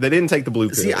less. They didn't take the blue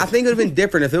pill. See, I think it would have been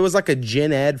different if it was like a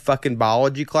gen ed fucking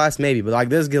biology class, maybe. But like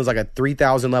this was like a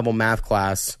 3,000 level math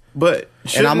class. But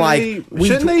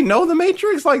shouldn't they know the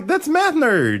matrix? Like, that's math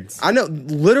nerds. I know,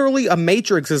 literally a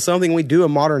matrix is something we do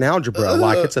in modern algebra.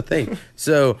 Like, it's a thing.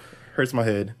 So hurts my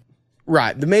head.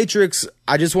 Right, the matrix.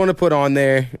 I just want to put on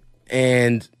there,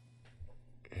 and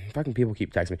fucking people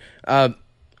keep texting me. I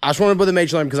just want to put the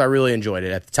matrix on because I really enjoyed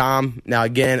it at the time. Now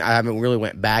again, I haven't really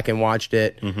went back and watched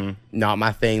it. Not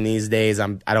my thing these days.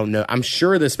 I don't know. I'm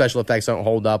sure the special effects don't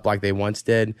hold up like they once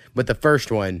did, but the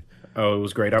first one. Oh, it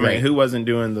was great. I mean, who wasn't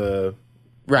doing the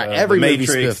right? Every the movie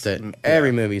Matrix. spoofed it.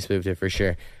 Every movie spoofed it for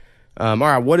sure. All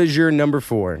right, what is your number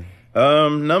 4?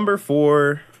 Number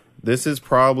 4. This is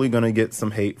probably gonna get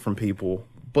some hate from people,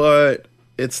 but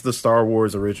it's the Star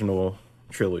Wars original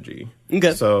trilogy.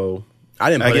 Okay. So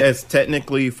I guess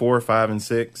technically 4, 5, and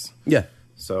 6. Yeah.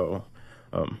 So.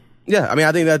 Yeah, I mean,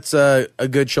 I think that's a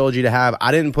good trilogy to have.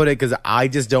 I didn't put it because I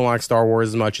just don't like Star Wars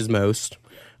as much as most.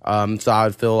 So I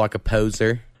would feel like a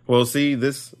poser. Well, see,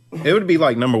 it would be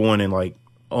like number 1 in like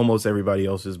almost everybody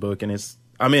else's book, and it's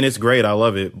great. I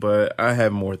love it, but I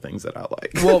have more things that I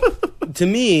like. Well, to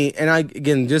me,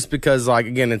 and just because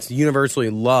it's universally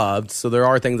loved, so there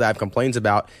are things I have complaints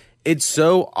about. It's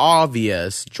so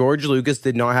obvious George Lucas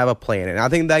did not have a plan, and I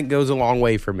think that goes a long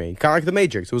way for me. Kind of like The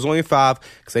Matrix. It was only 5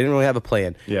 because they didn't really have a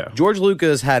plan. Yeah. George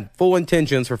Lucas had full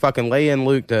intentions for fucking Leia and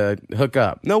Luke to hook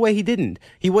up. No way he didn't.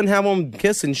 He wouldn't have them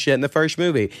kissing shit in the first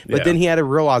movie. But then he had to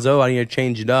realize, I need to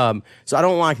change it up. So I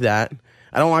don't like that.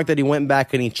 I don't like that he went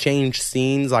back and he changed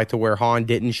scenes like to where Han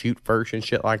didn't shoot first and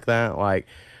shit like that. Like,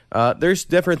 there's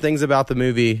different things about the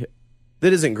movie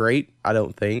that isn't great, I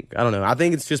don't think. I don't know. I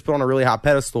think it's just put on a really high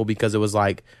pedestal because it was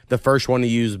like the first one to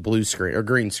use blue screen or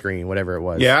green screen, whatever it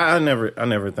was. Yeah, I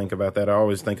never think about that. I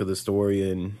always think of the story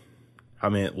and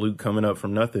Luke coming up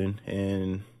from nothing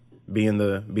and being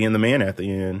the man at the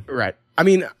end. Right. I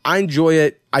mean, I enjoy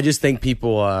it. I just think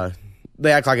people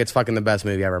they act like it's fucking the best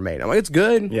movie ever made. I'm like, it's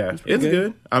good. Yeah, it's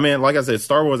good. I mean, like I said,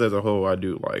 Star Wars as a whole I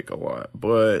do like a lot,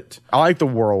 but I like the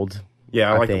world.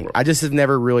 Yeah, I like the world. I just have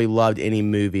never really loved any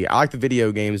movie. I like the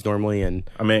video games normally, and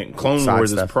I mean, Clone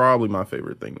Wars is probably my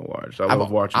favorite thing to watch. I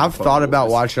love watching. I've thought about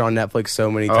watching it on Netflix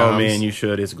so many times. Oh man, you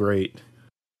should. It's great.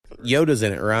 Yoda's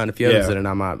in it, Ryan. If Yoda's in it,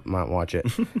 I might watch it.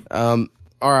 All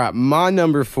right, my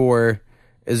number 4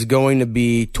 is going to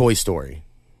be Toy Story.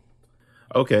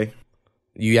 Okay.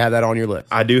 You have that on your list?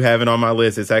 I do have it on my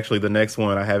list. It's actually the next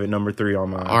one. I have it number 3 on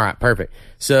mine. All right, perfect.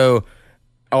 So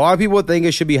a lot of people think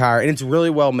it should be higher, and it's really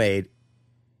well made.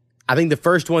 I think the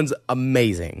first one's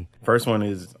amazing. First one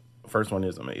is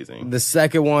amazing. The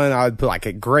second one, I would put like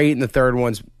a great, and the third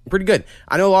one's pretty good.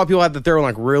 I know a lot of people have the third one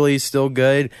like really still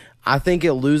good. I think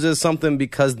it loses something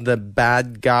because the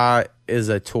bad guy is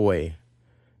a toy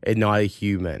and not a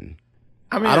human.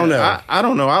 I mean, I don't know. I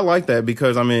don't know. I like that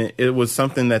because, I mean, it was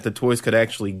something that the toys could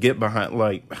actually get behind.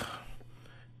 Like,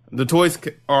 the toys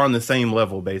are on the same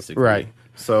level, basically. Really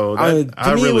So,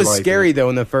 to me, it was scary, though,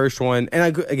 in the first one. And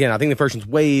I think the first one's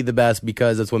way the best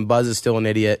because it's when Buzz is still an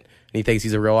idiot and he thinks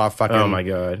he's a real life fucking... Oh, my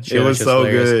God. It was so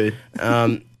good.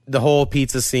 The whole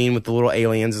pizza scene with the little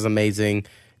aliens is amazing.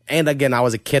 And again, I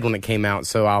was a kid when it came out,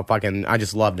 so I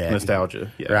just loved it.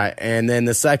 Nostalgia, yeah. Right. And then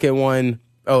the second one...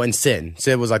 Oh, and Sid.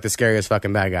 Sid was like the scariest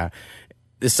fucking bad guy.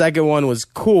 The second one was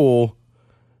cool,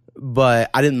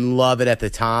 but I didn't love it at the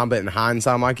time. But in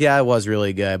hindsight, I'm like, yeah, it was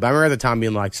really good. But I remember at the time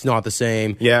being like, it's not the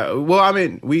same. Yeah, well, I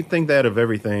mean, we think that of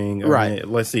everything. Right. I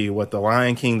mean, let's see, the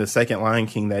Lion King, the second Lion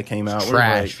King that came out.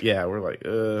 Trash. We're like,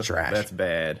 trash. That's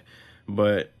bad.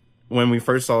 But when we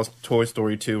first saw Toy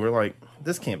Story 2, we're like,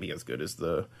 this can't be as good as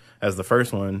the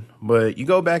first one. But you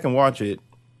go back and watch it.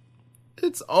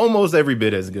 It's almost every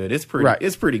bit as good. It's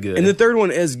pretty good. And the third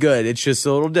one is good. It's just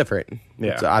a little different.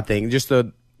 Yeah. I think just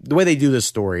the way they do the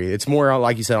story. It's more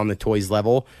like you said on the toys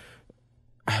level,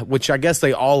 which I guess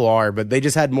they all are, but they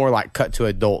just had more like cut to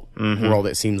adult world.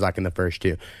 It seems like in the first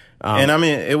two. And I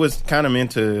mean, it was kind of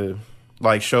meant to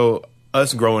like show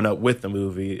us growing up with the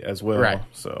movie as well. Right.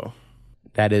 So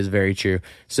that is very true.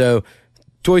 So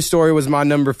Toy Story was my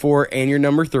number 4 and your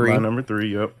number 3. My number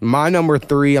 3. Yep. My number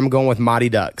 3. I'm going with Mighty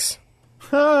Ducks.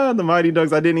 The Mighty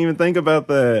Ducks. I didn't even think about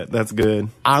that. That's good.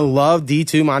 I love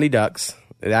D2 Mighty Ducks.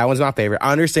 That one's my favorite.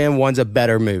 I understand one's a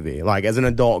better movie. Like, as an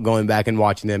adult going back and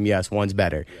watching them, yes, one's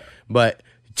better. Yeah. But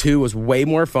 2 was way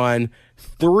more fun.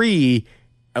 3,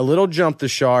 a little jump the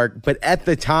shark, but at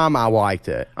the time, I liked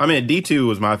it. I mean, D2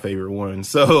 was my favorite one,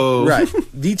 so... Right.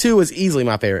 D2 was easily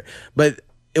my favorite. But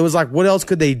it was like, what else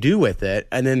could they do with it?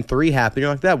 And then 3 happened.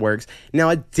 You're like, that works. Now,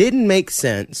 it didn't make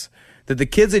sense that the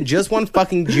kids that just won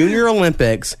fucking Junior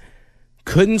Olympics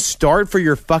couldn't start for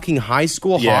your fucking high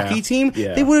school hockey team.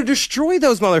 Yeah. They would have destroyed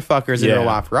those motherfuckers in Yeah. real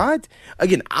life, right?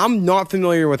 Again, I'm not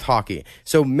familiar with hockey.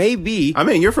 So maybe... I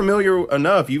mean, you're familiar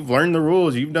enough. You've learned the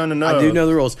rules. You've done enough. I do know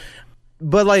the rules.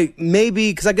 But, like,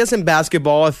 maybe, because I guess in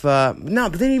basketball, if, no,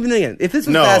 but then even again, if this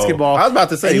was No, basketball, I was about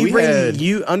to say, and you we bring had-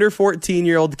 you under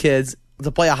 14-year-old kids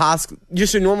to play a high school,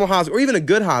 just a normal high school, or even a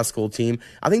good high school team,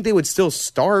 I think they would still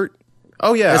start.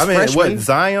 Oh, yeah. as I mean, freshmen. what,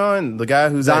 Zion, the guy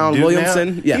who's Zion at Duke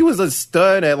Williamson? now, Yeah. he was a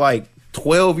stud at, like,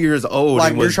 12 years old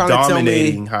Like, and you're was trying to tell me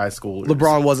dominating high schoolers.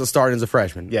 LeBron wasn't starting as a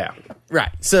freshman. Yeah. Right.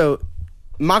 So,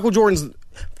 Michael Jordan's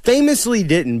famously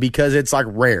didn't because it's, like,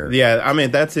 rare. Yeah, I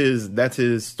mean, that's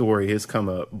his story, his come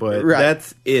up. But Right.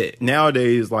 that's it.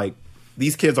 Nowadays, like,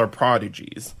 these kids are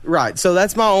prodigies. Right. So,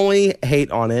 that's my only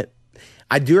hate on it.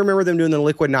 I do remember them doing the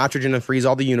liquid nitrogen to freeze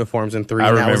all the uniforms in 3,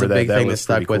 and that was a remember big that. That thing that was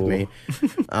stuck with pretty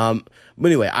me. But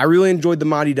anyway, I really enjoyed the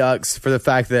Mighty Ducks for the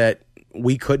fact that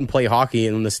we couldn't play hockey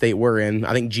in the state we're in.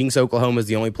 I think Jinx, Oklahoma is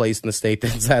the only place in the state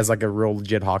that has like a real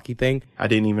legit hockey thing. I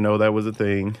didn't even know that was a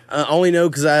thing. I only know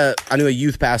because I knew a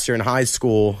youth pastor in high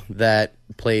school that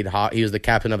played hockey. He was the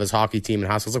captain of his hockey team in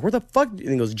high school. I was like, where the fuck? And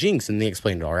he goes, Jinx. And he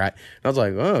explained it all right. And I was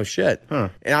like, oh, shit. And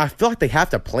I feel like they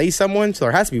have to play someone, so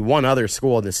there has to be one other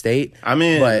school in the state. I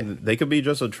mean, but they could be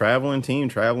just a traveling team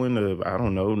traveling to, I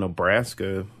don't know,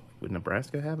 Nebraska. Would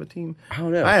Nebraska have a team? I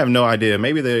don't know. I have no idea.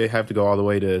 Maybe they have to go all the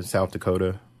way to South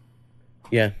Dakota.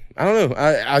 yeah, I don't know.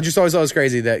 I just always thought it was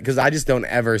crazy that because I just don't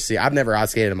ever see. I've never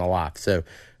ice skated in my life, so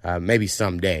maybe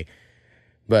someday.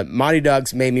 But Mighty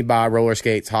Ducks made me buy roller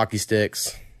skates, hockey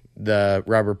sticks, the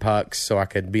rubber pucks, so I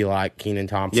could be like Keenan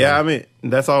Thompson. Yeah, I mean,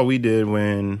 that's all we did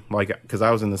when, like, because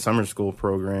I was in the summer school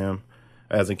program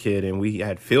as a kid, and we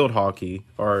had field hockey,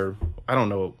 or I don't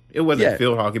know, it wasn't Yeah.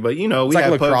 field hockey, but you know, we it's like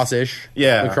had pucks. lacrosse-ish.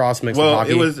 Yeah, lacrosse mixed well, with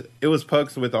hockey. it was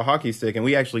pucks with a hockey stick, and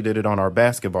we actually did it on our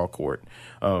basketball court.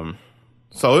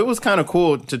 So it was kind of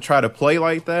cool to try to play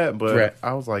like that, but Right.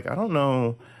 I was like, I don't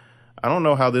know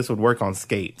how this would work on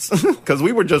skates because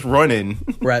we were just running.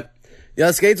 Right.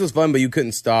 Yeah, skates was fun, but you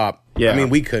couldn't stop. Yeah. I mean,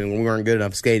 we couldn't. We weren't good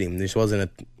enough skating. This wasn't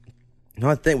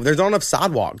not a thing. There's not enough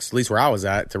sidewalks, at least where I was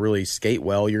at, to really skate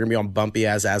well. You're going to be on bumpy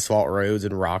ass asphalt roads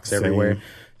and rocks everywhere.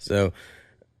 So,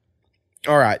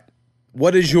 all right.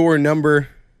 What is your number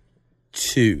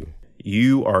 2?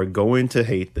 You are going to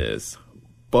hate this,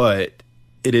 but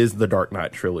it is the Dark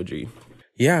Knight trilogy.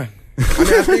 Yeah. I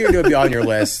mean, I figured it would be on your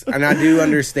list, and I do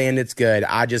understand it's good.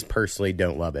 I just personally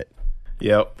don't love it.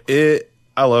 Yep,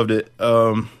 I loved it.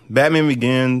 Batman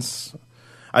Begins,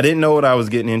 I didn't know what I was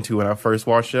getting into when I first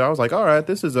watched it. I was like, all right,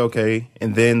 this is okay.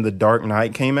 And then The Dark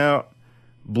Knight came out,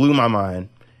 blew my mind.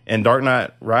 And Dark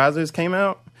Knight Rises came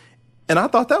out, and I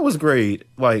thought that was great.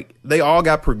 Like, they all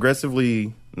got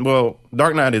progressively, well,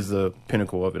 Dark Knight is the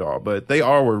pinnacle of it all, but they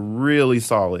all were really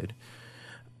solid.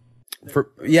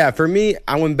 For me,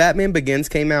 when Batman Begins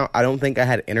came out, I don't think I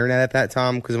had internet at that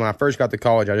time because when I first got to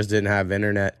college, I just didn't have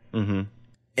internet. Mm-hmm.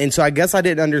 And so I guess I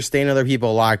didn't understand other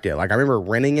people liked it. Like, I remember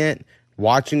renting it,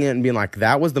 watching it, and being like,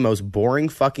 that was the most boring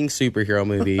fucking superhero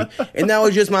movie. And that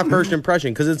was just my first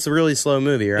impression because it's a really slow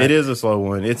movie, right? It is a slow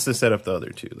one. It's to set up the other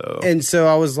two, though. And so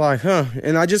I was like, huh.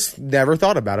 And I just never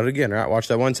thought about it again, right? Watched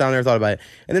that one time, never thought about it.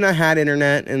 And then I had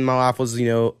internet, and my life was,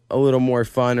 a little more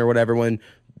fun or whatever when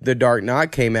The Dark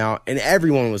Knight came out, and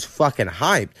everyone was fucking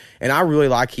hyped. And I really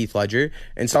like Heath Ledger.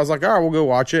 And so I was like, all right, we'll go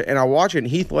watch it. And I watched it, and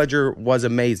Heath Ledger was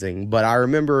amazing. But I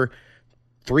remember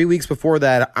 3 weeks before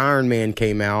that, Iron Man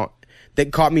came out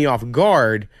that caught me off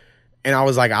guard. And I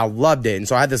was like, I loved it. And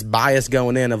so I had this bias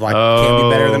going in of like, can't be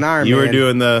better than Iron Man. You were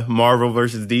doing the Marvel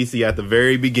versus DC at the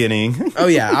very beginning. Oh,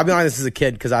 yeah. I'll be honest, as a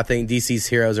kid, because I think DC's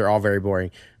heroes are all very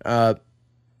boring.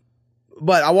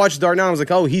 But I watched Dark Knight, and I was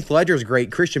like, oh, Heath Ledger's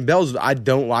great. Christian Bale's, I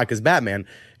don't like as Batman.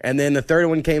 And then the third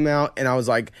one came out, and I was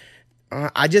like,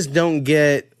 I just don't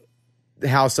get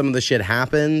how some of the shit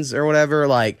happens or whatever.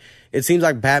 Like, it seems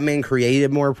like Batman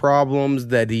created more problems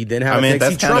that he didn't have to fix.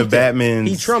 that's kind of Batman's...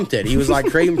 He trumped it. He was like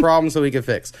creating problems so he could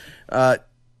fix. And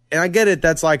I get it.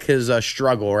 That's like his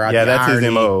struggle, right? Yeah, that's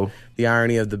his MO. The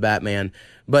irony of the Batman.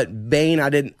 But Bane,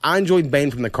 I enjoyed Bane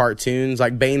from the cartoons,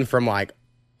 like Bane from like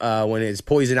when it's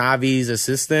Poison Ivy's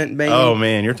assistant Bane. Oh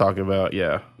man, you're talking about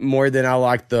more than I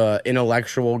like the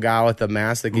intellectual guy with the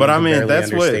mask. That but I mean,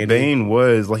 that's what Bane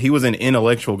was. Like, he was an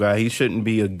intellectual guy. He shouldn't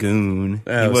be a goon.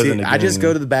 He wasn't a goon. I just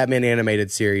go to the Batman animated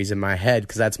series in my head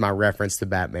because that's my reference to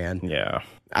Batman. Yeah.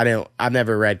 I've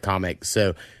never read comics,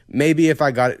 so maybe if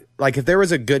I got like if there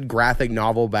was a good graphic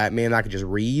novel Batman I could just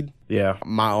read, Yeah. I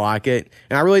might like it.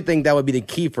 And I really think that would be the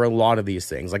key for a lot of these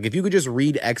things. Like if you could just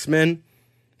read X-Men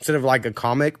instead of like a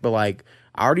comic, but like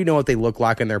I already know what they look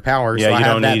like and their powers. Yeah, so I you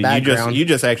have don't that need background. you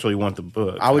just actually want the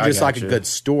book. I would just like a gotcha. good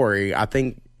story. I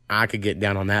think I could get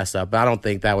down on that stuff, but I don't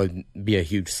think that would be a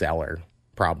huge seller.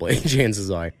 Probably, chances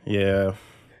are. Yeah.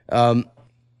 All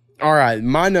right,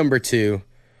 my number 2,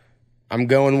 I'm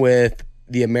going with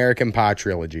the American Pie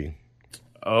trilogy.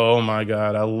 Oh my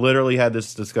God. I literally had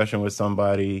this discussion with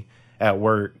somebody at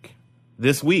work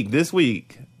this week.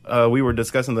 We were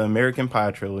discussing the American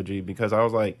Pie trilogy because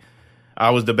I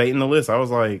was debating the list. I was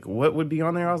like, what would be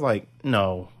on there? I was like,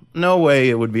 no way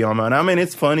it would be on mine. I mean,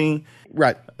 it's funny.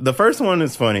 Right. The first one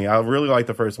is funny. I really like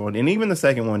the first one. And even the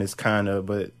second one is kind of,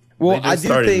 but Well, they just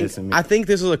started missing me. I think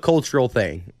this is a cultural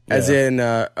thing, as in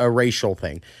a racial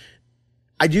thing.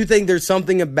 I do think there's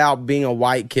something about being a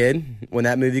white kid when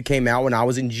that movie came out when I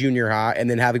was in junior high, and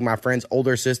then having my friend's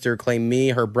older sister claim me,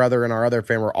 her brother, and our other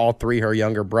friend were all 3 her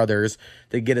younger brothers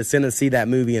to get us in to see that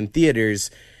movie in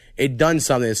theaters. It done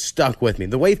something that stuck with me.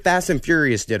 The way Fast and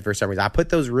Furious did for some reason. I put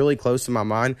those really close to my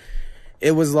mind.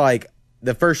 It was like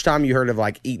the first time you heard of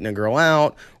like eating a girl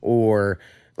out, or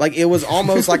like it was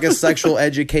almost like a sexual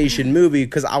education movie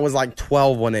because I was like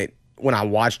 12 when I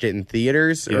watched it in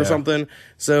theaters or something.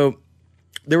 So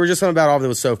there was just something about all of it that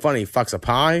was so funny. Fucks a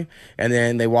pie, and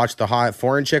then they watched the hot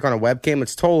foreign chick on a webcam.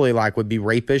 It's totally like would be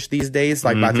rapish these days,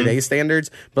 like by today's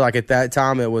standards. But like at that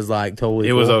time, it was like totally.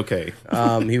 It cool. was okay.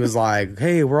 He was like,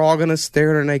 "Hey, we're all gonna stare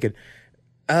at her naked."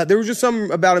 There was just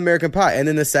something about American Pie, and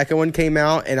then the second one came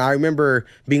out, and I remember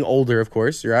being older, of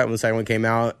course, right when the second one came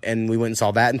out, and we went and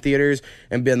saw that in theaters,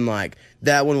 and been like,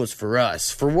 that one was for us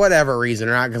for whatever reason,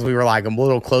 right? Because we were like a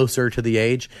little closer to the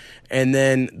age. And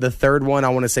then the third one I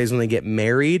want to say is when they get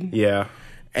married. Yeah.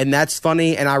 And that's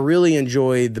funny, and I really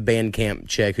enjoyed the Bandcamp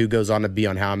chick who goes on to be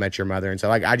on How I Met Your Mother, and so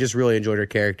like I just really enjoyed her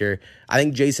character. I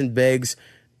think Jason Biggs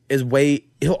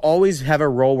he'll always have a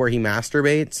role where he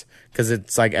masturbates because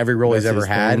it's like every role he's ever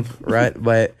had, right?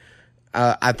 But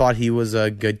I thought he was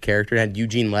a good character. And had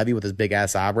Eugene Levy with his big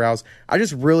ass eyebrows. I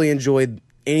just really enjoyed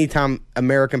anytime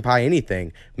American Pie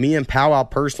anything. Me and Pow Wow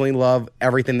personally love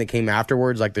everything that came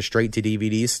afterwards, like the straight to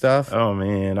DVD stuff. Oh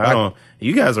man,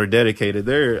 you guys are dedicated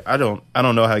there. I don't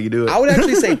know how you do it. I would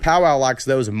actually say Pow Wow likes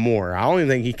those more. I don't even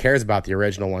think he cares about the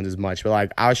original ones as much. But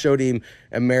like I showed him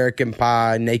American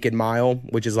Pie Naked Mile,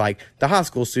 which is like the high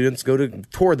school students go to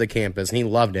tour the campus, and he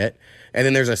loved it. And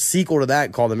then there's a sequel to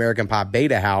that called American Pie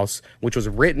Beta House, which was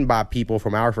written by people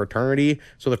from our fraternity.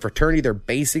 So the fraternity they're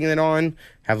basing it on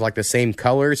have like the same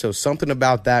color. So something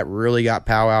about that really got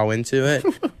Pow Wow into it.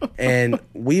 And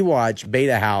we watch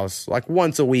Beta House like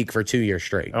once a week for 2 years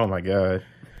straight. Oh my God.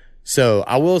 So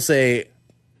I will say,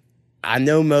 I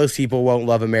know most people won't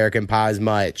love American Pie as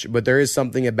much, but there is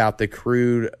something about the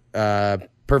crude,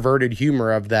 perverted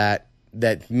humor of that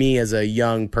me as a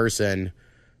young person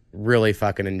really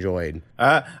fucking enjoyed.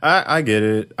 I get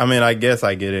it. I mean, I guess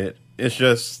I get it. It's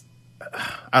just,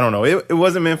 I don't know. It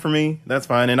wasn't meant for me. That's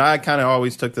fine. And I kind of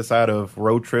always took the side of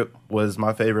Road Trip was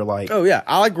my favorite. Like, Oh yeah,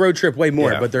 I like Road Trip way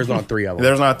more, Yeah. but there's not 3 of them.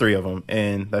 there's not 3 of them,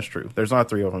 and that's true. There's not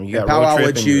 3 of them. You got Pow Road Wow Trip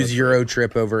would and choose Euro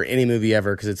Trip over any movie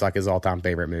ever because it's like his all-time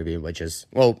favorite movie, which is,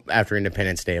 well, after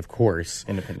Independence Day, of course.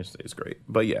 Independence Day is great,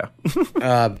 but yeah.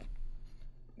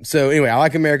 So anyway, I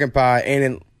like American Pie,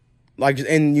 and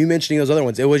and you mentioning those other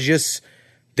ones, it was just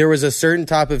there was a certain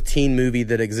type of teen movie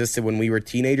that existed when we were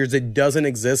teenagers that doesn't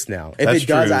exist now. If That's it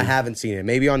does, true. I haven't seen it.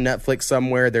 Maybe on Netflix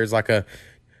somewhere. There's like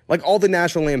all the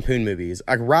National Lampoon movies.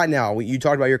 Like right now, when you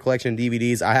talked about your collection of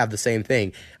DVDs, I have the same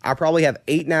thing. I probably have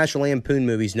 8 National Lampoon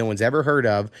movies no one's ever heard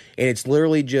of, and it's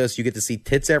literally just you get to see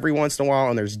tits every once in a while,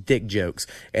 and there's dick jokes,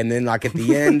 and then like at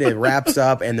the end it wraps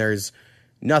up, and there's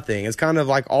nothing. It's kind of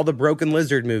like all the Broken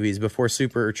Lizard movies before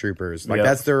Super Troopers. Like Yeah.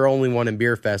 that's their only one in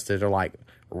Beer Fest that are like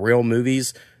real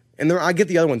movies. And I get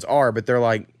the other ones are, but they're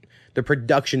like the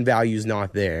production value's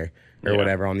not there or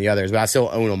whatever on the others. But I still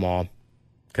own them all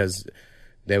because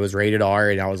they was rated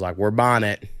R, and I was like, we're buying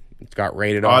it. It's got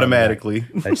rated R Automatically.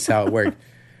 That's just how it worked.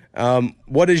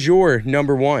 What is your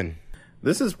number 1?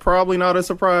 This is probably not a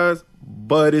surprise,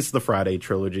 but it's the Friday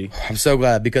trilogy. I'm so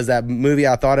glad because that movie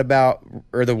I thought about,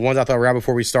 or the ones I thought right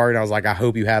before we started, I was like, I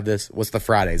hope you have this. What's the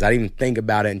Fridays? I didn't even think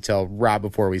about it until right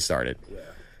before we started. Yeah.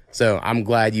 So I'm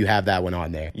glad you have that one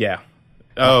on there. Yeah.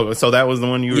 Oh, so that was the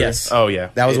one you were... Yes. Oh,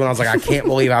 yeah. That was when I was like, I can't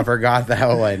believe I forgot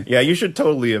that one. Yeah, you should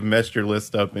totally have messed your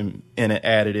list up and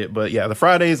added it. But yeah, the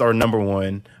Fridays are number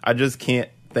 1. I just can't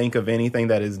think of anything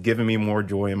that has given me more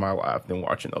joy in my life than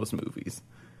watching those movies.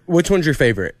 Which one's your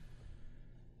favorite?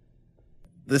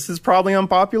 this is probably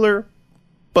unpopular,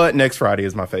 but Next Friday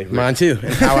is my favorite. Mine too.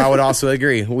 And how I would also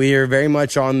agree. We are very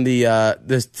much on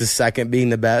the second being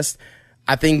the best.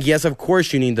 I think, yes, of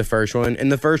course you need the first one.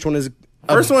 And the first one is...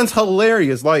 First one's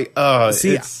hilarious. Like,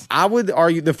 I would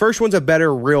argue the first one's a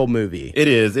better real movie. It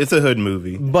is. It's a hood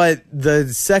movie. But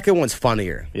the second one's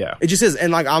funnier. Yeah. It just is.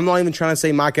 And like, I'm not even trying to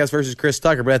say Mike Epps versus Chris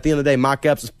Tucker, but at the end of the day, Mike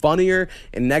Epps is funnier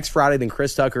in Next Friday than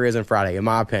Chris Tucker is in Friday, in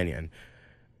my opinion.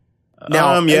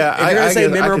 Now, if you're going to say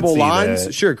memorable lines,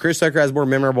 that. Sure, Chris Tucker has more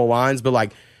memorable lines, but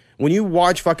like, when you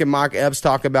watch fucking Mike Epps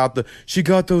talk about she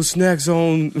got those snacks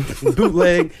on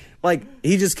bootleg, like,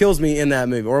 he just kills me in that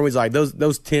movie. Or he's like, those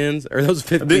 10s or those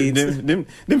 15s.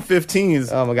 Them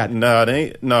 15s. Oh my God.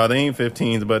 They ain't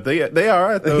 15s, but they are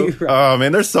right though. Right. Oh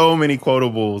man, there's so many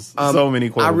quotables.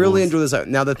 I really enjoy this.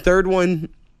 Now the third one,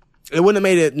 it wouldn't have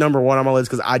made it number one on my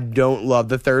list because I don't love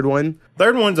the third one.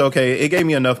 Third one's okay. It gave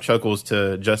me enough chuckles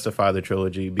to justify the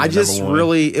trilogy being number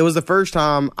one. It was the first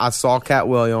time I saw Cat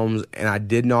Williams and I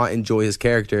did not enjoy his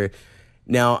character.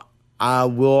 Now, I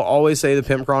will always say the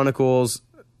Pimp Chronicles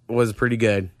was pretty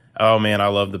good. Oh man, I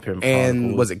love the Pimp Chronicles.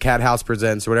 And was it Cat House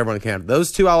Presents or whatever on the camp?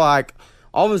 Those two I like.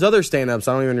 All of his other stand-ups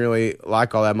I don't even really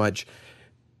like all that much.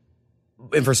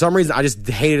 And for some reason, I just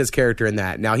hated his character in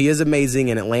that. Now, he is amazing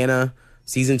in Atlanta.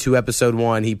 Season 2, Episode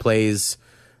 1, he plays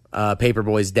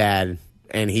Paperboy's dad,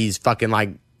 and he's fucking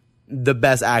like the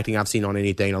best acting I've seen on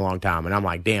anything in a long time. And I'm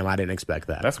like, damn, I didn't expect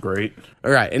that. That's great.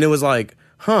 All right. And it was like,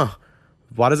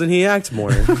 why doesn't he act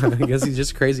more? I guess he's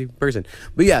just a crazy person.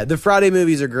 But yeah, the Friday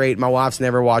movies are great. My wife's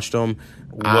never watched them.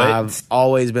 What? I've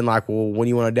always been like, well, when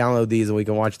you want to download these and we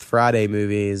can watch the Friday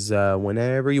movies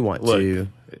whenever you want to.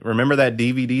 Remember that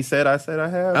DVD set I said I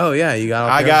have? Oh, yeah. You got all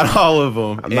I got all of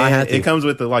them. It comes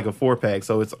with like a 4-pack,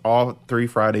 so it's all 3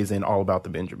 Fridays and all about the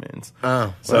Benjamins.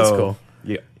 Oh, so that's cool.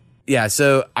 Yeah. Yeah,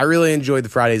 so I really enjoyed the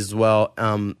Fridays as well.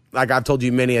 Like I've told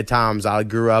you many a times, I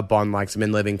grew up on like some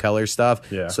In Living Color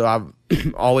stuff. Yeah. So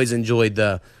I've always enjoyed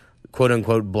the quote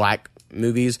unquote black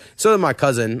movies. So did my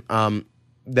cousin,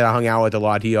 that I hung out with a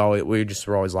lot. We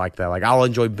were always like that. Like I'll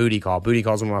enjoy Booty Call. Booty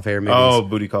Call's one of my favorite movies. Oh,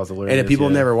 Booty Call's hilarious. And if people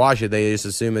never watch it, they just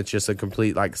assume it's just a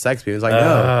complete like sex movie. It's like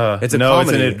no, it's a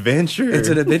comedy. It's an adventure. It's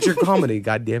an adventure comedy.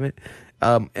 God damn it.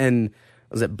 And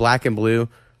was it Black and Blue?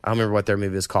 I don't remember what their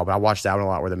movie is called, but I watched that one a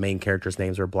lot where the main characters'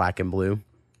 names were Black and Blue.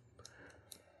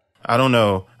 I don't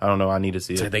know. I need to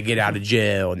see it. Like they get out of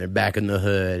jail and they're back in the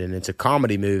hood, and it's a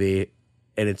comedy movie,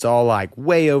 and it's all like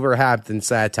way overhyped and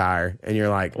satire, and you're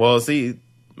like, well, see,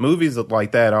 movies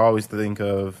like that, I always think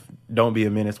of Don't Be a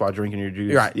Menace While Drinking Your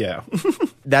Juice. Right. Yeah.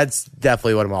 That's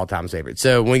definitely one of my all-time favorites.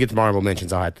 So when we get to Marvel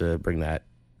mentions, I'll have to bring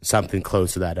something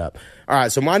close to that up. All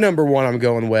right, so my number one I'm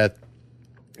going with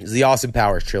is the Austin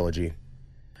Powers trilogy.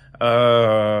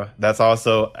 That's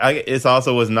also, it's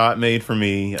also was not made for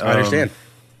me. I understand.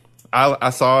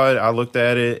 I saw it. I looked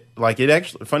at it. Like it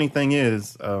actually, funny thing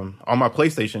is, on my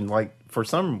PlayStation, like for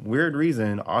some weird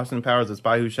reason, Austin Powers: The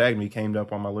Spy Who Shagged Me came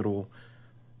up on my little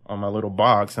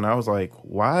box, and I was like,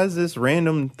 why is this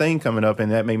random thing coming up?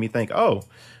 And that made me think, oh,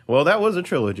 well, that was a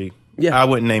trilogy. Yeah, I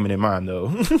wouldn't name it in mine though.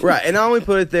 Right, and I only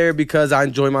put it there because I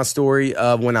enjoy my story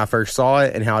of when I first saw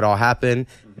it and how it all happened.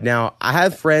 Now, I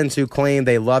have friends who claim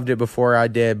they loved it before I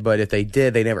did, but if they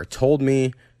did, they never told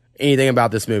me anything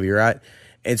about this movie, right?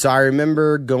 And so I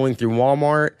remember going through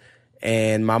Walmart,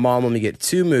 and my mom let me get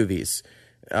 2 movies.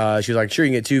 She was like, sure,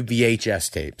 you can get 2 VHS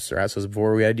tapes, right? So it was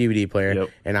before we had a DVD player. Yep.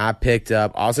 And I picked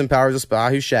up Austin Powers: The Spy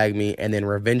Who Shagged Me, and then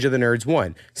Revenge of the Nerds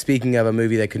 1. Speaking of a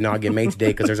movie that could not get made today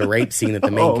because there's a rape scene that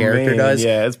the main character does.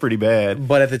 Yeah, it's pretty bad.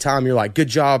 But at the time, you're like, good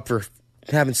job for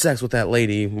having sex with that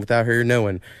lady without her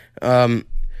knowing.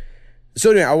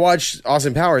 So anyway, I watched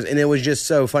Austin Powers, and it was just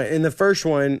so fun. And the first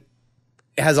one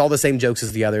has all the same jokes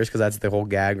as the others because that's the whole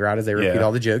gag, right? As they repeat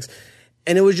all the jokes.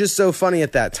 And it was just so funny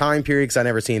at that time period because I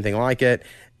never seen anything like it.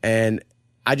 And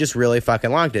I just really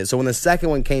fucking liked it. So when the second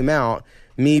one came out,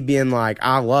 me being like,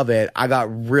 I love it, I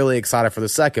got really excited for the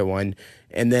second one.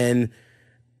 And then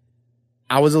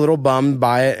I was a little bummed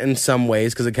by it in some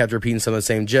ways because it kept repeating some of the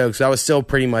same jokes. So I was still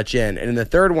pretty much in. And in the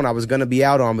third one, I was going to be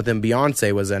out on, but then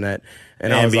Beyonce was in it.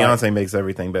 And Beyonce makes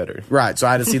everything better. Right. So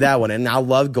I had to see that one. And I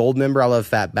love Goldmember. I love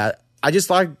Fat Bat.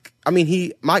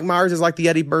 Mike Myers is like the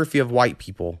Eddie Murphy of white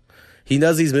people. He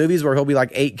does these movies where he'll be like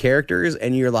 8 characters,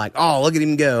 and you're like, oh, look at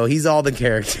him go. He's all the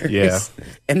characters. Yeah.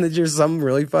 And there's just something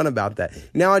really fun about that.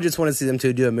 Now I just want to see them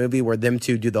two do a movie where them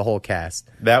two do the whole cast.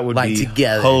 That would be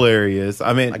together. Hilarious.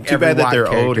 I mean, like too bad that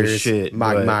they're old as shit.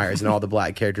 Mike Myers and all the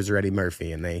black characters are Eddie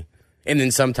Murphy, and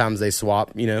then sometimes they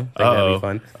swap, you know. That'd be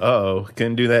fun.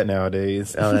 Couldn't do that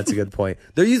nowadays. Oh, that's a good point.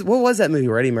 What was that movie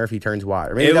where Eddie Murphy turns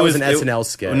white? Or maybe that was an SNL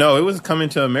skit. No, it was Coming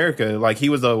to America. Like, he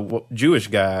was a Jewish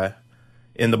guy.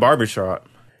 in the barbershop.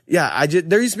 Yeah,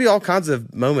 there used to be all kinds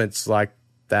of moments like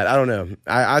that. I don't know.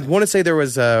 I want to say there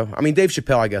was, Dave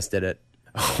Chappelle, I guess, did it.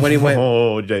 When he went.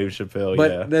 Oh, Dave Chappelle,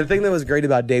 but yeah. The thing that was great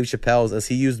about Dave Chappelle's is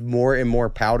he used more and more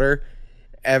powder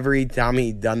every time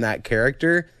he done that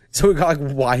character. So it got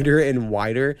like wider and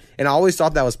wider. And I always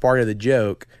thought that was part of the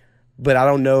joke. But I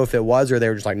don't know if it was or they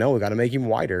were just like, no, we got to make him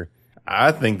wider.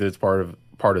 I think that's part of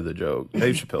the joke.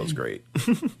 Dave Chappelle's great.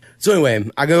 So anyway,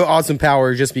 I go Austin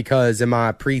Powers just because in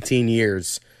my preteen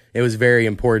years, it was very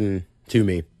important to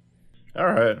me.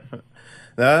 All right.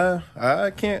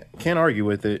 I can't argue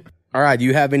with it. All right. Do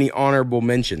you have any honorable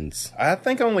mentions? I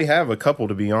think I only have a couple,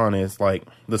 to be honest. Like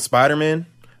the Spider-Man,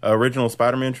 original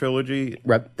Spider-Man trilogy.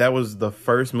 Right. That was the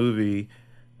first movie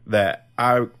that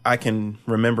I can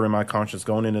remember in my conscience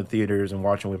going into theaters and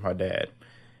watching with my dad.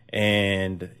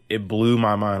 And it blew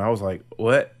my mind. I was like,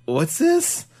 what's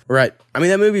this? Right. I mean,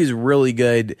 that movie is really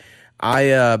good.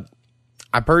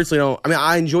 I personally don't. I mean,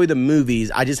 I enjoy the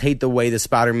movies. I just hate the way the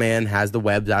Spider-Man has the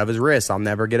webs out of his wrists. I'll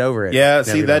never get over it. Yeah,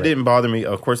 see, that didn't bother me.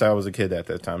 Of course, I was a kid at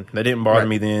that time. That didn't bother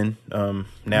me then. Now,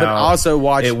 but also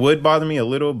it would bother me a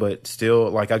little, but still,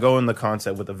 like, I go in the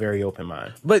concept with a very open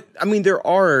mind. But I mean, there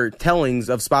are tellings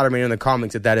of Spider-Man in the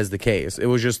comics that is the case. It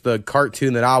was just the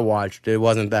cartoon that I watched. It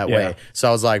wasn't that way. So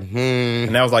I was like,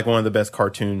 And that was like one of the best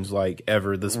cartoons like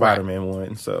ever. The Spider-Man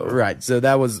one. So right. So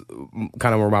that was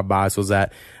kind of where my bias was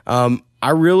at.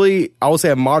 I will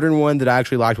say a modern one that I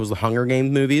actually liked was the Hunger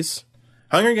Games movies.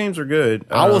 Hunger Games are good.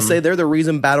 I will say they're the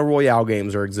reason Battle Royale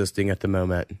games are existing at the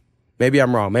moment. Maybe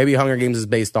I'm wrong. Maybe Hunger Games is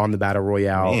based on the Battle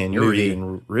Royale. Man, you're movie.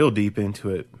 reading real deep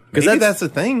into it. Because that's the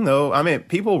thing, though. I mean,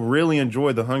 people really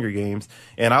enjoy the Hunger Games,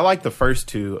 and I like the first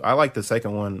two. I like the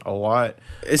second one a lot.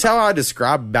 It's how I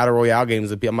describe Battle Royale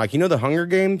games. I'm like, the Hunger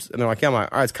Games? And they're like, yeah. I'm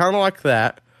like, all right, it's kind of like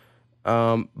that.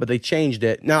 But they changed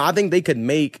it. Now, I think they could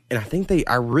make, and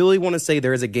I really want to say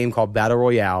there is a game called Battle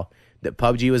Royale that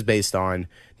PUBG was based on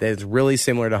that is really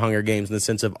similar to Hunger Games in the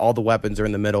sense of all the weapons are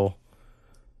in the middle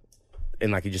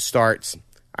and like it just starts.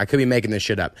 I could be making this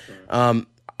shit up.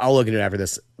 I'll look into it after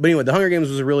this. But anyway, the Hunger Games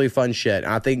was a really fun shit.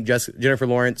 And I think Jennifer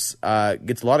Lawrence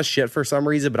gets a lot of shit for some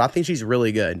reason, but I think she's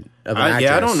really good of an actress.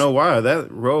 Yeah, I don't know why.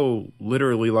 That role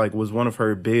literally like was one of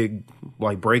her big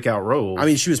like breakout roles. I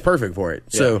mean, she was perfect for it.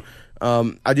 Yeah. So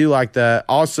I do like that.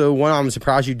 Also, one I'm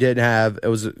surprised you didn't have, it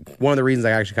was one of the reasons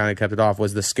I actually kind of kept it off,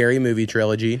 was the Scary Movie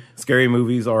trilogy. Scary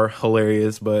movies are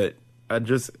hilarious, but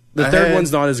the third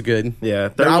one's not as good. Yeah,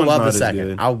 but I love the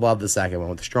second. I love the second one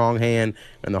with the strong hand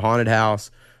and the haunted house.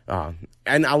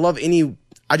 And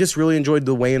I just really enjoyed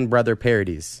the Wayans brother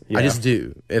parodies. Yeah. I just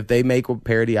do. If they make a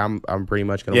parody, I'm pretty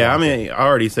much going to watch it. I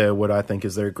already said what I think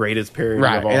is their greatest parody of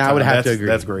all time. And I would have to agree.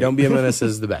 That's great. Don't Be a Menace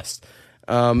is the best.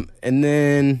 And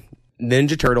then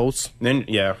Ninja Turtles.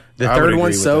 The third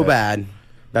one's so bad.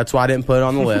 That's why I didn't put it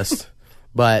on the list.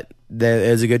 But there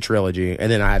is a good trilogy.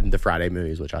 And then I had the Friday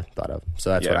movies, which I thought of. So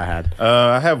that's what I had.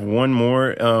 I have one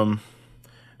more.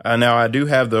 Now, I do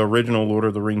have the original Lord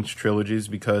of the Rings trilogies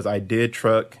because I did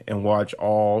truck and watch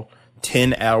all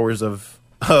 10 hours of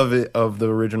the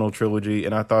original trilogy,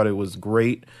 and I thought it was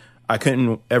great. I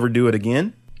couldn't ever do it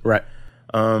again. Right.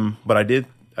 But I did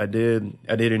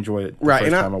enjoy it the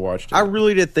first time I watched it. I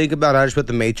really did think about it. I just put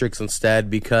The Matrix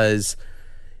instead because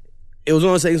it was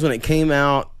one of those things when it came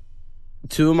out,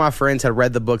 two of my friends had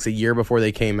read the books a year before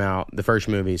they came out, the first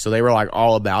movie. So they were like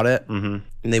all about it. Mm-hmm.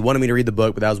 And they wanted me to read the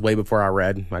book, but that was way before I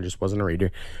read. I just wasn't a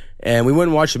reader. And we went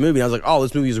and watched the movie. And I was like, oh,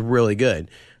 this movie is really good.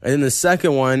 And then the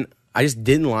second one, I just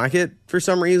didn't like it for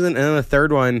some reason. And then the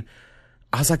third one,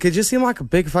 I was like, it just seemed like a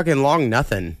big fucking long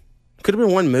nothing. Could have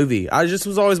been one movie. I just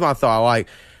was always my thought. Like,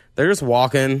 they're just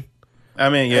walking. I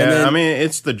mean, yeah.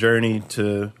 It's the journey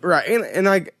to... Right. And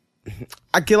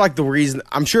I get like the reason.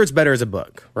 I'm sure it's better as a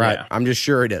book, right? Yeah. I'm just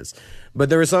sure it is. But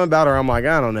there was something about her I'm like,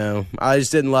 I don't know. I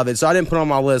just didn't love it. So I didn't put it on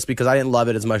my list because I didn't love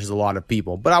it as much as a lot of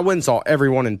people. But I went and saw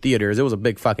everyone in theaters. It was a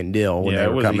big fucking deal when they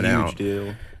were coming out. It was a huge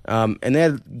deal. And they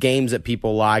had games that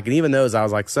people like. And even those, I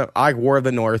was like, I like War of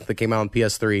the North that came out on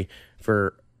PS3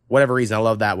 for whatever reason. I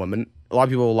love that one. But a lot of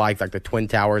people like the Twin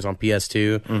Towers on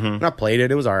PS2. Mm-hmm. And I played it.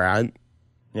 It was all right.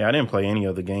 Yeah, I didn't play any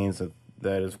of the games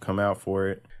that have come out for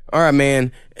it. All right,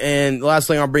 man. And the last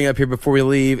thing I'll bring up here before we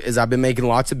leave is I've been making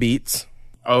lots of beats.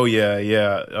 Oh, yeah.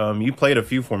 You played a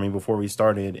few for me before we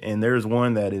started, and there's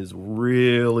one that is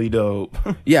really dope.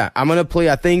 Yeah, I'm going to play.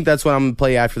 I think that's what I'm going to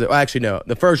play after. Actually, no.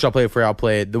 The first I'll play it for, I'll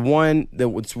play it. The one that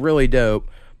was really dope,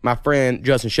 my friend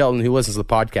Justin Shelton, who listens to the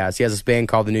podcast, he has this band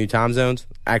called the New Time Zones.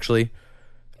 Actually,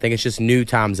 I think it's just New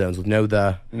Time Zones with no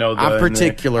the. I'm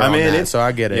particular on that, so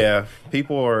I get it. Yeah,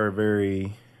 people are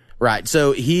very... Right,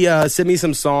 so he sent me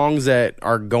some songs that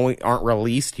aren't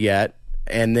released yet.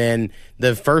 And then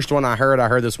the first one I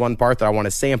heard this one part that I want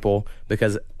to sample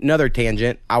because another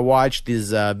tangent. I watched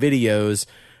these videos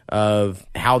of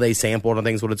how they sampled, I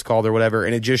think is what it's called or whatever,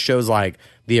 and it just shows like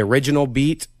the original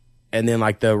beat and then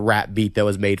like the rap beat that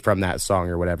was made from that song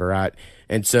or whatever, right?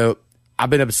 And so I've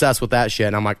been obsessed with that shit,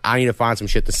 and I'm like, I need to find some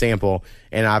shit to sample,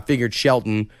 and I figured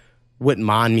Shelton wouldn't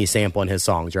mind me sampling his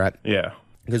songs, right? Yeah.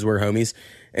 Because we're homies.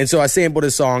 And so I sampled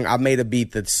his song. I made a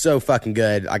beat that's so fucking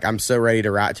good. Like, I'm so ready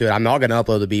to write to it. I'm not going to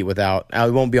upload the beat without,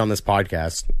 it won't be on this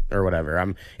podcast or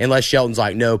whatever. Unless Shelton's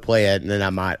like, no, play it, and then I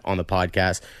might on the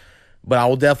podcast. But I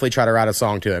will definitely try to write a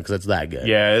song to it because it's that good.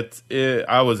 Yeah,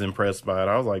 I was impressed by it.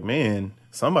 I was like, man,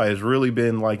 somebody's really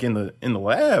been like in the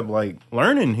lab, like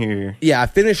learning here. Yeah, I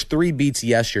finished 3 beats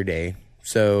yesterday.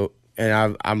 So,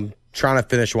 and I'm trying to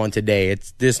finish one today.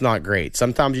 It's just not great.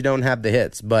 Sometimes you don't have the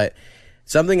hits, but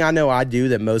something I know I do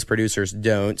that most producers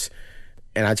don't,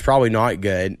 and it's probably not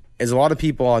good, is a lot of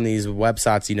people on these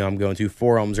websites, I'm going to,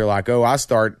 forums, are like, oh, I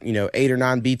start, 8 or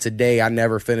 9 beats a day. I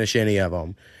never finish any of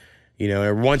them.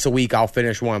 And once a week I'll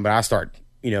finish one, but I start,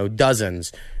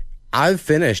 dozens. I've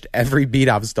finished every beat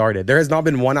I've started. There has not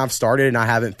been one I've started and I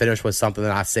haven't finished with something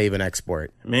that I save and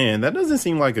export. Man, that doesn't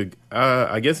seem like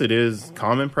I guess it is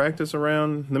common practice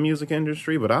around the music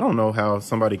industry, but I don't know how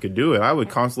somebody could do it. I would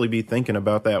constantly be thinking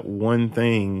about that one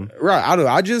thing. Right. I don't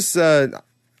know. I just,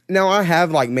 now I have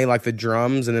like made like the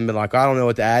drums and then been like, I don't know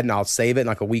what to add, and I'll save it and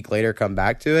like a week later come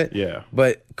back to it. Yeah.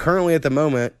 But currently at the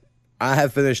moment, I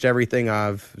have finished everything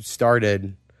I've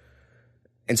started.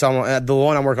 And so the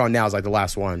one I'm working on now is like the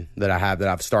last one that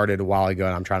I've started a while ago,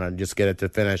 and I'm trying to just get it to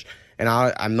finish. And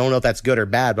I don't know if that's good or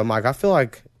bad, but I'm like, I feel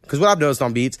like, because what I've noticed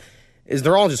on beats is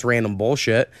they're all just random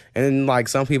bullshit. And like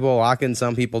some people like it and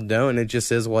some people don't, and it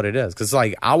just is what it is. Because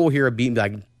like I will hear a beat and be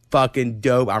like, fucking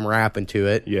dope, I'm rapping to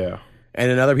it. Yeah.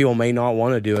 And then other people may not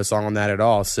want to do a song on that at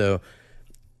all. So,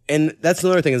 and that's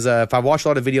another thing is if I've watched a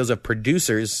lot of videos of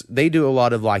producers, they do a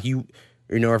lot of like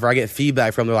if I get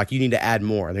feedback from them, they're like, you need to add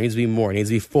more. There needs to be more. It needs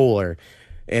to be fuller.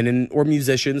 Or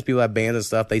musicians, people have bands and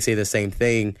stuff, they say the same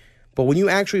thing. But when you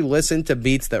actually listen to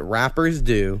beats that rappers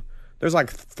do, there's like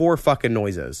 4 fucking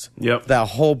noises. Yep. That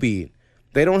whole beat.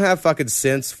 They don't have fucking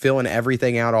synths filling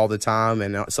everything out all the time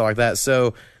and stuff like that.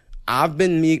 So I've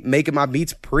been making my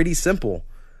beats pretty simple.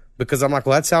 Because I'm like,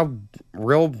 well, that's how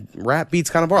real rap beats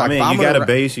kind of are. I mean, like, you got a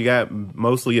bass, you got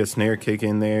mostly a snare kick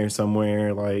in there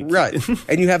somewhere, like right,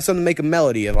 and you have something to make a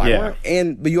melody of, like, yeah.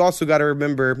 But you also got to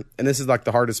remember, and this is like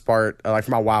the hardest part, like for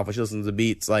my wife, when she listens to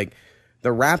beats, like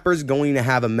the rapper's going to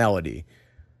have a melody,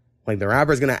 like the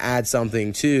rapper's going to add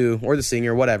something to, or the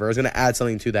singer, whatever, is going to add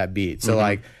something to that beat. So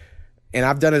like, and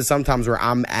I've done it sometimes where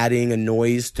I'm adding a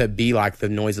noise to be like the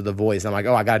noise of the voice. I'm like,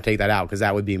 oh, I got to take that out because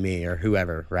that would be me or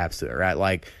whoever raps to it, right?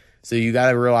 Like. So you got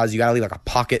to realize you got to leave like a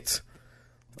pocket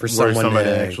for someone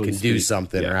that can do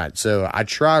something, yeah. Right? So I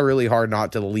try really hard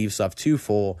not to leave stuff too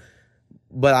full,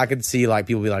 but I could see like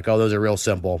people be like, oh, those are real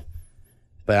simple.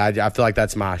 But I feel like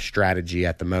that's my strategy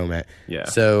at the moment. Yeah.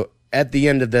 So at the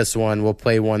end of this one, we'll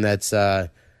play one that's I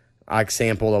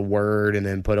sample a word and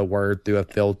then put a word through a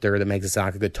filter that makes it sound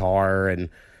like a guitar and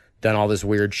done all this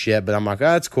weird shit. But I'm like, oh,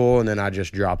 that's cool. And then I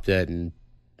just dropped it and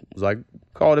was like,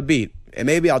 call it a beat. And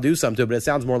maybe I'll do something to it, but it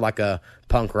sounds more like a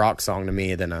punk rock song to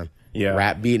me than a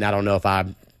rap beat. And I don't know if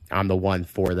I'm the one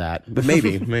for that. But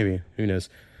maybe, who knows?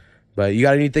 But you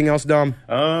got anything else, Dom?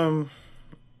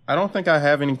 I don't think I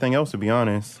have anything else, to be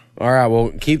honest. All right,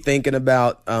 well, keep thinking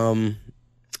about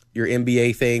your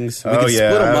NBA things. We can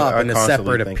split them up into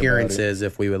separate appearances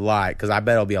if we would like, because I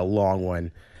bet it'll be a long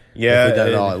one. Yeah, if we done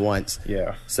it all at once.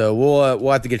 Yeah. So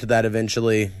we'll have to get to that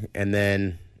eventually, and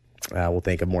then we'll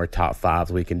think of more top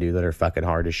 5s we can do that are fucking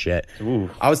hard as shit. Ooh.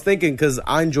 I was thinking, because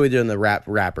I enjoy doing the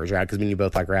rappers, right? Because me and you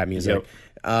both like rap music.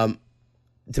 Yep.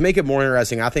 To make it more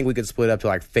interesting, I think we could split up to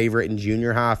like favorite in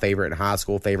junior high, favorite in high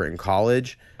school, favorite in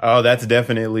college. Oh, that's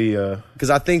definitely because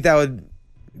I think that would.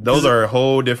 Those are a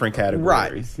whole different categories.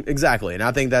 Right, exactly. And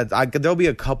I think that there'll be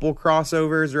a couple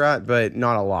crossovers, right? But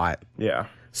not a lot. Yeah.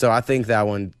 So I think that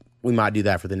one, we might do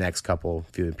that for the next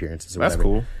few appearances. Or that's whatever.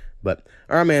 Cool. But,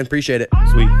 all right, man, appreciate it.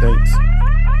 Sweet, thanks.